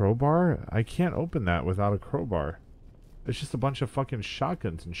have a crowbar? I can't open that without a crowbar. It's just a bunch of fucking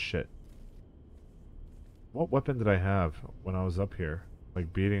shotguns and shit. What weapon did I have when I was up here?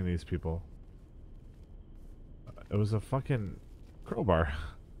 Like beating these people? It was a fucking crowbar.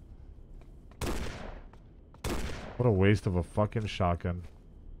 What a waste of a fucking shotgun.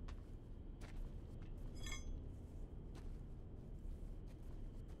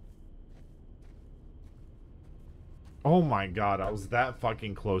 Oh my god, I was that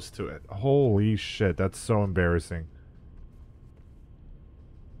fucking close to it. Holy shit, that's so embarrassing.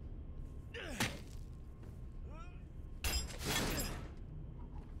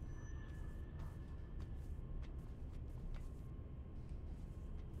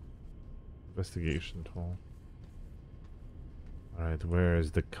 Investigation tool. Alright, where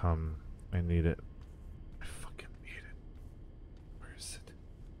is the cum? I need it. I fucking need it. Where is it?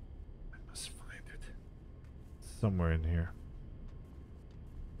 I must find it. Somewhere in here.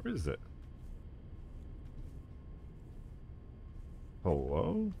 Where is it?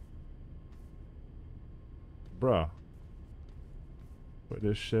 Hello? Bruh. Where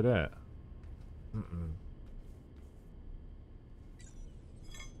this shit at? Mm-mm.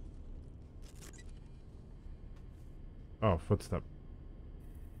 Oh, footstep.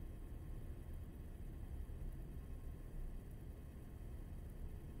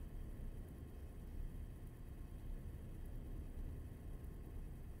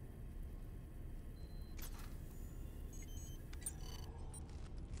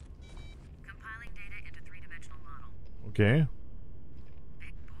 Compiling data into three-dimensional model. Okay.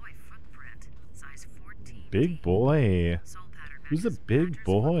 Big boy footprint, size 14. Big boy. Soul pattern Who's a matches big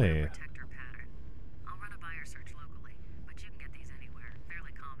boy? protector pattern. I'll run a buyer search locally, but you can get these anywhere.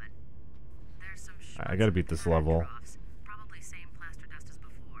 Fairly common. There's some I gotta beat this level. troughs, probably same plaster dust as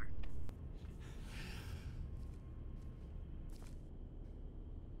before.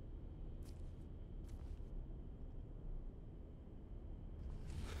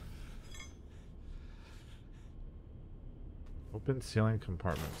 Open ceiling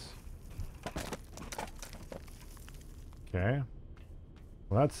compartments. Okay.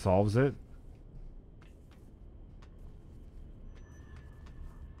 Well, that solves it.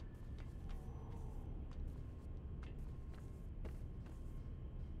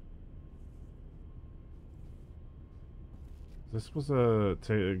 This was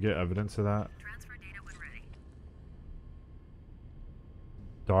to get evidence of that. Transfer data when ready.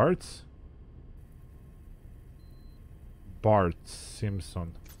 Darts? Bart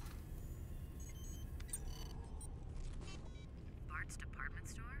Simpson. Bart's department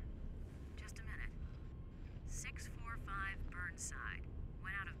store? Just a minute. 645 Burnside.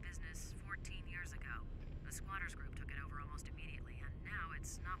 Went out of business 14 years ago. The squatters group took it over almost immediately, and now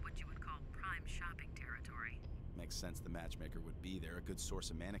it's not what you would call prime shopping territory. Makes sense the matchmaker would be there, a good source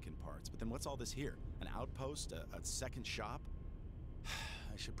of mannequin parts. But then what's all this here? An outpost? A second shop?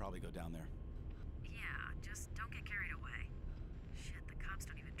 I should probably go down there. Yeah, just don't get carried away. Shit, the cops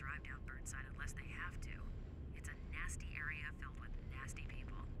don't even drive down Burnside unless they have to. It's a nasty area filled with nasty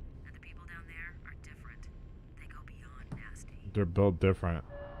people. And the people down there are different. They go beyond nasty. They're built different.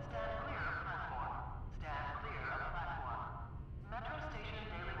 Stand clear of the platform. Metro Station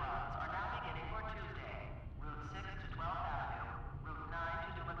daily runs are now beginning for Tuesday. Route 6 to 12th Avenue, Route 9 to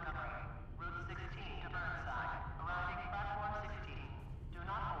New Montgomery, Route 16 to Burnside, arriving platform 16. Do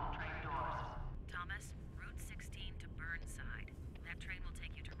not hold train doors. Thomas, Route 16 to Burnside. That train will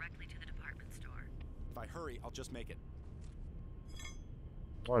take you directly to the department store. If I hurry, I'll just make it.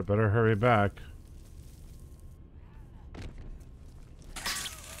 Oh, I better hurry back.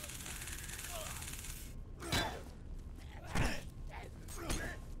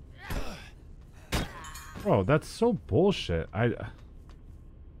 Bro, that's so bullshit.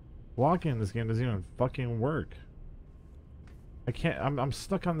 Walking in this game doesn't even fucking work. I can't. I'm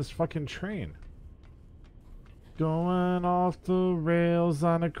stuck on this fucking train. Going off the rails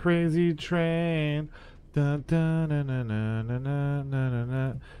on a crazy train. Dun, dun, na, na, na, na, na, na,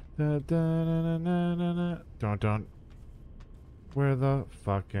 na, dun, dun, na, na, na, na. Don't. Where the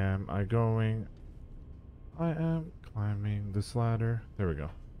fuck am I going? I am climbing this ladder. There we go.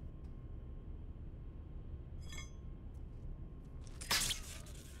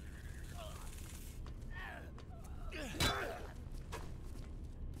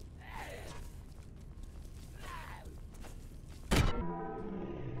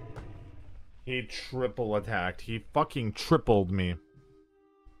 He triple attacked. He fucking tripled me.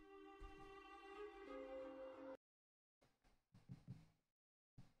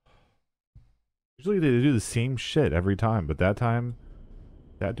 Usually they do the same shit every time, but that time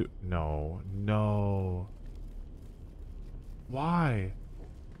That dude. No. No. Why?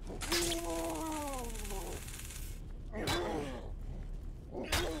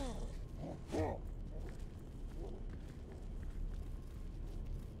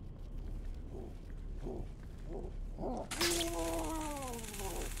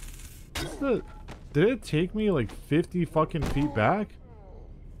 Did it take me like 50 fucking feet back?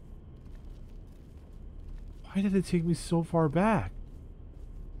 Why did it take me so far back?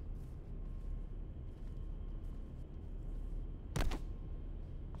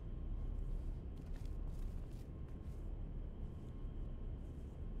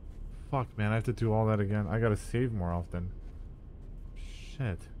 Fuck, man, I have to do all that again. I gotta save more often.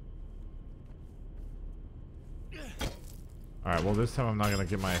 Shit. Alright, well this time I'm not gonna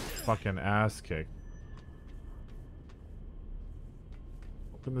get my fucking ass kicked.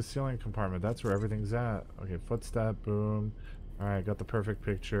 Open the ceiling compartment. That's where everything's at. Okay, footstep, boom. Alright, got the perfect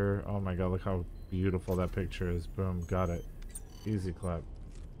picture. Oh my god, look how beautiful that picture is. Boom, got it. Easy clap.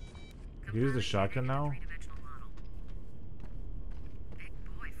 Can you use the shotgun now?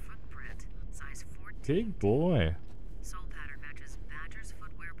 Big boy. Sole pattern matches Badger's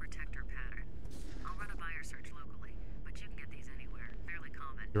footwear protector pattern. I'll run a buyer search locally, but you can get these anywhere. Fairly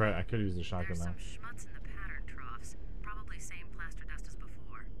common. You're right, I could use the shotgun There's now. some schmutz in the pattern troughs. Probably same plaster dust as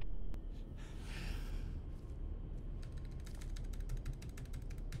before.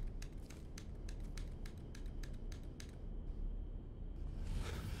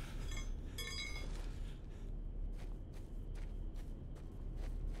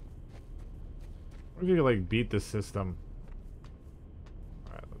 What if you could like beat the system?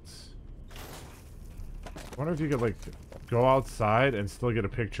 Alright, let's... I wonder if you could like go outside and still get a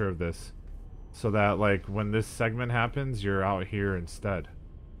picture of this. So that like when this segment happens, you're out here instead.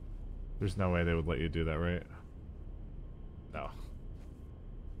 There's no way they would let you do that, right? No.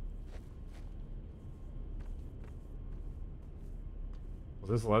 Will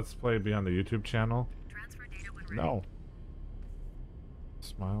this Let's Play be on the YouTube channel? Transfer data when ready. No.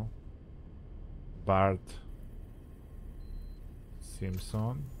 Smile. Bart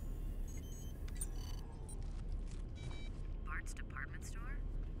Simpson. Bart's department store?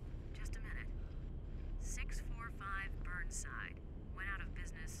 Just a minute. 645 Burnside. Went out of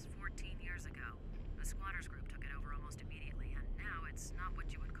business 14 years ago. The squatters group took it over almost immediately, and now it's not what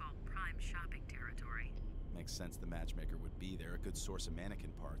you would call prime shopping territory. Makes sense the matchmaker would be there, a good source of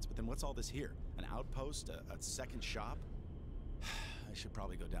mannequin parts. But then what's all this here? An outpost? A second shop? I should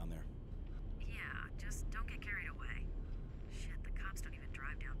probably go down there. Yeah, just don't get carried away. Shit, the cops don't even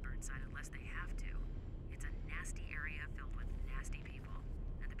drive down Burnside unless they have to. It's a nasty area filled with nasty people.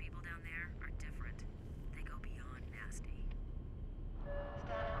 And the people down there are different. They go beyond nasty.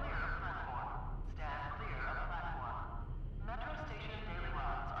 Stand clear of platform. Stand clear of platform. Metro Station daily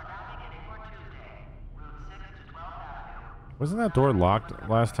runs are now beginning for Tuesday, route 6 to 12th Avenue. Wasn't that door locked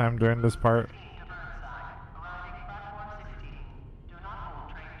last time during this part?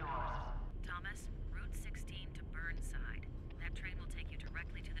 Thomas, Route 16 to Burnside. That train will take you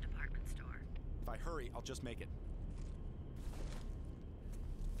directly to the department store. If I hurry, I'll just make it.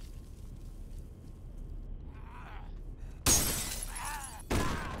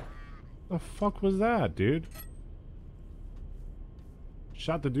 The fuck was that, dude?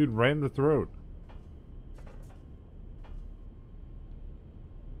 Shot the dude right in the throat.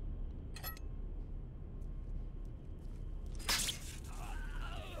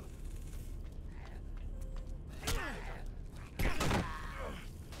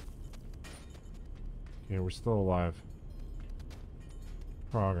 Okay, we're still alive.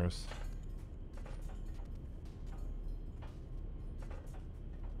 Progress.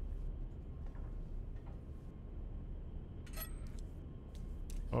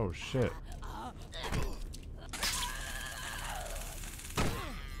 Oh shit.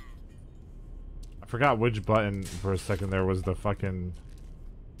 I forgot which button for a second there was the fucking...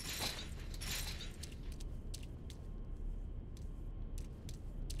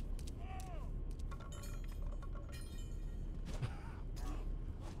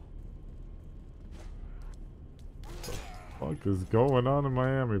 What the fuck is going on in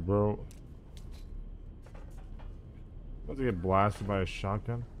Miami, bro? About to get blasted by a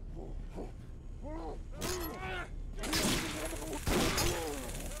shotgun?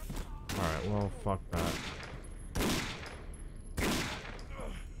 Alright, well, fuck that.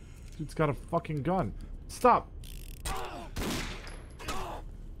 Dude's got a fucking gun. Stop!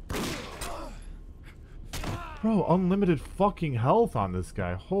 Bro, unlimited fucking health on this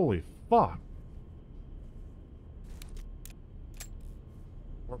guy. Holy fuck.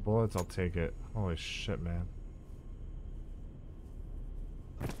 More bullets, I'll take it. Holy shit, man.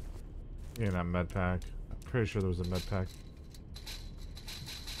 Yeah, that med pack. I'm pretty sure there was a med pack.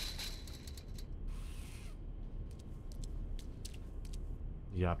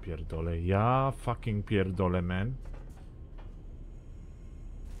 Ja pierdole. Ja fucking pierdole, man.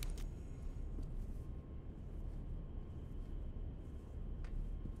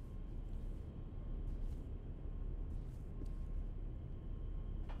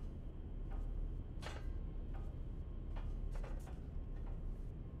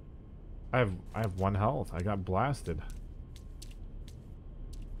 I have 1 health. I got blasted.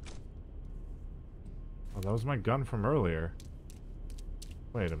 Oh, that was my gun from earlier.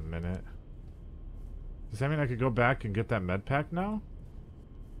 Wait a minute. Does that mean I could go back and get that med pack now?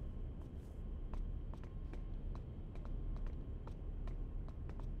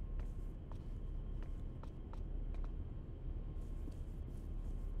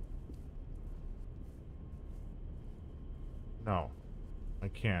 No. I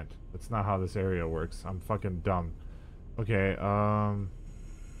can't. That's not how this area works. I'm fucking dumb. Okay,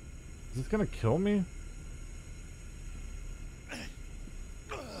 is this gonna kill me?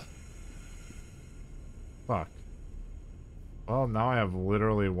 Fuck. Well, now I have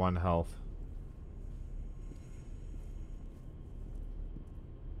literally 1 health.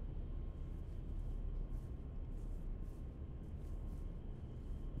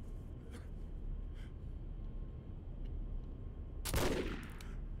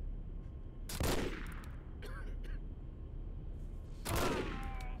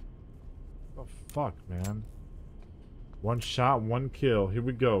 Oh, fuck, man. 1 shot, 1 kill. Here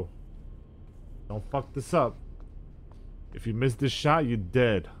we go. Don't fuck this up. If you miss this shot, you're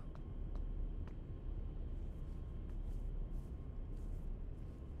dead.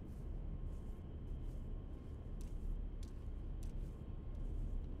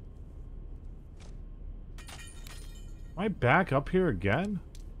 Am I back up here again?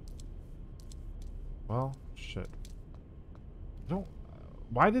 Well, shit. I don't...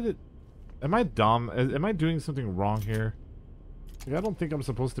 Why did it... Am I dumb? Am I doing something wrong here? Like, I don't think I'm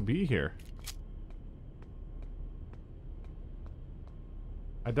supposed to be here.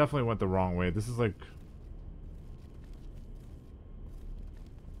 I definitely went the wrong way. This is like...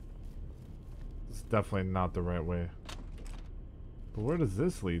 This is definitely not the right way. But where does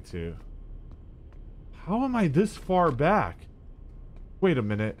this lead to? How am I this far back? Wait a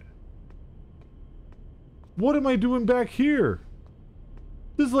minute. What am I doing back here?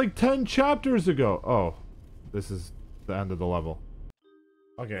 This is like 10 chapters ago. Oh, this is the end of the level.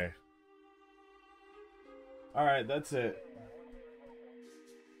 Okay. Alright, that's it.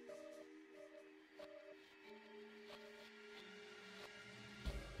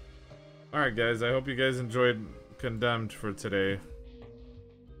 Alright guys, I hope you guys enjoyed Condemned for today.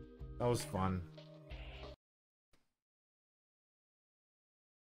 That was fun.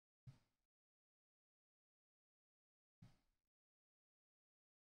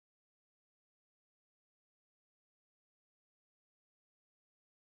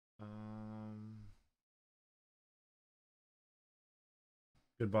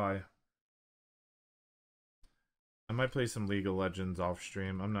 Goodbye. I might play some League of Legends off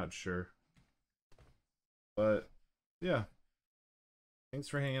stream, I'm not sure. But, yeah. Thanks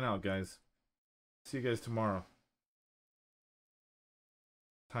for hanging out, guys. See you guys tomorrow.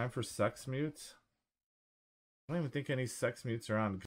 Time for sex mutes? I don't even think any sex mutes are on.